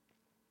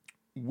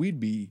 we'd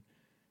be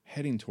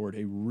heading toward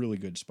a really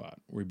good spot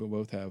where we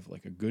both have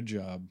like a good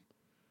job.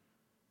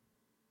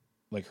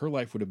 Like, her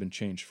life would have been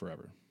changed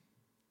forever.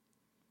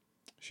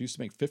 She used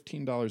to make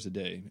 $15 a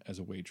day as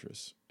a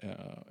waitress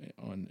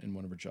in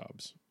one of her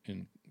jobs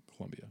in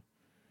Colombia,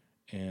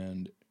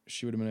 and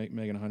she would have been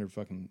making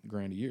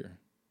 $100,000 a year.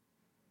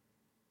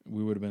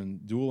 We would have been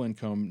dual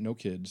income, no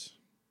kids,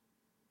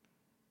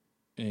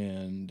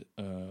 and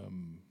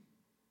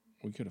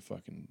we could have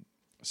fucking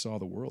saw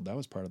the world. That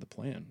was part of the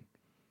plan.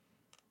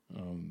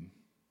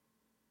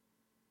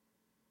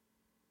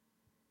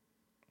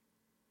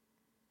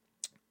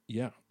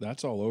 Yeah,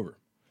 that's all over.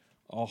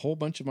 A whole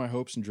bunch of my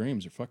hopes and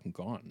dreams are fucking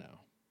gone now.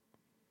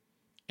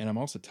 And I'm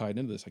also tied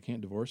into this. I can't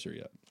divorce her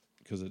yet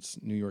because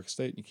it's New York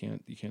State. You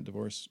can't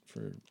divorce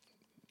for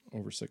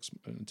over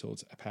until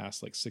it's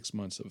past like 6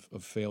 months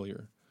of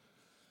failure.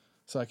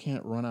 So I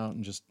can't run out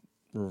and just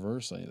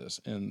reverse any of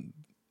this. And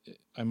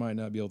I might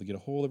not be able to get a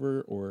hold of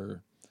her,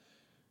 or,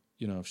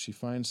 if she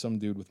finds some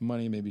dude with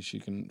money, maybe she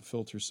can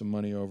filter some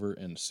money over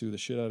and sue the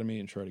shit out of me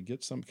and try to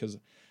get some. Because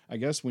I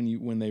guess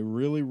when they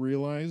really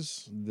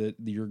realize that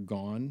you're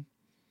gone,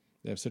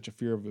 they have such a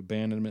fear of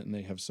abandonment, and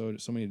they have so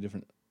many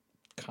different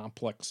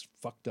complex,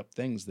 fucked up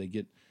things. They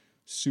get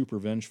super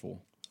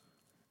vengeful,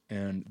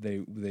 and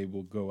they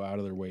will go out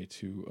of their way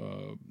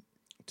to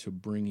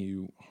bring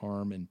you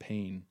harm and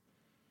pain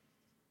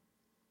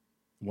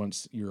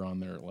once you're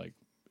on their like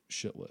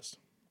shit list.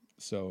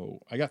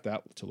 So I got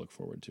that to look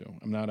forward to.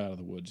 I'm not out of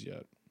the woods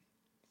yet,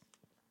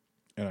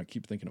 and I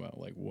keep thinking about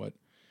like what,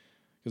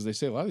 because they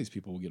say a lot of these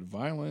people will get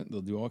violent. They'll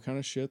do all kind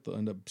of shit. They'll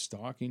end up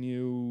stalking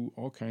you,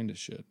 all kind of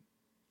shit.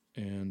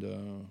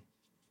 And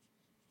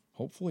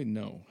hopefully,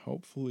 no.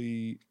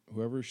 Hopefully,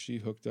 whoever she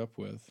hooked up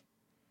with,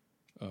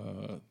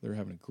 they're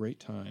having a great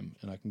time,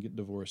 and I can get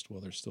divorced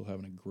while they're still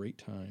having a great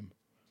time.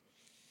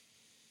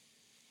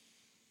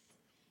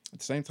 At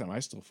the same time, I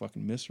still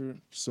fucking miss her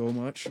so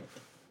much,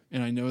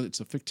 and I know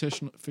it's a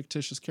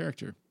fictitious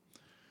character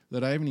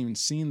that I haven't even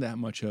seen that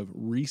much of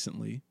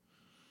recently.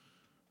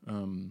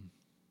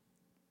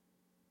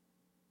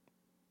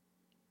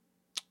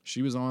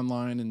 She was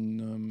online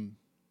and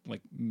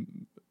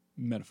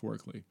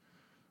metaphorically.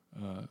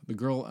 The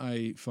girl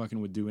I fucking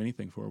would do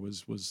anything for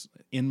was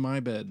in my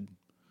bed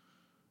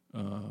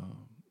like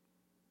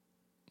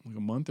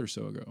a month or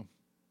so ago.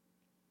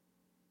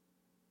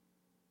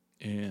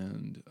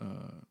 And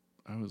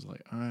I was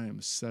like, I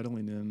am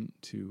settling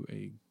into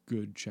a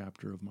good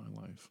chapter of my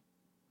life.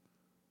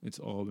 It's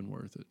all been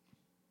worth it.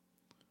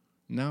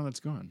 Now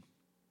it's gone.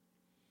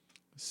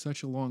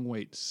 Such a long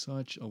wait,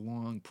 such a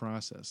long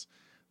process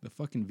the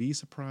fucking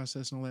visa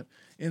process and all that.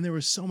 And there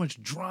was so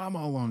much drama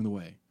along the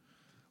way.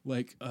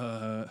 Like,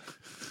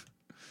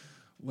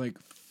 like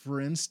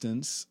for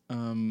instance,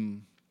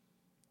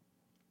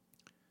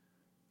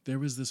 there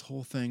was this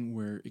whole thing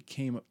where it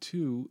came up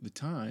to the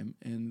time,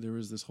 and there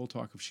was this whole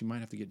talk of she might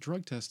have to get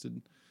drug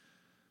tested,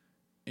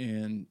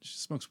 and she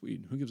smokes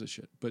weed. Who gives a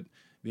shit? But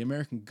the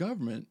American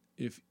government,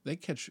 if they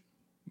catch,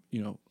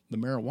 the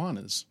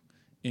marijuanas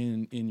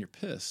in your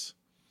piss,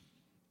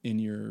 in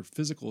your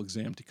physical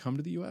exam to come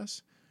to the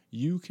U.S.,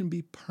 you can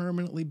be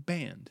permanently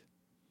banned.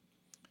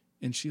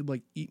 And she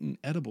had eaten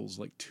edibles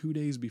 2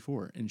 days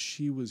before, and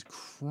she was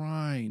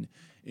crying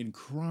and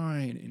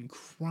crying and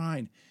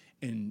crying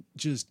and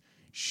just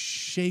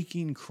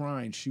shaking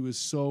crying. She was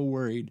so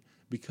worried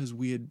because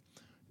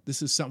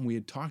this is something we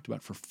had talked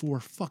about for 4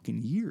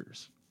 fucking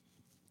years.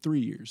 3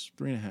 years,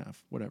 3.5,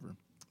 whatever.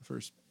 The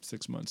first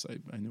 6 months,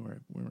 I knew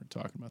we weren't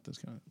talking about this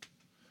kind of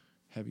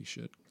heavy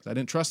shit. I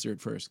didn't trust her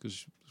at first because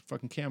she was a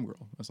fucking cam girl.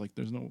 I was like,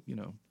 there's no,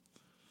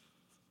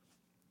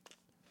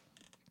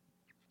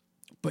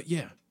 But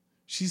yeah,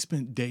 she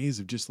spent days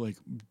of just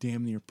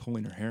damn near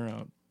pulling her hair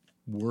out,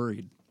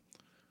 worried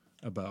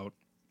about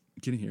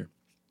getting here.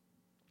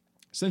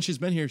 Since she's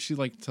been here, she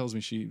tells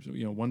me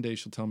one day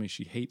she'll tell me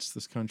she hates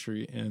this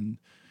country and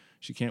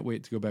she can't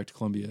wait to go back to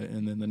Colombia.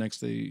 And then the next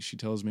day she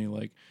tells me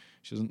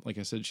she doesn't, like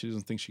I said, she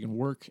doesn't think she can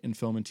work in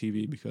film and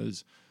TV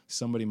because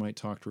somebody might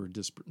talk to her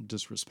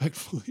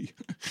disrespectfully,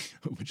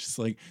 which is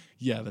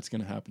yeah, that's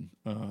going to happen.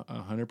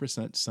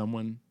 100%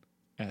 someone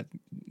at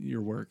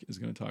your work is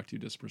going to talk to you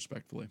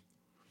disrespectfully.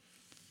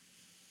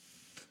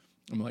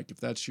 I'm like, if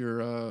that's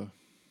your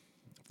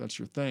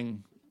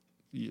thing,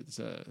 it's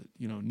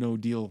no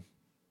deal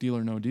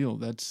or no deal.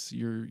 That's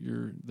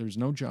there's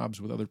no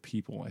jobs with other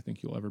people I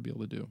think you'll ever be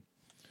able to do.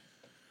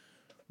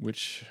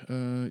 Which,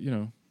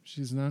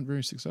 she's not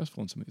very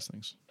successful in some of these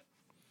things.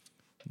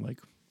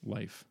 Like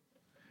life.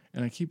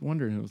 And I keep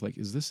wondering,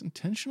 is this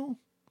intentional?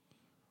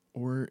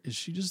 Or is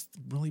she just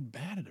really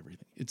bad at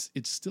everything?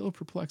 It still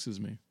perplexes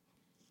me.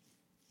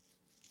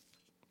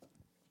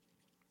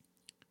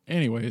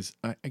 Anyways,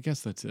 I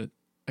guess that's it.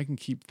 I can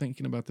keep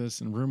thinking about this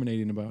and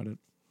ruminating about it.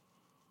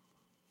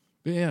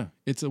 But yeah,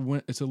 it's a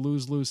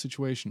lose-lose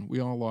situation. We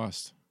all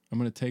lost. I'm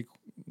going to take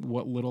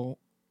what little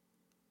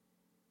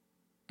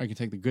I can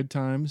take the good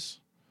times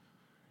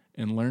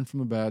and learn from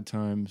the bad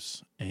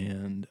times,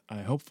 and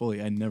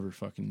hopefully I never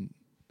fucking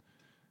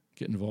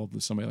get involved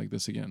with somebody like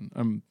this again.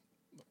 I'm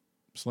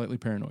slightly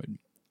paranoid.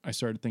 I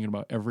started thinking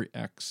about every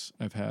ex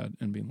I've had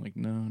and being like,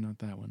 no, not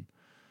that one.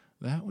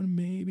 That one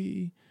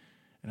maybe.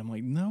 And I'm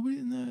like, no,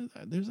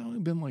 there's only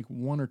been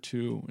 1 or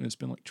 2, and it's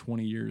been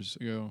 20 years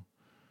ago.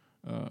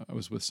 I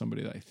was with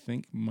somebody that I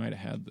think might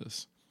have had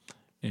this.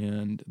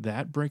 And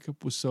that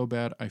breakup was so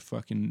bad, I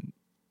fucking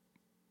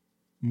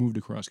moved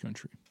across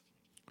country.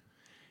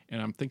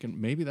 And I'm thinking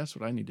maybe that's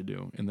what I need to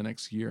do in the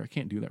next year. I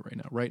can't do that right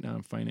now. Right now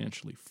I'm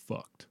financially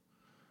fucked.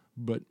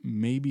 But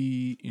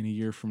maybe in a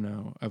year from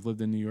now, I've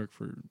lived in New York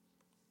for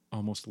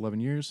almost 11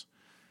 years.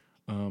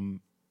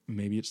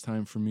 Maybe it's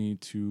time for me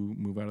to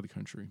move out of the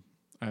country.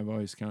 I've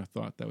always kind of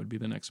thought that would be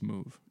the next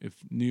move. If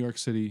New York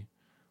City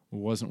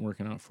wasn't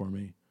working out for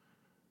me,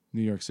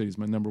 New York City is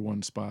my number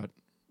one spot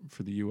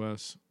for the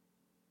U.S.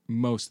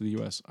 Most of the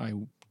U.S. I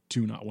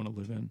do not want to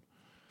live in.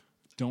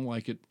 Don't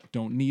like it.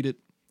 Don't need it.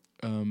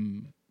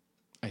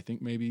 I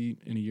think maybe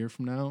in a year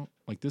from now,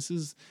 this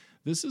is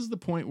the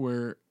point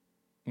where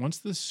once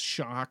this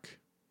shock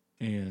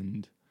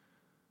and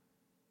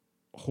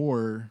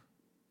horror,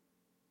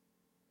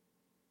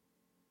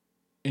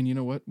 and you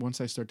know what?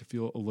 Once I start to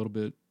feel a little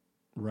bit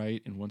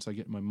right, and once I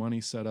get my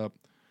money set up,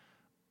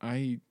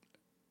 I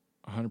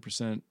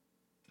 100%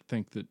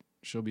 think that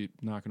she'll be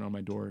knocking on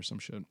my door or some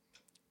shit.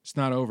 It's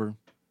not over.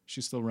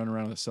 She's still running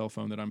around with a cell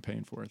phone that I'm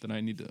paying for, that I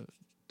need to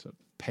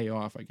pay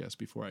off, I guess,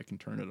 before I can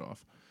turn it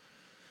off.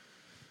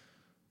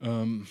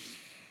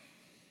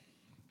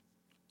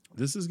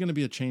 This is going to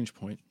be a change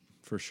point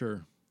for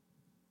sure.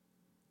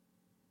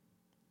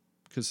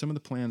 Because some of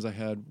the plans I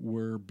had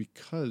were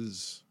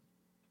because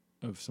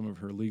of some of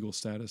her legal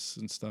status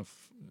and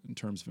stuff in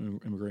terms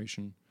of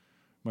immigration,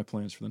 my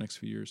plans for the next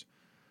few years.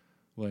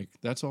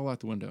 That's all out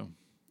the window.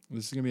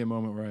 This is going to be a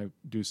moment where I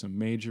do some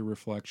major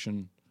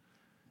reflection,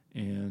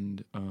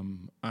 and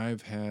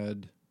I've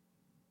had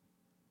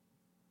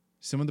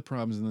some of the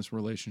problems in this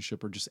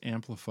relationship are just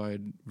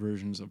amplified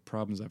versions of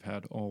problems I've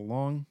had all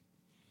along.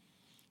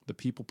 The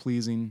people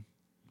pleasing,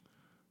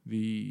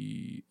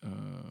 I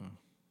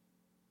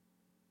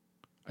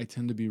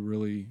tend to be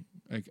really,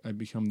 I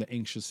become the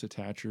anxious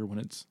attacher when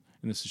it's,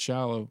 and this is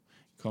shallow,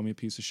 call me a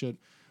piece of shit,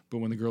 but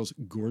when the girl's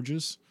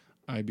gorgeous,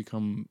 I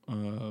become,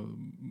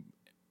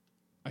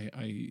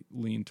 I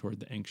lean toward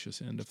the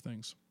anxious end of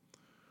things.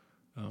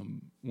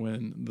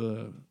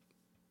 When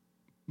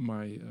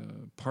my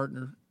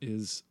partner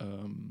is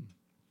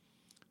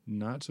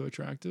not so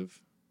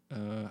attractive,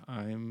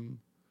 I'm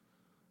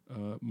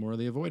more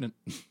the avoidant.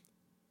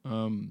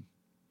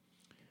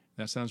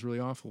 That sounds really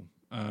awful.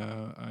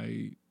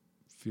 I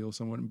feel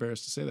somewhat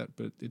embarrassed to say that,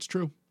 but it's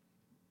true.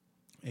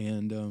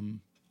 And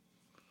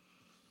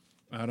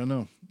I don't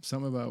know.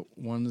 Something about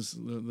ones,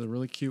 the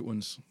really cute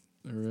ones,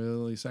 the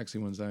really sexy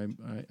ones. I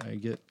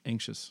get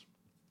anxious.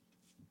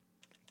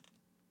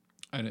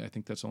 I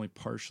think that's only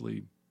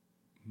partially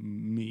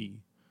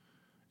me.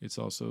 It's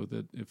also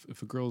that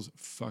if a girl's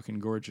fucking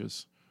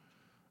gorgeous,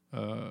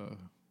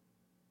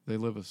 they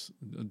live a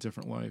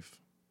different life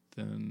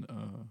than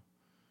a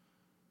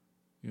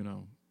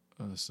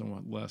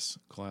somewhat less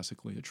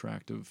classically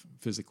attractive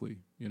physically,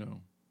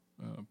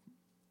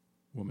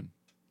 woman.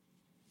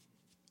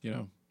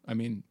 I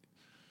mean,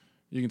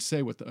 you can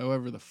say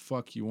however the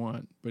fuck you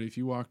want, but if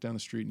you walk down the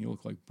street and you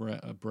look like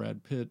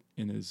Brad Pitt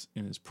in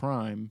his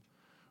prime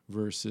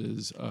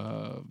versus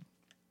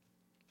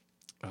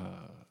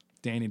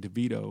Danny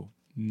DeVito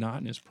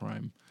not in his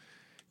prime,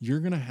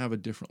 you're gonna have a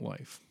different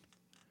life.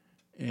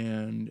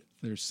 And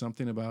there's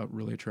something about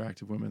really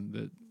attractive women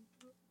that,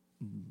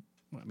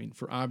 I mean,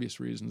 for obvious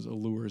reasons,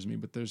 allures me.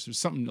 But there's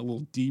something a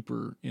little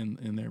deeper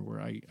in there where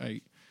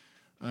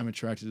I'm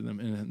attracted to them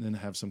and then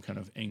have some kind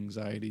of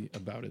anxiety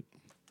about it,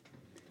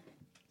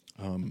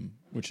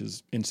 which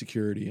is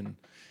insecurity. And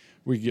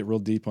we can get real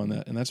deep on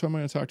that. And that's why I'm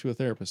going to talk to a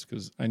therapist,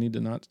 because I need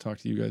to not talk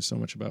to you guys so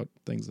much about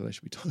things that I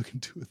should be talking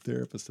to a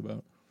therapist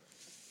about.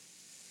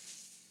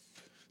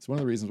 It's one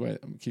of the reasons why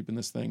I'm keeping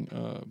this thing.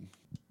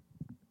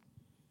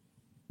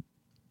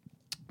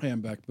 Hey,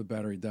 I'm back. The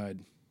battery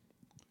died.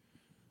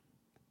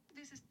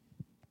 This is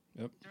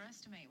Yep.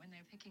 underestimate when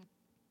they're picking.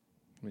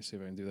 Let me see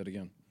if I can do that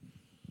again.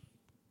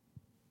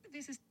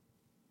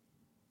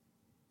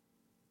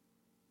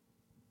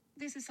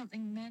 This is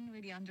something men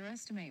really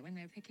underestimate when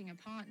they're picking a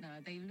partner.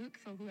 They look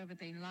for whoever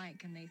they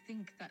like, and they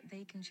think that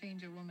they can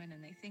change a woman,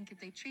 and they think if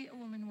they treat a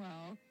woman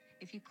well,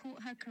 if you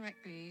court her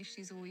correctly,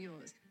 she's all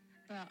yours.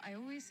 But I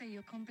always say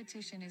your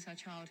competition is her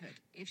childhood.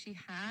 If she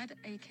had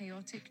a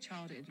chaotic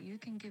childhood, you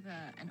can give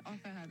her and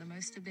offer her the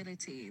most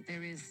stability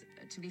there is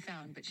to be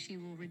found, but she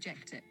will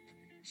reject it.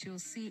 She will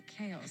seek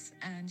chaos,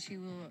 and she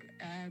will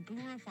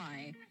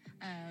glorify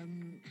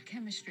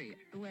chemistry.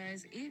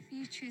 Whereas if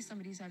you choose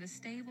somebody who's had a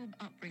stable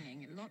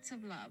upbringing, lots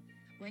of love,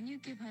 when you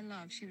give her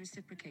love, she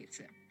reciprocates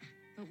it.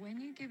 But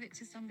when you give it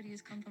to somebody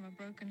who's come from a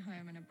broken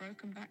home and a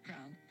broken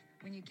background,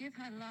 when you give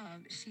her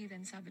love, she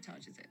then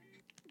sabotages it.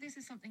 This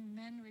is something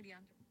men really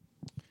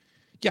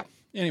Yeah.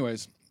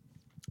 Anyways,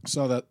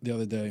 saw that the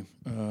other day.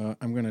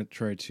 I'm going to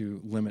try to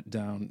limit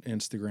down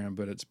Instagram,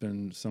 but it's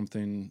been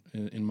something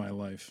in my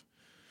life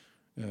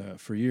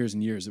for years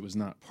and years. It was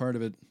not part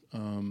of it.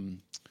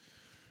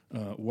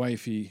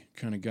 Wifey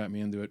kind of got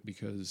me into it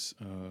because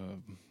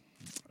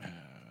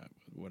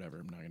whatever.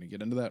 I'm not going to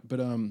get into that. But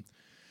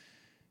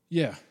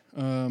yeah.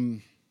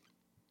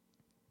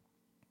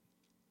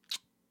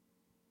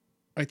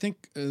 I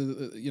think,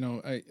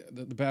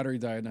 the battery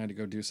died and I had to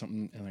go do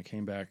something, and I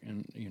came back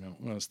and,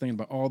 when I was thinking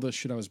about all the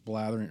shit I was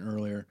blathering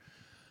earlier,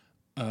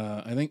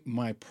 I think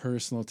my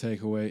personal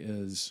takeaway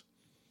is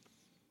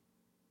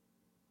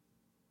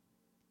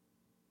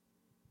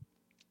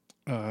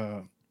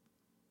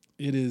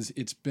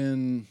it's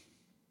been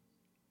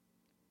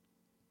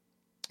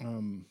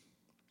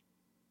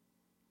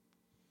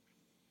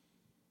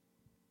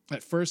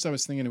at first I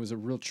was thinking it was a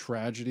real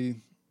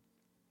tragedy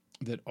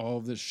that all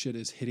of this shit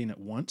is hitting at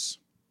once.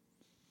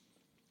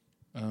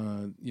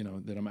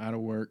 That I'm out of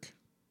work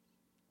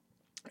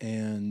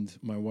and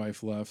my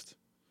wife left.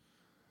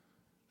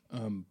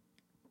 And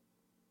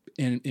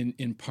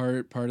in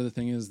part of the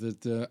thing is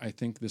that I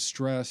think the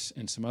stress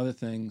and some other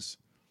things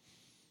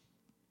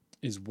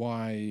is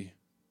why,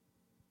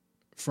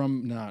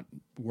 from not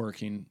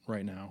working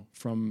right now,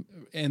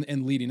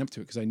 and leading up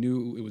to it, because I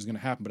knew it was going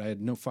to happen, but I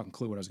had no fucking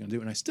clue what I was going to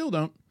do, and I still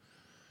don't.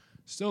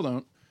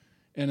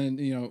 And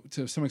then,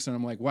 to some extent,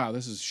 I'm like, wow,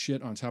 this is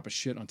shit on top of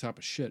shit on top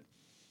of shit.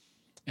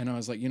 And I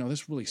was like,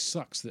 this really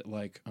sucks that,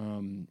 like,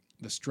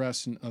 the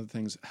stress and other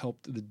things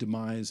helped the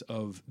demise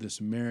of this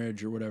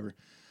marriage or whatever.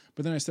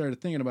 But then I started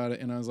thinking about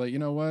it, and I was like, you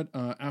know what?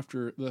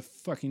 After the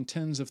fucking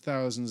tens of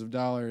thousands of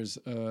dollars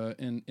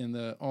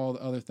in all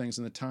the other things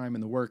and the time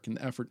and the work and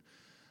the effort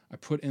I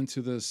put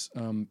into this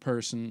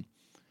person,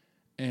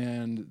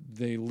 and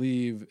they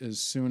leave as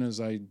soon as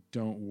I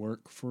don't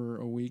work for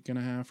a week and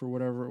a half or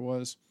whatever it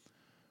was.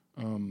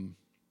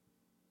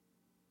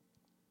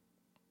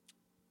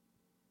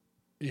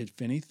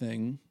 If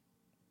anything,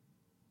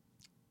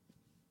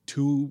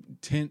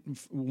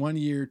 1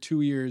 year,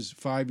 2 years,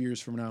 5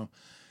 years from now,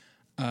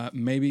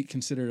 maybe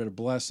consider it a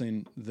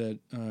blessing that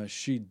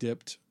she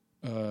dipped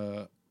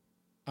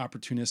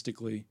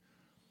opportunistically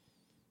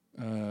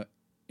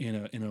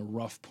in a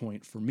rough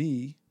point for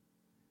me.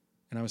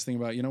 And I was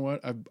thinking about, you know what?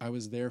 I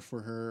was there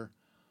for her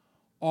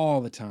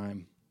all the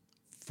time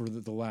for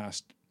the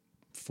last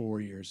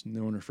 4 years,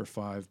 known her for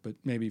 5, but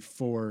maybe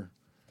 4.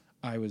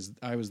 I was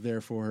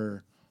there for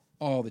her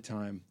all the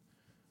time.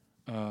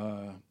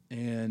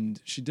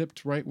 And she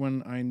dipped right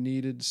when I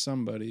needed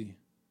somebody,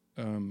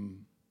 a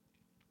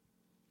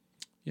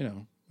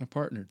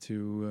partner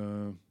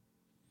to,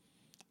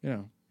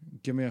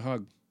 give me a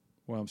hug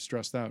while I'm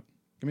stressed out.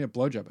 Give me a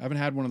blowjob. I haven't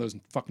had one of those in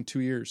fucking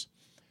 2 years.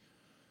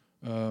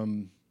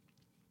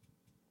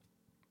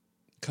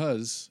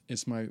 because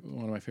it's one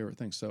of my favorite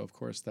things. So of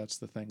course that's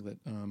the thing that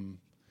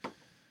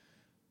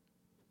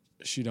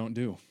she don't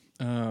do.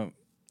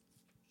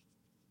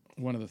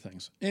 One of the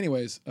things.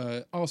 Anyways,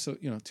 also,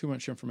 too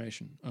much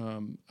information.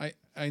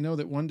 I know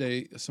that one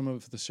day some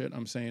of the shit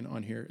I'm saying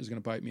on here is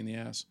going to bite me in the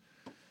ass.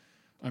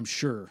 I'm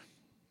sure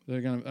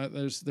they're gonna.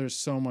 There's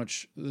so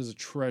much. There's a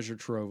treasure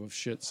trove of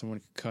shit someone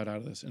could cut out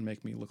of this and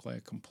make me look like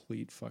a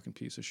complete fucking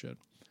piece of shit.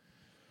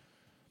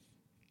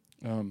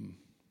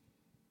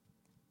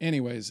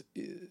 Anyways,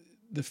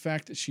 the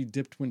fact that she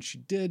dipped when she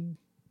did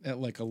at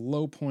like a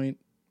low point,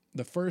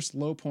 the first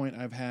low point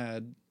I've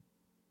had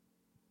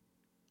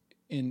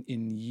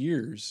in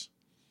years,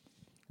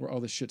 where all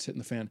this shit's hitting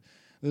the fan.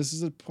 This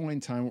is a point in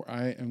time where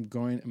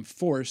I'm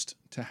forced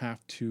to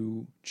have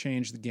to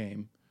change the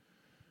game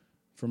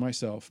for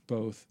myself,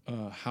 both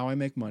how I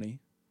make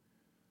money.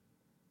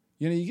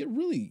 You get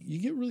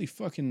really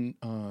fucking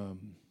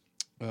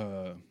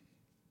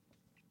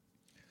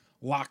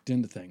locked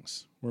into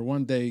things where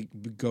one day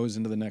goes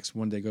into the next,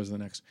 one day goes to the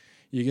next.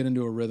 You get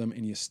into a rhythm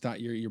and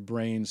your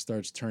brain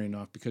starts turning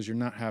off because you're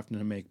not having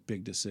to make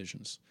big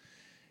decisions.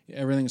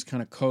 Everything's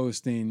kind of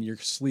coasting. You're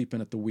sleeping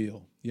at the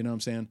wheel. You know what I'm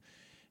saying?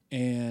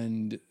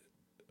 And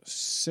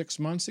 6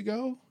 months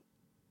ago,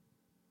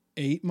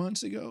 8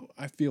 months ago,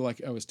 I feel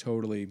like I was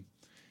totally,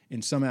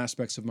 in some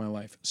aspects of my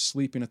life,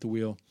 sleeping at the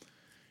wheel.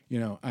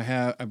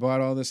 I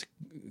bought all this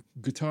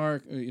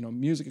guitar,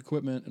 music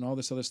equipment and all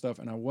this other stuff,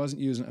 and I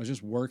wasn't using it. I was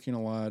just working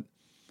a lot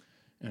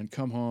and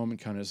come home and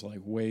kind of just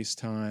like waste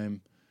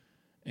time.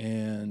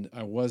 And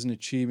I wasn't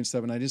achieving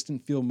stuff, and I just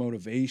didn't feel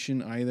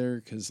motivation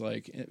either because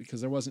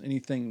there wasn't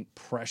anything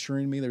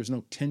pressuring me. There was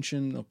no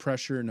tension, no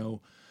pressure,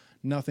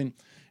 nothing.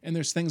 And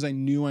there's things I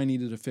knew I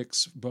needed to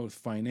fix both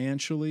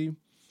financially,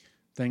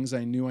 things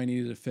I knew I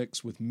needed to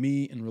fix with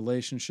me in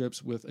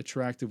relationships with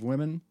attractive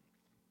women.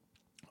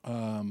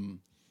 And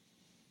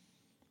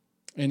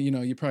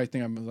you probably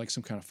think I'm like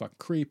some kind of fucking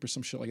creep or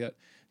some shit like that.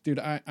 Dude,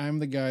 I'm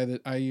the guy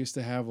that I used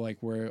to have like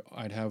where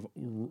I'd have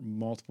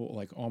multiple,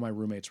 like all my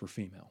roommates were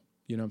female.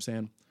 You know what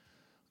I'm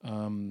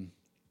saying?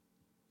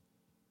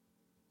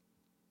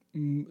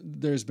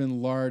 There's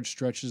been large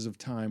stretches of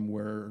time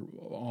where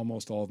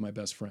almost all of my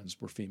best friends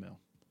were female.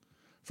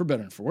 For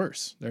better and for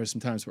worse. There are some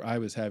times where I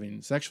was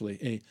having sexually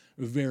a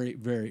very,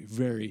 very,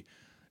 very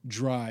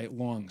dry,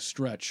 long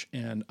stretch,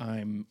 and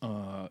I'm,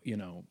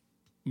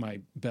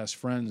 my best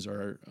friends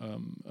are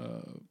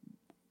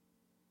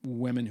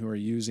women who are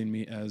using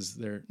me as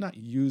their, not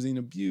using,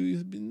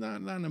 abuse,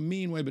 not in a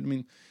mean way, but I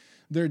mean,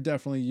 they're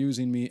definitely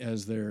using me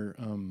as their,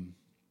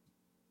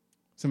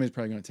 somebody's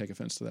probably going to take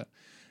offense to that.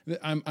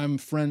 I'm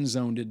friend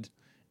zoned,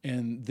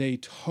 and they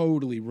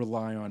totally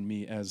rely on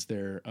me as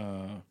their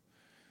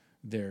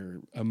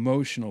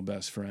emotional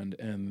best friend,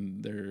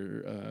 and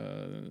their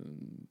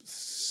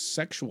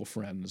sexual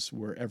friends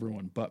were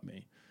everyone but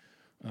me.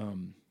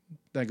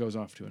 That goes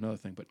off to another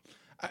thing, but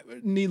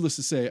needless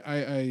to say,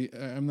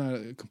 I'm not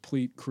a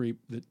complete creep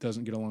that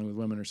doesn't get along with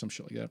women or some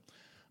shit like that.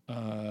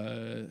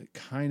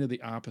 Kind of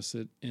the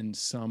opposite in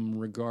some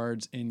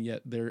regards, and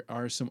yet there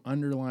are some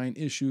underlying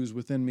issues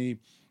within me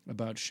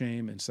about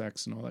shame and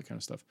sex and all that kind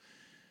of stuff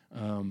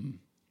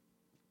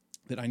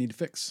that I need to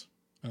fix.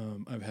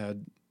 I've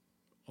had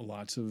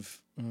lots of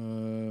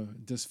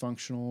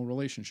dysfunctional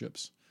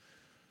relationships,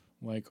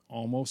 like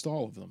almost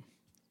all of them.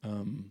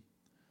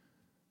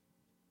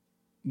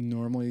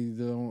 Normally,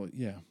 though,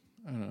 yeah,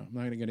 I don't know. I'm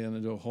not going to get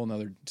into a whole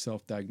nother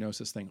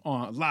self-diagnosis thing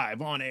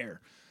live on air.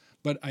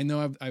 But I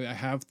know I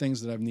have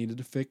things that I've needed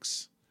to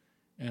fix,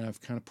 and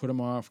I've kind of put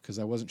them off because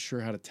I wasn't sure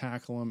how to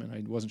tackle them, and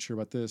I wasn't sure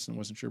about this and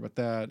wasn't sure about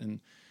that.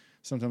 And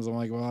sometimes I'm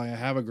like, well, I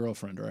have a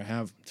girlfriend or I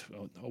have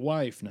a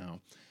wife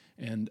now,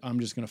 and I'm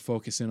just going to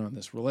focus in on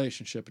this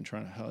relationship and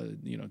trying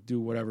to,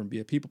 do whatever and be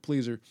a people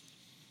pleaser.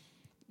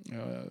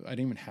 I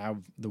didn't even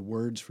have the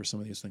words for some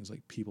of these things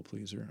like people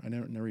pleaser. I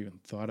never even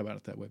thought about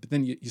it that way. But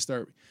then you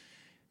start,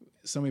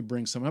 somebody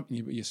brings something up and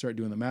you start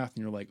doing the math,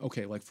 and you're like,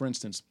 okay, like for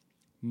instance,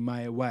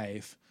 my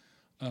wife,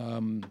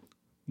 known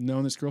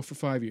this girl for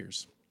 5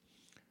 years,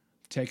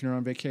 taking her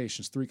on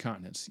vacations, 3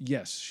 continents.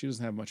 Yes, she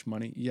doesn't have much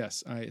money.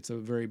 Yes, it's a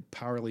very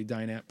power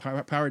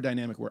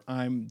dynamic where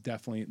I'm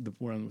definitely the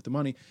one with the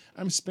money.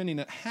 I'm spending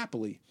it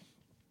happily.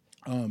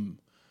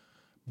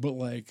 But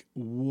like,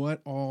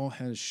 what all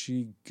has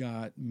she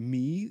got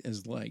me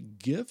as like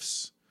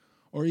gifts,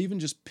 or even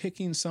just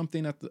picking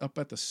something up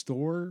at the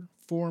store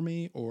for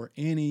me, or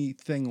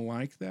anything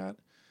like that?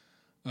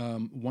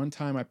 One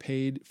time I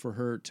paid for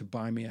her to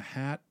buy me a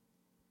hat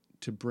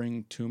to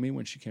bring to me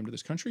when she came to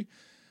this country.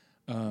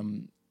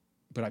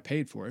 But I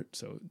paid for it,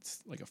 so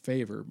it's like a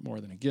favor more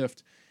than a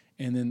gift.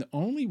 And then the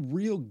only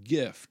real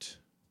gift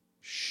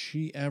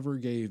she ever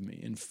gave me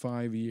in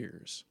 5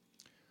 years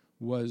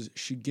was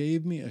she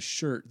gave me a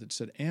shirt that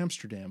said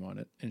Amsterdam on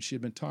it, and she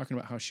had been talking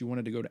about how she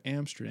wanted to go to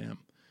Amsterdam.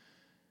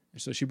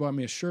 And so she bought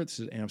me a shirt that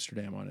said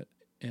Amsterdam on it,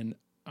 and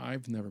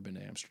I've never been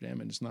to Amsterdam,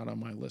 and it's not on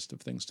my list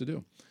of things to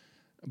do.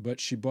 But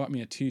she bought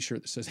me a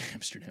T-shirt that says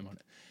Amsterdam on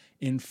it.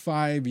 In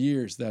 5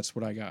 years, that's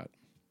what I got.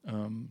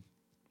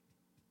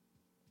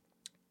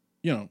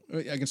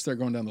 I can start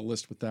going down the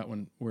list with that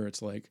one where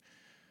it's like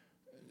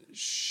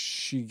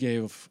she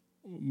gave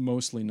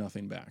mostly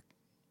nothing back.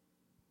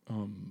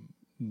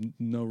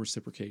 No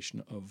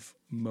reciprocation of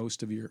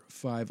most of your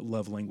 5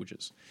 love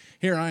languages.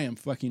 Here I am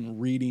fucking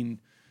reading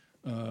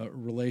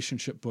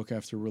relationship book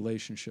after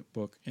relationship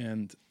book,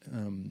 and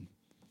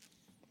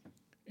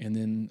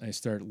then I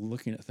start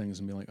looking at things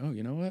and be like, oh,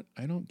 you know what?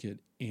 I don't get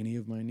any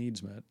of my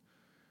needs met,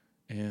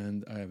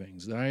 and I have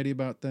anxiety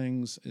about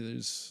things.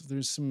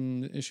 There's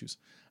some issues.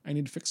 I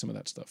need to fix some of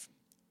that stuff.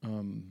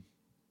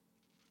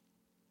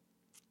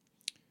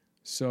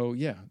 So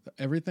yeah,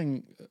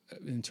 everything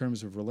in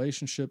terms of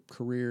relationship,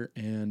 career,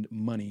 and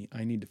money,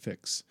 I need to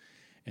fix.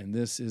 And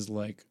this is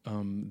like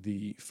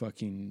the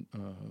fucking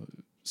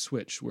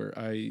switch where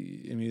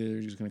I'm either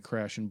just going to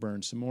crash and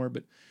burn some more,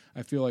 but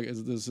I feel like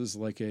this is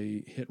like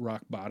a hit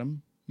rock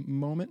bottom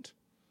moment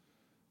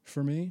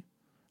for me.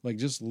 Like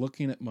just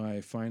looking at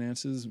my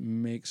finances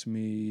makes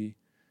me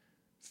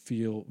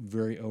feel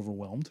very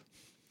overwhelmed,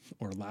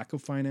 or lack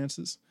of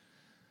finances.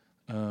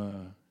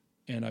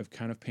 And I've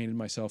kind of painted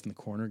myself in the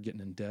corner,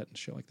 getting in debt and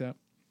shit like that.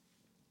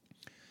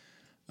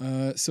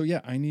 So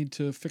yeah, I need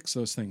to fix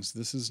those things.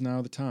 This is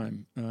now the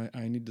time.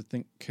 I need to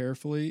think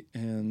carefully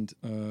and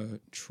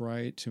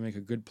try to make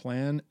a good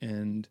plan.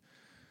 And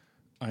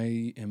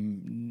I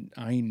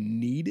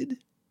needed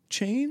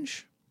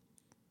change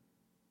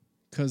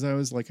because I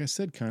was, like I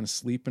said, kind of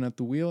sleeping at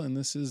the wheel, and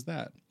this is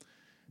that.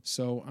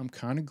 So I'm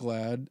kind of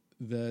glad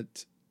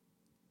that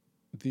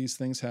these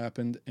things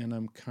happened, and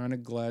I'm kind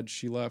of glad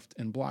she left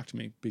and blocked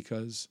me,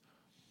 because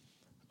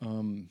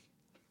that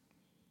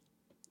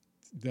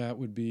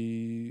would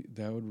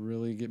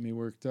really get me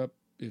worked up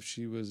if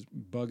she was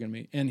bugging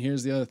me. And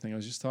here's the other thing. I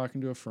was just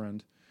talking to a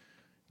friend.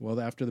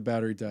 Well, after the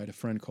battery died, a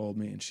friend called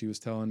me, and she was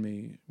telling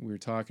me, we were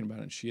talking about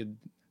it, and she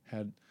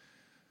had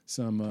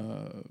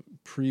some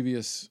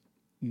previous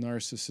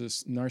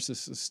narcissist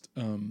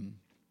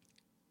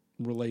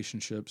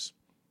relationships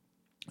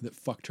that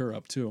fucked her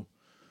up too.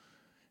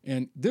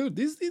 And dude,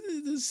 this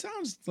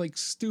sounds like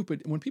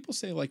stupid. When people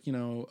say, like,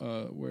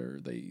 where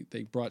they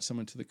brought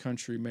someone to the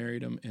country,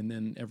 married them, and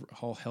then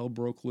all hell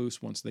broke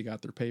loose once they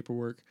got their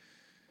paperwork.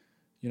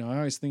 I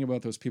always think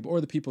about those people, or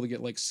the people that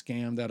get like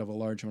scammed out of a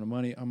large amount of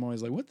money. I'm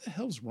always like, what the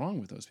hell's wrong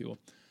with those people?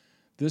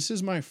 This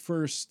is my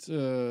first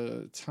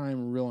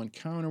time real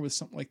encounter with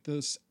something like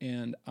this,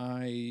 and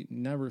I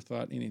never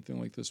thought anything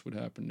like this would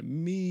happen to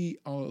me.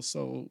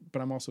 Also,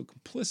 but I'm also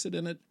complicit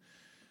in it.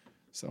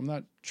 So I'm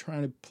not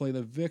trying to play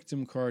the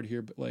victim card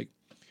here, but like,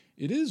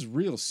 it is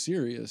real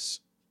serious,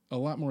 a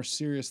lot more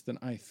serious than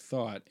I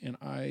thought. And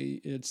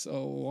it's a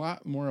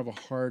lot more of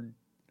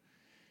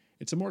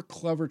it's a more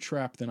clever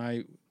trap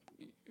than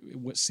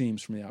what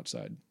seems from the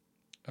outside.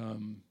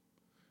 And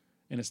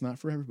it's not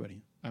for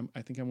everybody.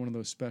 I think I'm one of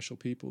those special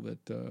people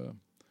that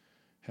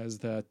has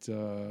that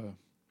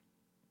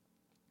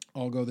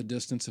I'll go the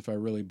distance if I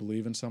really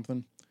believe in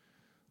something.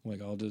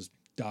 Like, I'll just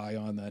die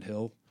on that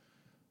hill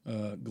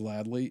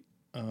gladly.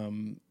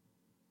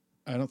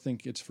 I don't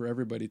think it's for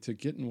everybody to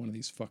get in one of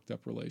these fucked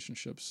up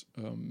relationships.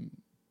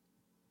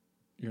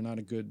 You're not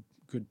a good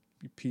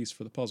piece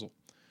for the puzzle.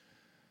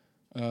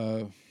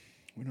 Where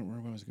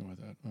was I going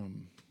with that?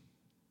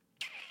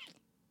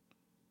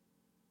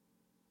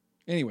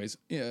 Anyways,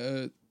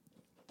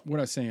 what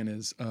I was saying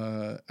is,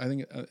 I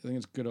think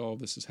it's good all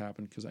this has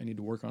happened, because I need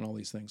to work on all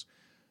these things.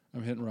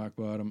 I'm hitting rock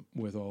bottom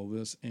with all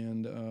this,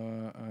 and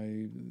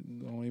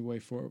the only way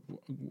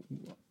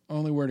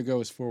where to go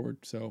is forward.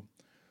 So,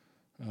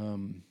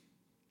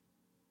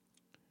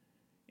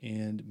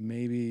 and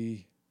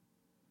maybe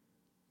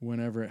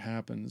whenever it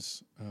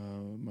happens,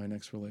 my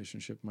next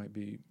relationship might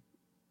be,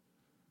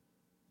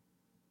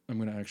 I'm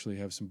going to actually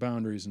have some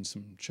boundaries and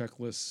some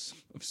checklists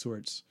of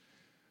sorts,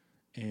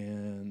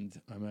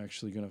 and I'm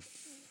actually going to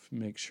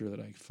make sure that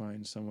I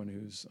find someone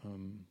who's,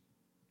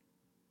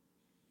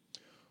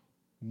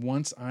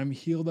 once I'm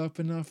healed up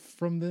enough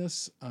from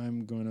this,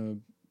 I'm going to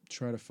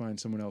try to find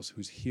someone else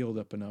who's healed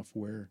up enough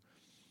where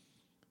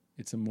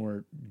it's a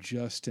more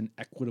just and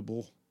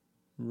equitable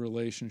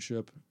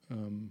relationship,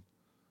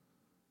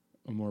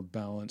 a more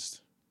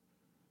balanced,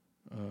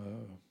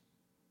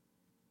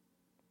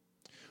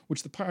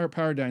 which the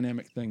power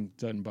dynamic thing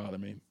doesn't bother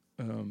me.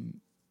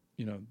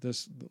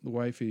 The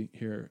wifey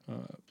here,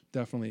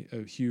 definitely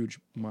a huge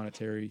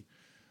monetary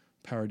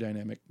power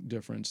dynamic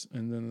difference.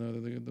 And then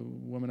the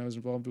woman I was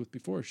involved with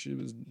before, she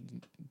was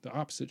the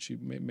opposite. She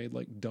made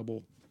like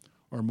double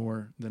or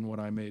more than what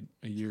I made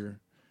a year,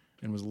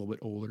 and was a little bit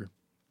older.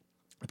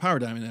 The power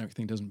dynamic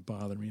thing doesn't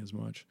bother me as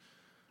much.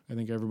 I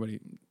think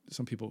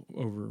some people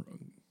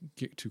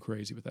get too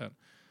crazy with that.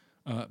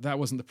 That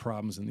wasn't the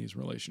problems in these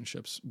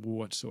relationships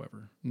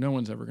whatsoever. No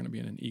one's ever going to be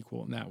in an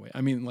equal in that way.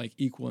 I mean, like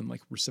equal in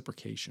like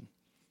reciprocation.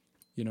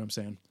 You know what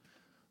I'm saying?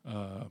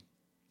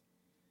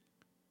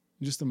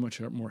 Just a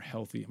much more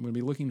healthy. I'm going to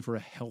be looking for a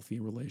healthy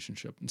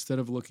relationship instead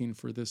of looking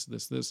for this,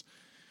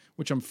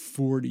 which I'm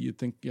 40. You'd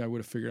think, I would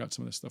have figured out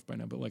some of this stuff by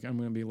now. But like, I'm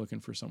going to be looking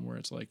for somewhere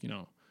it's like,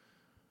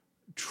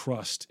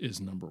 trust is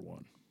number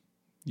one.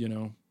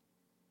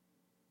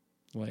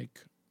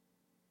 Like,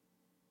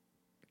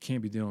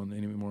 can't be dealing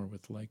anymore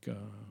with like.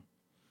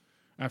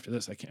 After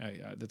this, I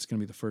can't. That's going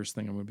to be the first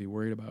thing I'm going to be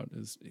worried about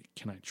is,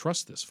 can I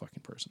trust this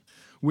fucking person?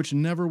 Which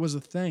never was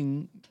a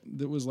thing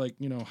that was like,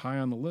 high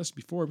on the list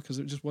before, because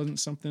it just wasn't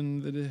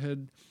something that it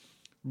had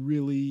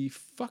really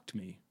fucked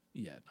me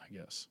yet, I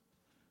guess.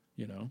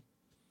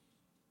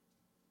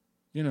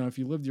 If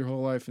you lived your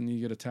whole life and you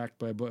get attacked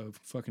by a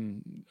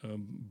fucking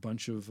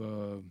bunch of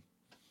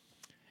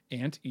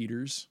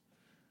anteaters,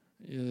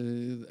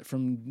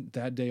 from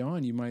that day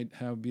on, you might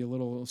be a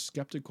little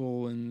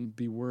skeptical and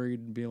be worried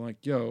and be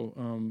like, yo,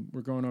 we're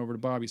going over to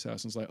Bobby's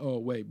house. And it's like, oh,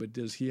 wait, but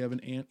does he have an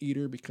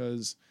anteater?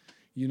 Because,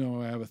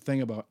 I have a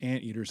thing about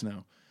anteaters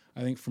now.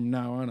 I think from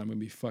now on, I'm going to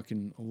be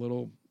fucking a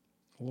little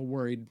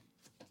worried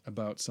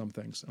about some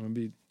things. I'm going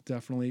to be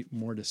definitely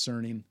more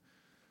discerning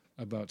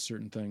about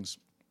certain things.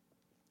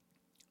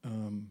 I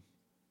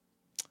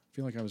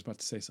feel like I was about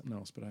to say something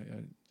else, but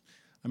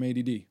I'm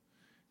ADD,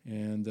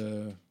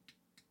 and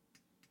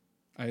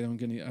I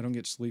don't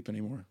get sleep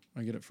anymore.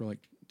 I get it for like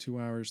 2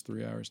 hours,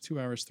 3 hours, 2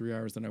 hours, 3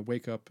 hours. Then I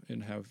wake up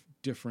and have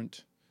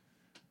different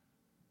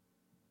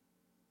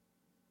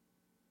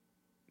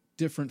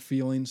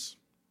feelings.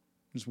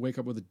 Just wake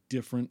up with a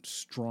different,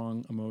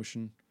 strong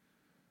emotion.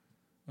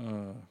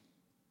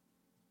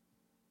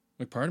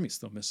 Like part of me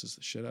still misses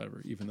the shit out of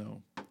her, even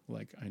though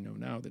like I know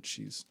now that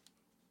she's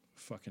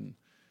fucking.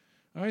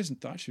 I always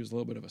thought she was a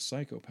little bit of a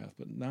psychopath,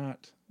 but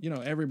not.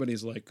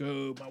 Everybody's like,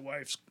 oh,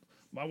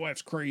 my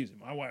wife's crazy.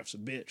 My wife's a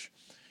bitch.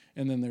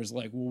 And then there's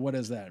like, well, what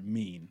does that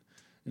mean?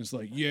 And it's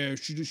like, yeah,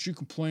 she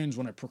complains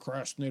when I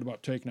procrastinate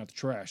about taking out the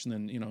trash. And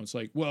then, it's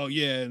like, well,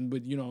 yeah,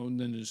 but, and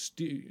then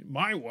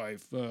my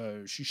wife,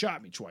 she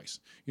shot me twice.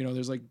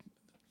 There's like,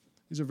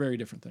 these are very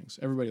different things.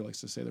 Everybody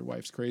likes to say their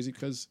wife's crazy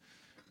because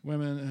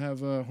women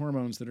have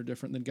hormones that are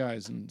different than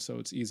guys. And so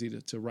it's easy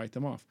to write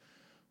them off.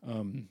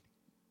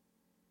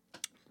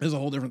 It's a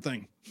whole different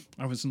thing.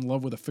 I was in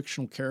love with a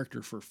fictional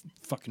character for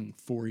fucking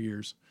 4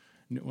 years.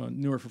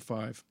 Knew her for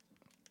 5,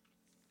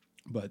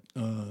 but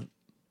love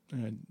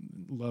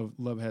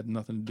had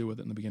nothing to do with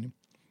it in the beginning.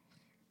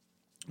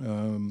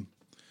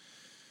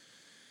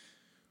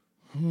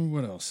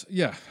 What else?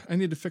 Yeah, I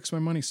need to fix my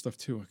money stuff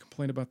too. I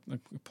complain about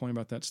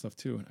that stuff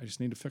too. I just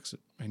need to fix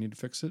it.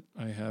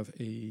 I have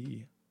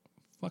a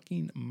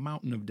fucking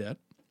mountain of debt.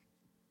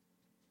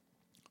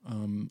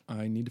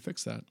 I need to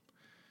fix that.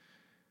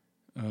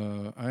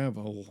 I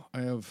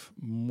have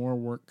more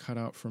work cut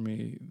out for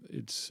me.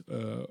 It's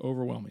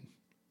overwhelming.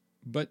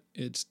 But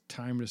it's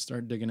time to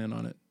start digging in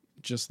on it.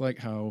 Just like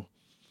how,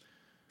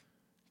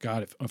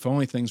 God, if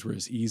only things were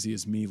as easy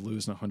as me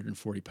losing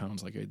 140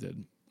 pounds like I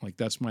did. Like,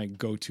 that's my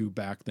go-to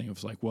back thing. It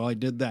was like, well, I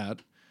did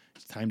that.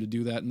 It's time to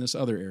do that in this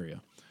other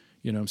area.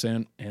 You know what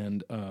I'm saying?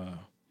 And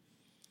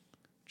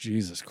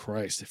Jesus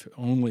Christ, if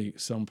only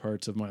some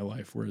parts of my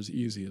life were as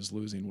easy as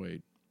losing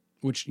weight.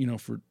 Which,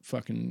 for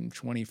fucking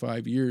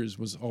 25 years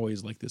was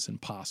always like this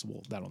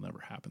impossible, that'll never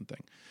happen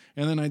thing.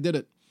 And then I did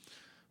it.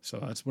 So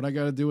that's what I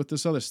got to do with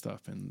this other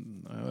stuff.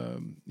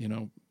 And,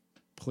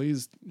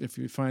 please, if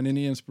you find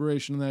any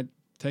inspiration in that,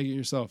 take it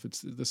yourself.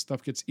 This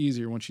stuff gets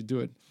easier once you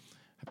do it.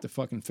 Have to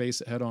fucking face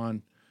it head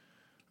on.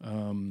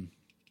 The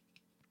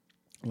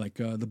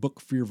book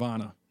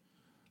Fearvana.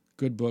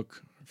 Good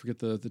book. I forget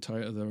the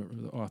title,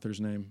 the author's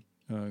name.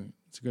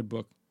 It's a good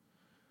book.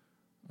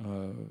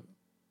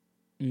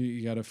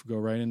 You got to go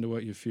right into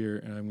what you fear.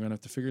 And I'm going to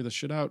have to figure this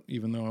shit out,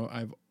 even though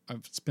I've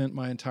spent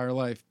my entire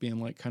life being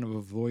like kind of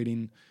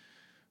avoiding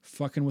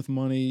fucking with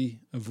money,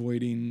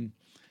 avoiding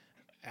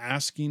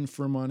asking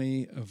for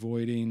money,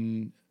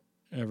 avoiding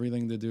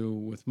everything to do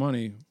with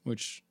money,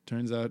 which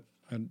turns out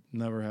I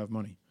never have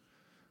money.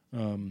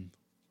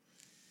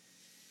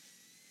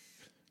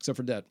 Except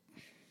for debt.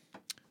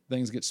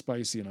 Things get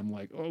spicy and I'm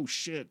like, oh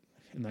shit.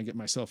 And I get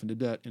myself into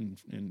debt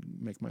and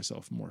make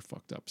myself more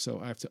fucked up.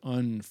 So I have to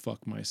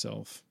unfuck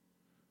myself,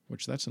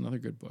 which that's another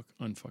good book,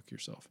 Unfuck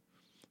Yourself.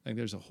 I think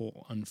there's a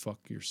whole unfuck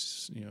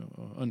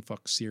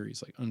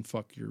series, like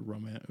unfuck your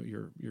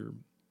your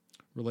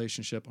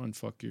relationship,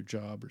 unfuck your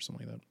job, or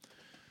something like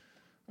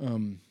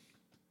that.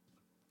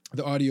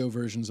 The audio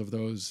versions of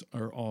those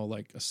are all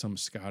like some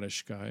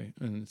Scottish guy,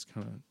 and it's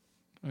kind of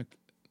like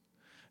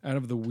out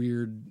of the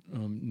weird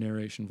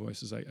narration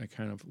voices, I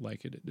kind of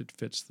like it. It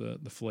fits the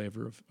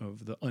flavor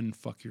of the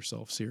Unfuck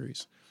Yourself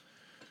series.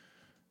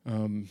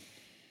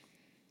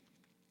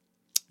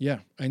 Yeah,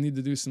 I need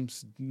to do some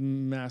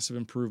massive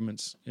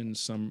improvements in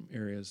some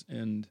areas.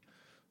 And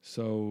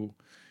so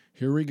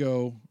here we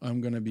go.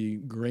 I'm going to be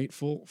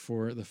grateful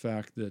for the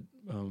fact that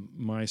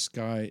my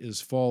sky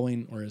is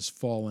falling or has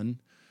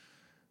fallen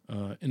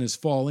and is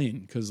falling,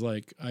 because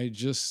like I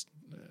just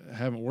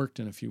haven't worked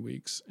in a few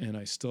weeks and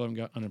I still haven't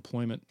got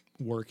unemployment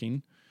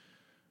working,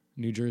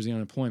 New Jersey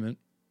unemployment.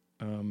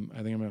 I think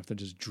I'm going to have to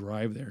just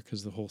drive there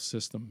because the whole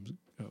system's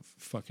a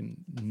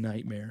fucking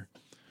nightmare.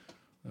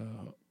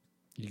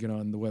 You get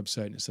on the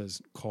website and it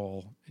says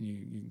call, and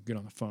you get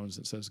on the phones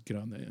that says get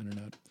on the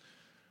internet,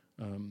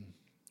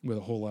 with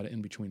a whole lot of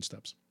in-between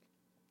steps.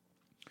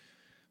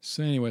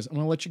 So anyways, I'm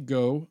going to let you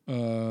go.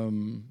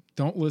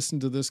 Don't listen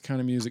to this kind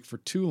of music for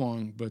too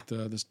long, but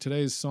this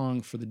today's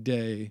song for the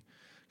day,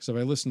 because if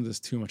I listen to this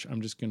too much,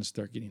 I'm just going to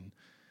start getting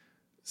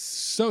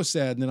so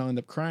sad, and then I'll end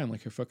up crying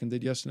like I fucking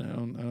did yesterday.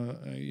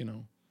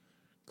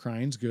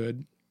 Crying's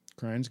good.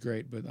 Crying's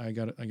great, but I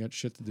got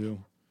shit to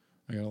do.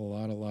 I got a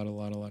lot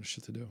of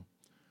shit to do.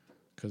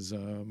 Because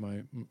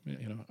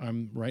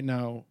I'm right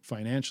now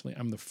financially,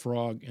 I'm the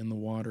frog in the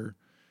water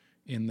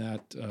in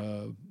that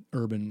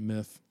urban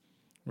myth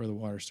where the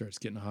water starts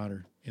getting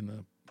hotter in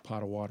the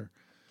pot of water.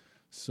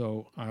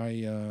 So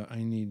I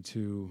need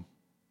to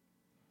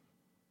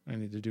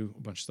do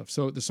a bunch of stuff.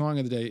 So the song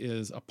of the day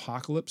is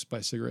 "Apocalypse"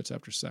 by Cigarettes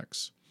After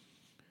Sex.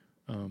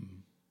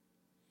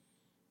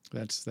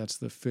 That's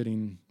the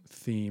fitting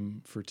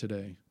theme for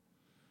today,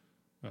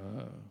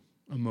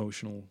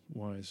 emotional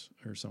wise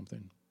or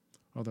something.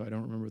 Although I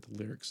don't remember what the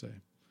lyrics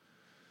say.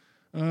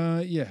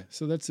 Yeah,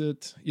 so that's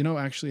it.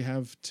 Actually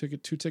have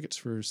two tickets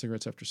for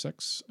Cigarettes After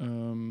Sex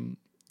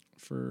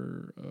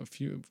for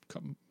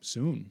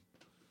soon.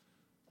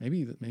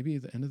 Maybe at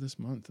the end of this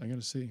month. I got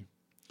to see.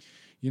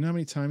 You know how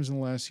many times in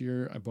the last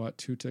year I bought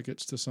 2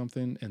 tickets to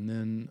something, and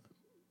then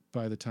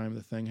by the time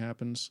the thing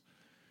happens,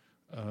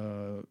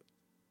 the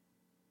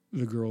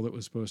girl that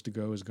was supposed to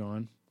go is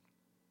gone.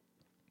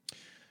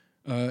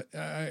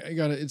 I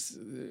got it.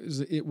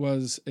 It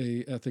was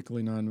a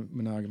ethically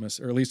non-monogamous,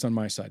 or at least on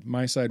my side.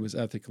 My side was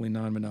ethically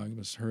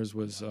non-monogamous. Hers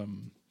was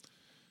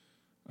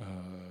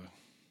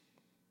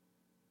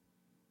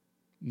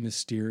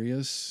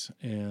mysterious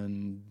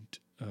and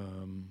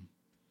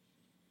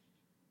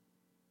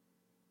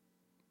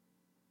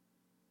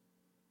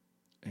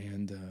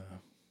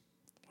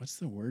what's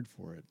the word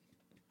for it?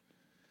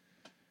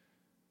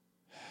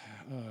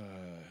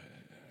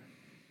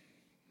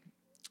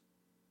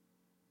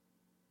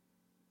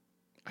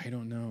 I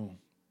don't know.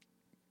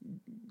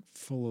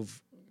 Full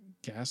of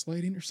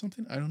gaslighting or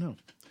something? I don't know.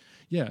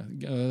 Yeah,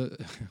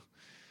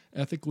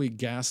 ethically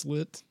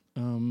gaslit,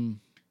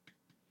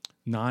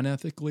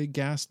 non-ethically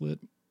gaslit,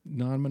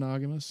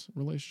 non-monogamous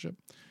relationship,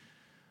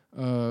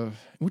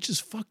 which is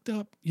fucked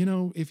up.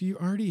 If you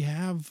already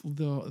have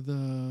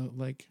the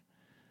like,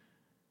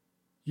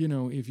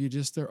 if you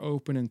just are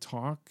open and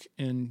talk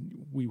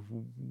and we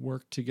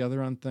work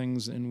together on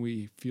things and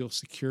we feel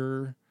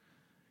secure,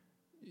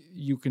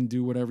 you can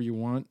do whatever you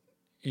want,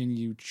 and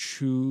you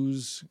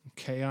choose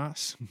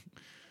chaos,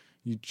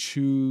 you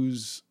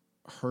choose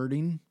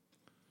hurting,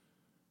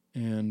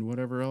 and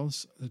whatever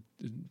else.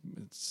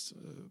 It's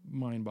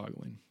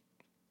mind-boggling.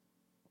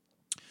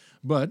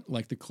 But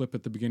like the clip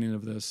at the beginning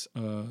of this,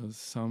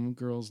 some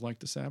girls like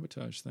to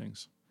sabotage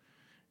things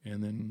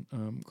and then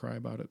cry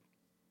about it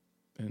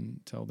and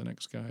tell the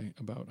next guy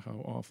about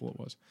how awful it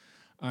was.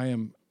 I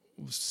am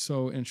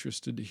so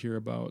interested to hear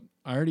about.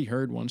 I already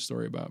heard one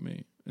story about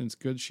me, and it's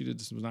good she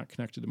was not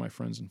connected to my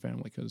friends and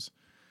family, because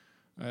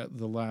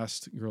the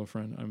last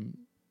girlfriend,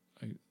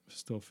 I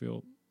still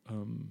feel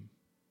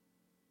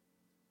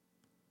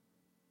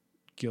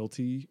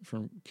guilty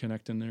from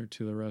connecting there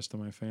to the rest of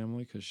my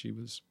family, because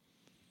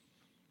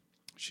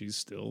she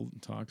still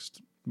talks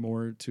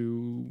more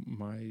to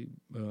my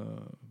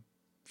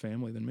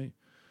family than me.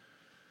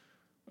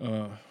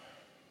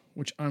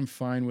 Which I'm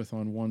fine with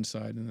on one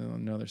side, and then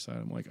on the other side,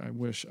 I'm like, I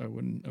wish I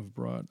wouldn't have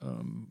brought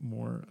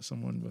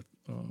someone with,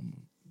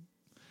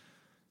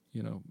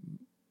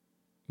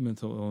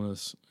 mental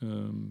illness,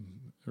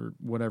 or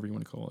whatever you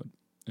want to call it,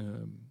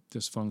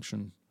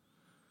 dysfunction.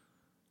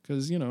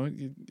 Because,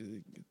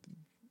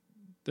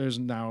 there's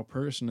now a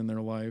person in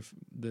their life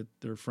that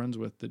they're friends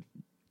with that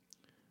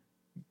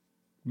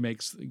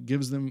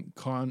gives them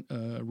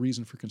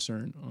reason for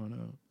concern on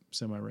a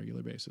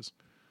semi-regular basis.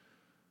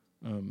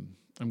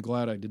 I'm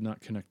glad I did not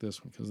connect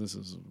this one, because this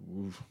is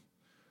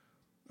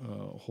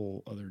a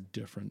whole other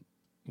different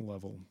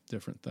level,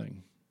 different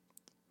thing.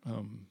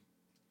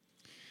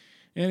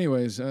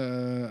 Anyways,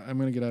 I'm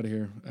gonna get out of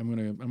here.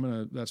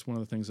 That's one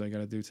of the things I got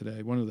to do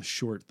today. One of the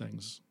short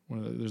things.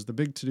 There's the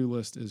big to-do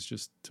list is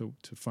just to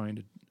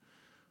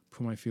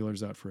put my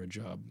feelers out for a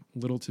job.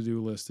 Little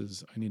to-do list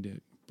is I need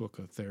to book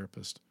a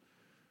therapist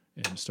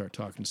and start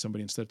talking to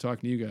somebody instead of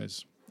talking to you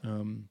guys.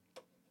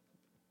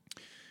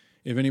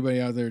 If anybody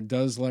out there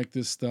does like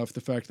this stuff,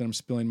 the fact that I'm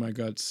spilling my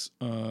guts,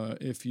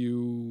 if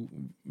you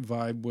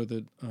vibe with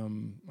it,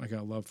 I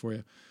got love for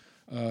you.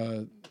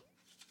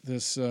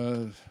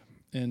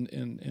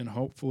 And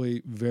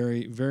hopefully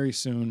very, very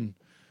soon,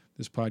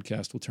 this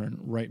podcast will turn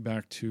right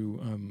back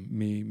to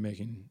me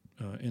making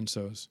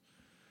insos.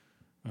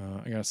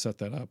 I got to set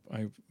that up.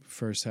 I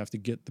first have to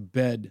get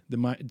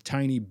my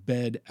tiny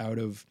bed out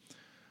of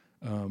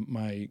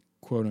my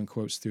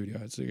quote-unquote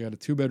studio. So I got a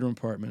 2-bedroom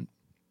apartment,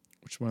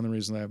 which is one of the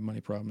reasons I have money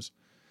problems.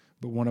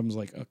 But one of them is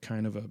like a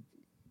kind of a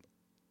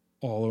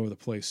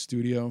all-over-the-place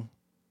studio.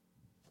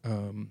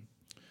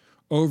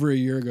 Over a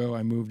year ago,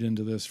 I moved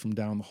into this from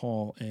down the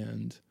hall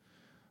and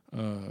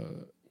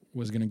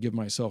was going to give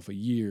myself a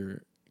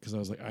year, because I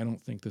was like, I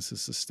don't think this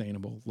is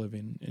sustainable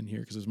living in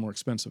here, because it was more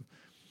expensive.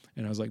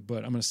 And I was like,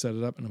 but I'm going to set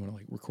it up and I'm going to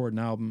like record an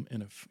album.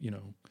 And if,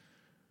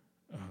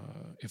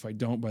 if I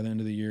don't by the end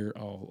of the year,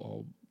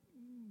 I'll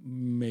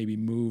maybe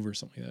move or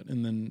something like that.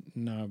 And then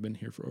now I've been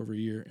here for over a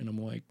year, and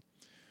I'm like,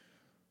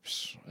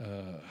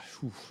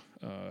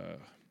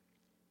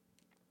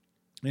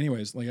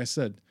 anyways, like I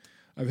said,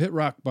 I've hit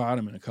rock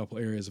bottom in a couple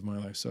areas of my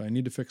life, so I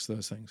need to fix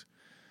those things.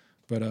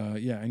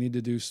 But yeah, I need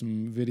to do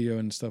some video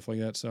and stuff like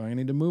that. So I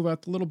need to move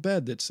out the little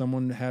bed that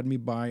someone had me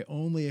buy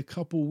only a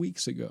couple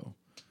weeks ago.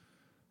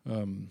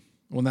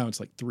 Well, now it's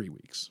like 3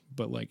 weeks,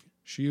 but like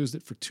she used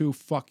it for 2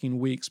 fucking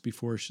weeks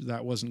before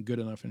that wasn't good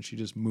enough, and she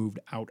just moved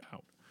out.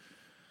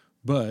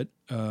 But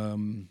yeah,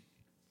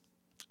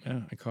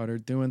 I caught her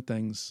doing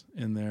things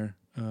in there,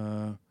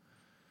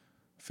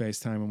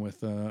 FaceTiming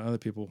with other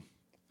people,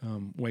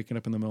 waking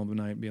up in the middle of the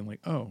night, being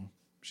like, "Oh,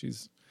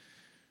 she's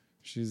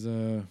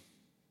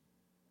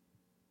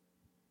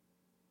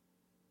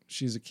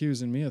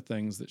accusing me of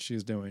things that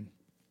she's doing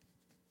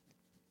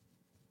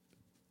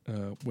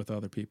with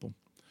other people."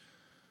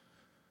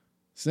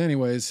 So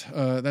anyways,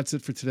 that's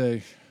it for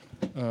today.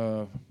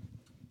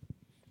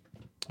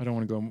 I don't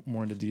want to go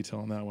more into detail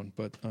on that one,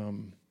 but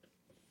on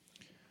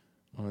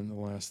the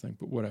last thing,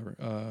 but whatever.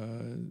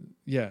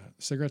 Yeah,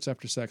 Cigarettes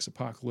After Sex,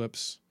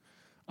 Apocalypse.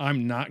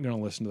 I'm not going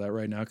to listen to that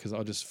right now because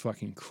I'll just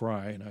fucking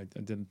cry, and I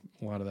did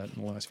a lot of that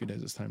in the last few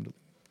days. It's time to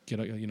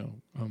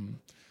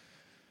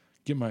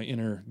get my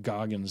inner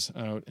Goggins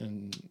out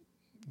and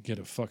get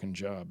a fucking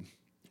job.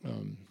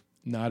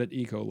 Not at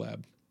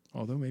Ecolab,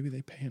 although maybe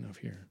they pay enough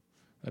here.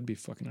 That'd be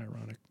fucking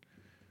ironic.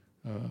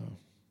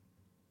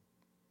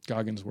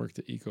 Goggins worked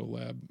at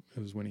Ecolab. It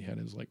was when he had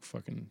his like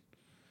fucking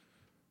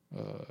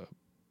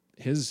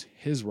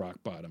his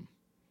rock bottom.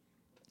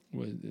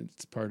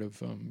 It's part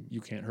of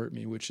You Can't Hurt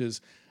Me, which is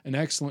an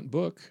excellent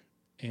book,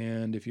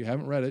 and if you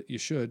haven't read it, you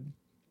should.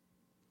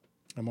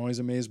 I'm always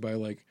amazed by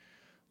like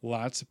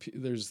lots of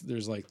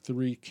there's like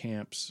 3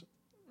 camps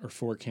or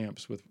 4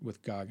 camps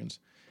with Goggins.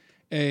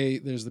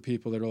 There's the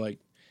people that are like,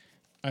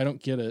 I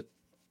don't get it.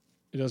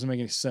 It doesn't make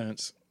any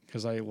sense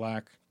because they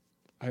lack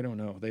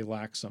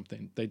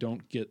something. They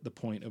don't get the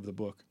point of the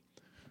book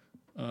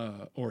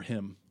or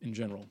him in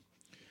general.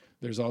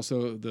 There's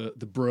also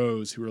the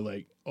bros who are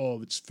like,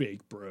 oh, it's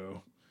fake,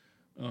 bro.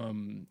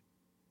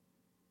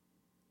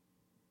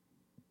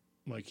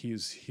 Like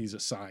he's a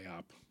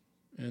psyop.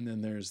 And then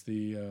there's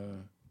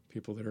the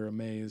people that are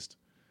amazed,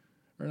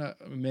 or not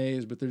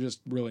amazed, but they're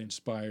just really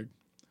inspired.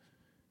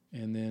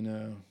 And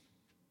then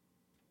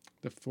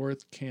the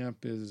 4th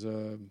camp is I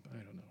don't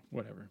know,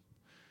 whatever.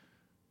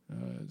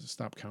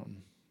 Stop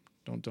counting.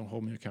 Don't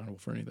hold me accountable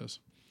for any of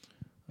those.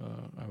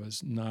 I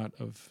was not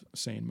of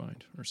sane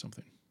mind or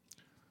something.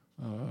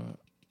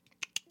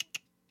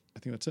 I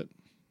think that's it.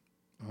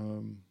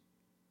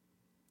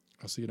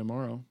 I'll see you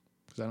tomorrow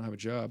because I don't have a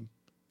job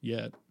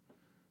yet.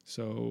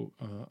 So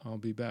I'll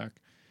be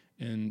back.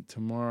 And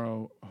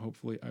tomorrow,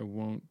 hopefully I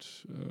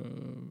won't,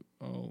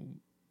 I'll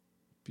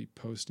be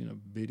posting a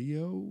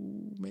video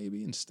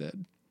maybe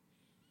instead.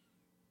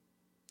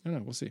 I don't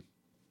know. We'll see.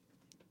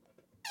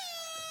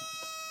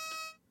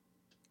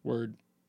 Word.